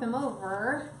flip him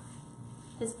over,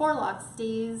 his forelock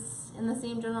stays in the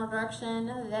same general direction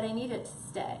that I need it to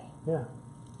stay. Yeah.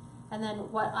 And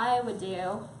then what I would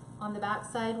do on the back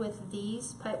side with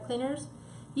these pipe cleaners,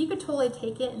 you could totally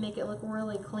take it and make it look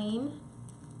really clean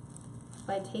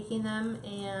by taking them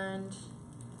and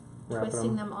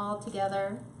twisting them all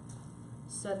together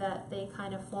so that they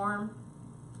kind of form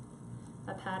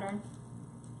a pattern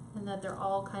and that they're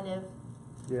all kind of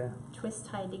twist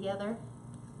tied together.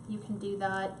 You can do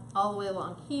that all the way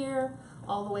along here,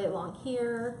 all the way along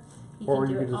here. Or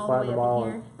you could just line them all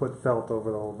and put felt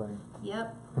over the whole thing.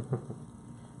 Yep.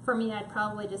 For me, I'd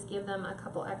probably just give them a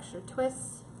couple extra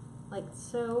twists, like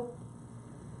so,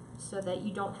 so that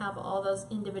you don't have all those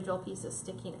individual pieces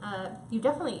sticking up. You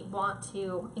definitely want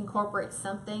to incorporate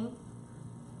something.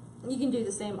 You can do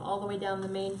the same all the way down the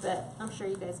mane, but I'm sure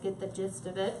you guys get the gist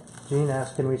of it. Jean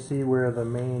asked, can we see where the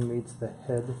mane meets the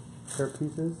head hair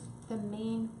pieces? The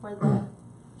mane or the...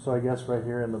 So I guess right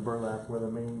here in the burlap where the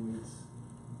mane meets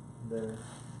there.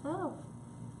 Oh,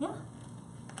 yeah.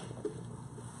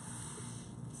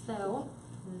 So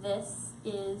this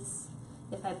is,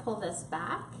 if I pull this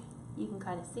back, you can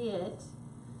kind of see it,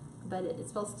 but it's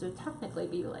supposed to technically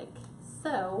be like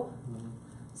so,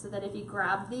 so that if you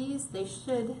grab these, they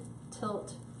should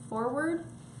tilt forward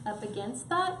up against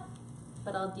that,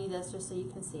 but I'll do this just so you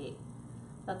can see.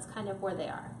 That's kind of where they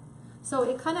are. So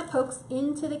it kind of pokes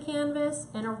into the canvas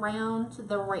and around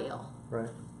the rail. Right.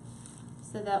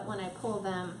 So that when I pull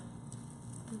them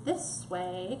this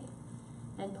way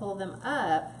and pull them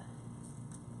up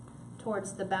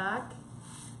towards the back,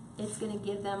 it's going to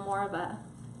give them more of a,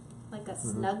 like a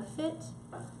snug fit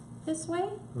this way.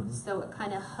 So it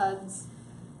kind of hugs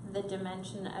the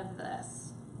dimension of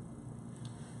this.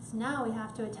 So now we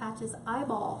have to attach his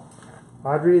eyeball.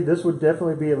 Audrey, this would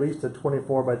definitely be at least a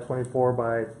 24 by 24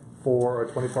 by 4 or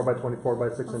 24 by 24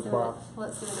 by 6 inch box.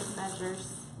 Let's see what it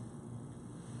measures.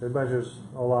 It measures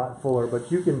a lot fuller,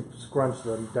 but you can scrunch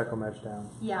the Deco Mesh down.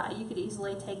 Yeah, you could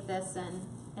easily take this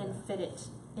and fit it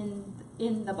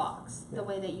in the box the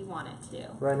way that you want it to.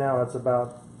 Right now it's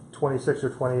about 26 or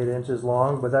 28 inches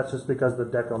long, but that's just because the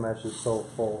Deco Mesh is so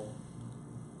full.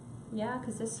 Yeah,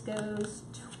 because this goes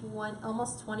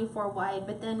almost 24 wide,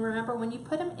 but then remember when you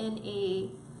put them in a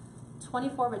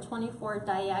 24 by 24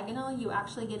 diagonal, you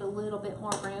actually get a little bit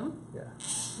more room. Yeah.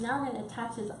 Now we're going to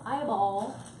attach his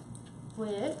eyeball,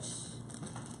 which,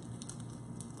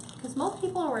 because most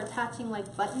people are attaching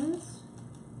like buttons.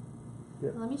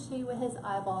 Yep. Let me show you what his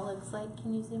eyeball looks like.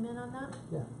 Can you zoom in on that?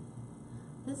 Yeah.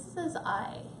 This is his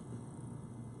eye.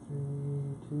 3,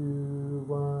 2,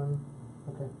 1.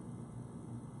 Okay.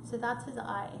 So that's his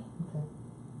eye. Okay.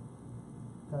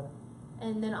 Got it.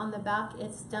 And then on the back,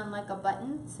 it's done like a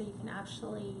button, so you can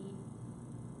actually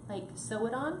like sew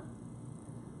it on.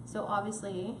 So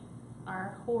obviously,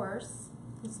 our horse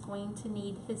is going to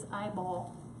need his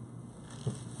eyeball.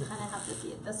 Kind of have to see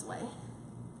it this way.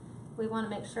 We want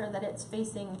to make sure that it's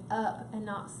facing up and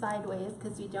not sideways,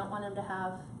 because you don't want them to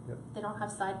have, they don't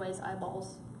have sideways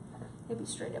eyeballs. They'd be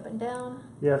straight up and down.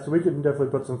 Yeah, so we could definitely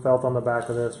put some felt on the back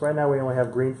of this. Right now we only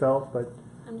have green felt, but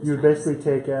you would basically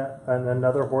take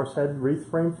another horse head wreath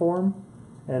frame form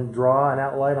and draw an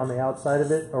outline on the outside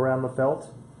of it around the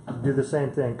felt. Do the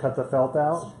same thing, cut the felt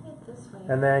out,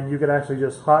 and then you could actually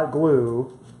just hot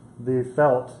glue the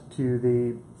felt to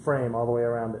the frame all the way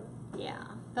around it. Yeah,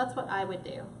 that's what I would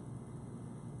do.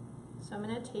 So I'm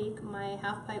going to take my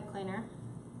half pipe cleaner.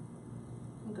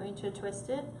 I'm going to twist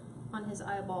it on his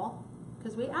eyeball,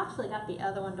 because we actually got the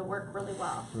other one to work really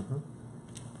well.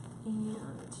 And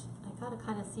I got to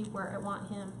kind of see where I want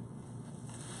him,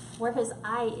 where his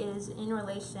eye is in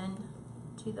relation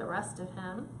to the rest of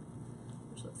him,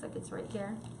 which looks like it's right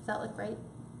here. Does that look right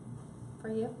for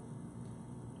you?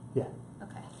 Yeah.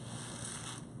 Okay.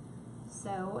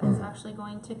 So it's actually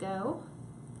going to go.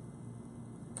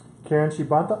 Karen, she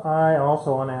bought the eye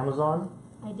also on Amazon.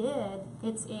 I did.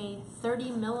 It's a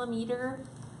 30 millimeter.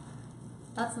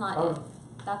 That's not it.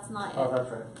 That's not it. Oh, that's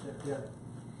right. Yeah.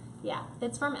 Yeah,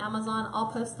 it's from Amazon.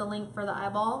 I'll post the link for the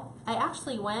eyeball. I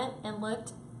actually went and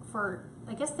looked for,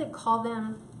 I guess they call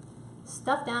them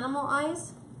stuffed animal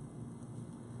eyes.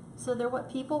 So they're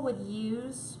what people would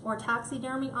use, or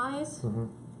taxidermy eyes.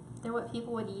 They're what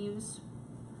people would use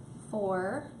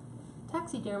for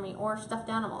taxidermy or stuffed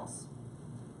animals.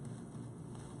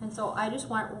 And so I just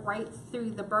went right through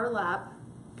the burlap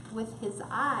with his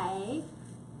eye.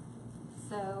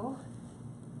 So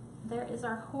there is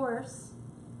our horse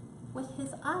with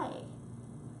his eye.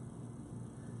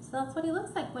 So that's what he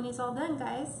looks like when he's all done,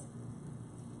 guys.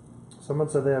 Someone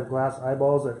said they have glass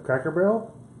eyeballs at Cracker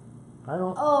Barrel. I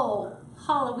don't. Oh,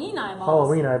 Halloween eyeballs.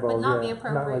 Halloween eyeballs would not yeah, be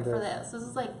appropriate like for this. This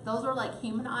is like, those are like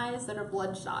human eyes that are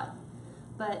bloodshot.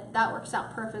 But that works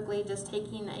out perfectly, just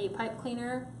taking a pipe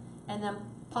cleaner and then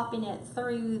popping it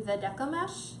through the Deco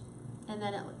Mesh and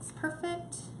then it looks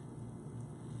perfect.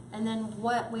 And then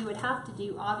what we would have to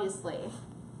do, obviously,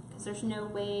 because there's no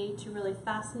way to really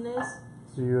fasten this.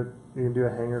 So you can do a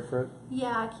hanger for it?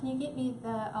 Yeah, can you get me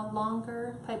a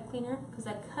longer pipe cleaner? Because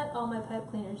I cut all my pipe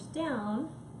cleaners down.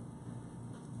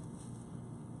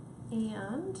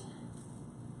 And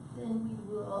then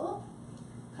we will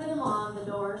put him on the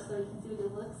door so you can see what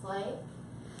he looks like.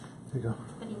 There you go.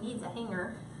 But he needs a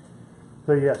hanger.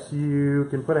 So yes, you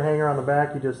can put a hanger on the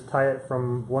back. You just tie it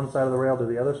from one side of the rail to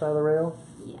the other side of the rail.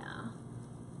 Yeah.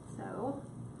 So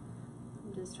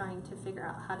I'm just trying to figure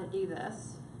out how to do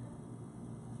this.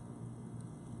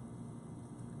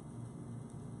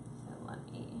 So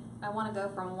I want to go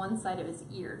from one side of his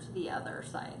ear to the other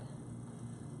side.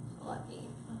 So let me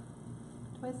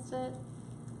twist it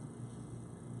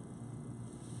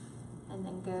and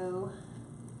then go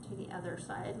to the other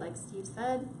side like Steve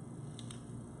said.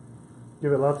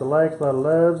 Give it lots of likes, a lot of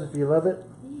loves if you love it.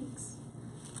 Thanks.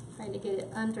 Trying to get it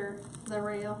under the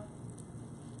rail.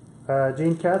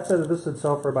 Jean Cat said that this would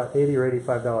sell for about $80 or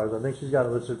 $85. I think she's got it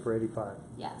listed for $85.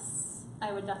 Yes,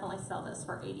 I would definitely sell this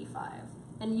for $85.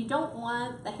 And you don't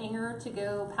want the hanger to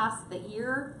go past the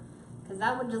ear because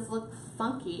that would just look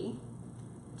funky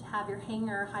to have your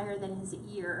hanger higher than his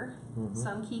ear. So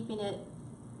I'm keeping it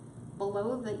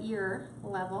below the ear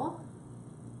level.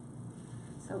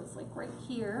 So it's like right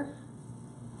here.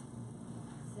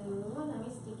 So let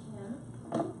me stick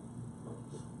him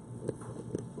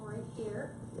right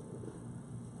here.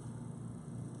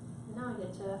 Now I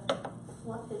get to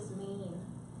fluff his mane.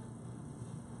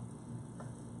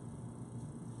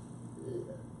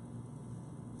 Ugh.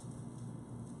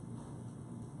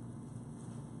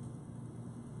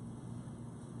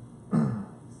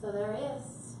 So there it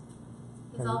is.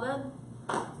 He's all done.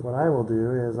 What I will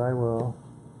do is What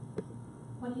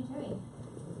are you doing?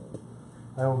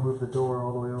 I will move the door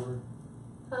all the way over.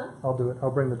 Huh? I'll do it.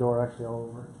 I'll bring the door actually all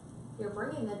over. You're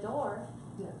bringing the door.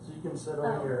 Yeah, so you can sit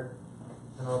over here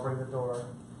and I'll bring the door.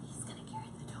 He's gonna carry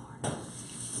the door.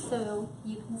 So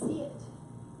you can see it.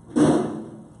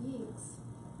 Thanks.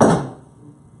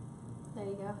 There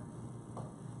you go.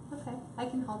 Okay, I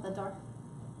can hold the door.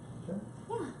 Sure.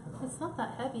 Yeah, it's not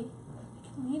that heavy. I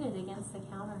can lean it against the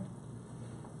counter.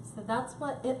 So that's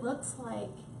what it looks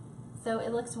like. So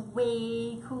it looks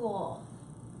way cool.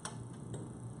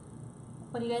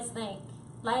 What do you guys think?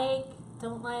 Like,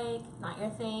 don't like, not your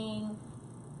thing?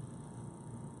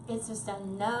 It's just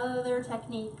another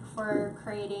technique for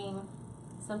creating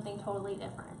something totally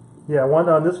different. Yeah,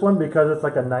 on this one, because it's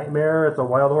like a nightmare, it's a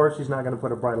wild horse, she's not going to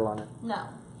put a bridle on it. No,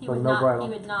 he So would no not. bridle.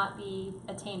 He would not be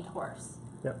a tamed horse.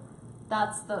 Yep.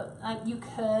 That's the you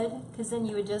could, because then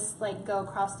you would just like go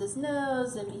across his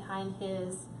nose and behind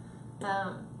his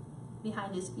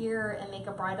ear and make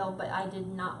a bridle. But I did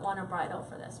not want a bridle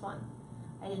for this one.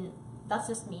 I didn't. That's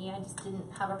just me. I just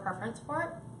didn't have a preference for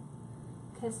it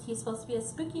because he's supposed to be a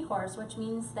spooky horse, which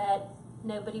means that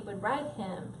nobody would ride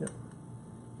him. Yep.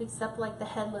 Except like the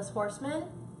headless horseman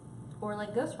or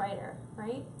like Ghost Rider,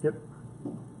 right? Yep.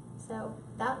 So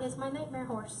that is my nightmare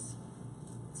horse.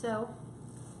 So,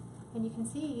 and you can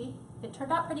see it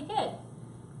turned out pretty good.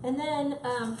 And then,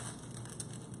 so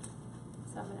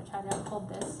I'm going to try to hold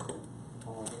this.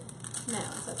 No,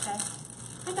 it's okay.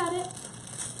 I got it.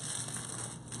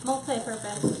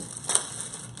 Multi-purpose.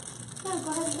 Yeah,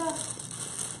 go ahead and go.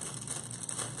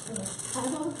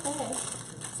 Okay.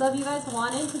 So if you guys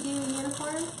wanted to do a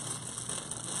unicorn,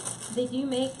 they do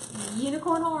make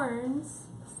unicorn horns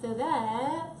so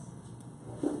that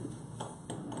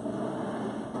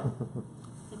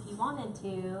if you wanted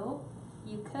to,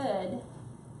 you could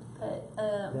put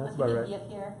I think it'd be up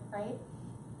here, right?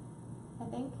 I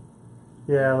think.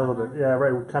 Yeah, a little bit. Yeah,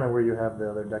 right, kind of where you have the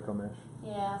other Deco Mesh.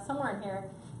 Yeah, somewhere in here.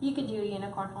 You could do a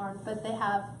unicorn horn, but they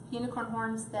have unicorn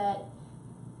horns that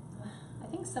I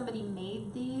think somebody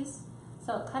made these.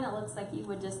 So it kind of looks like you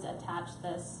would just attach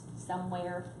this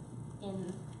somewhere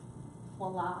in,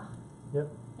 voila. Yep.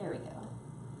 There we go.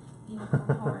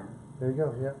 Unicorn horn. There you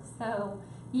go, yeah. So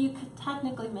you could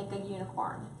technically make a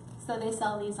unicorn. So they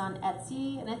sell these on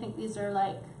Etsy, and I think these are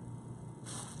like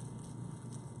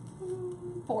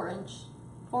 4-inch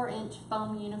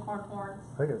foam unicorn horns.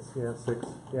 I think it's, 6,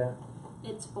 yeah.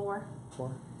 It's 4.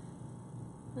 4?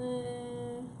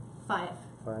 5.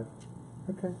 5.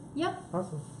 Okay. Yep.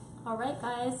 Awesome. All right,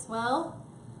 guys. Well,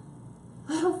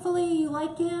 hopefully you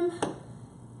like him.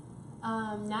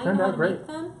 Now you know how to make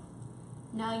them.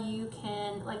 Now you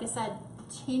can, like I said,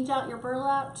 change out your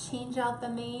burlap, change out the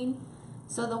mane.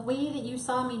 So the way that you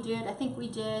saw me do it, I think we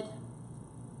did,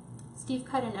 Steve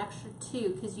cut an extra 2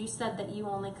 because you said that you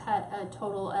only cut a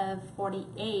total of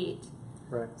 48.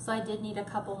 Right. So I did need a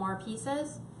couple more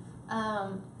pieces.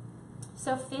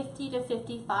 So 50 to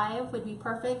 55 would be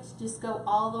perfect. Just go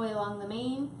all the way along the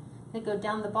main, then go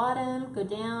down the bottom, go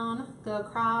down, go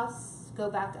across, go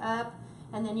back up,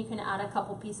 and then you can add a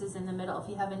couple pieces in the middle if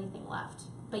you have anything left.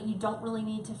 But you don't really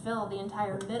need to fill the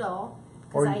entire middle,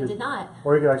 because I did not.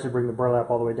 Or you could actually bring the burlap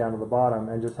all the way down to the bottom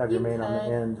and just have your main on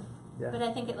the end. Yeah. But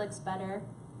I think it looks better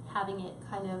having it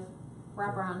kind of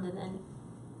wrap around and then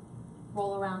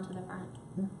roll around to the front.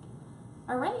 Yeah.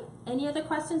 All right. Any other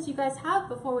questions you guys have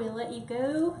before we let you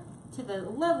go to the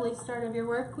lovely start of your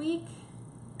work week?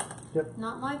 Yep.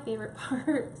 Not my favorite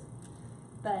part,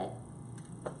 but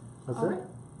That's all it. right.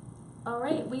 All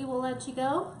right. We will let you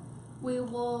go. We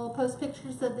will post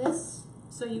pictures of this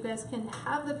so you guys can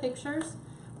have the pictures.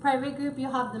 Private group,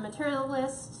 you'll have the material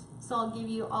list. So I'll give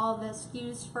you all the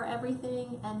SKUs for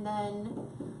everything, and then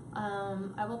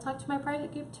I will talk to my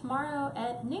private group tomorrow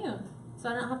at noon. So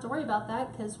I don't have to worry about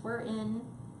that because we're on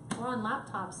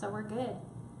laptops, so we're good.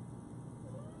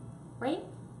 Right?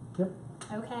 Yep.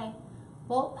 Okay.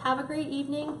 Well, have a great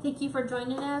evening. Thank you for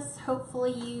joining us.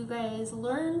 Hopefully you guys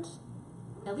learned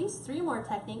at least 3 more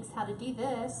techniques how to do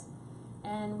this.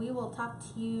 And we will talk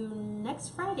to you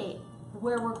next Friday,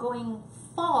 where we're going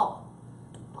fall.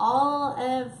 All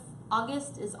of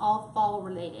August is all fall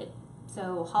related.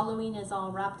 So Halloween is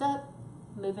all wrapped up,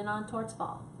 moving on towards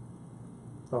fall.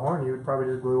 The horn, you would probably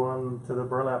just glue on to the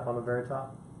burlap on the very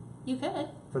top You could.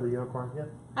 for the unicorn. Yeah.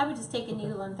 I would just take a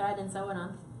needle and thread and sew it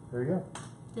on. There you go.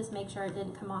 Just make sure it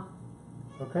didn't come off.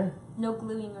 Okay. No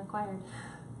gluing required.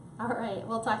 All right,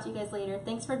 we'll talk to you guys later.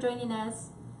 Thanks for joining us.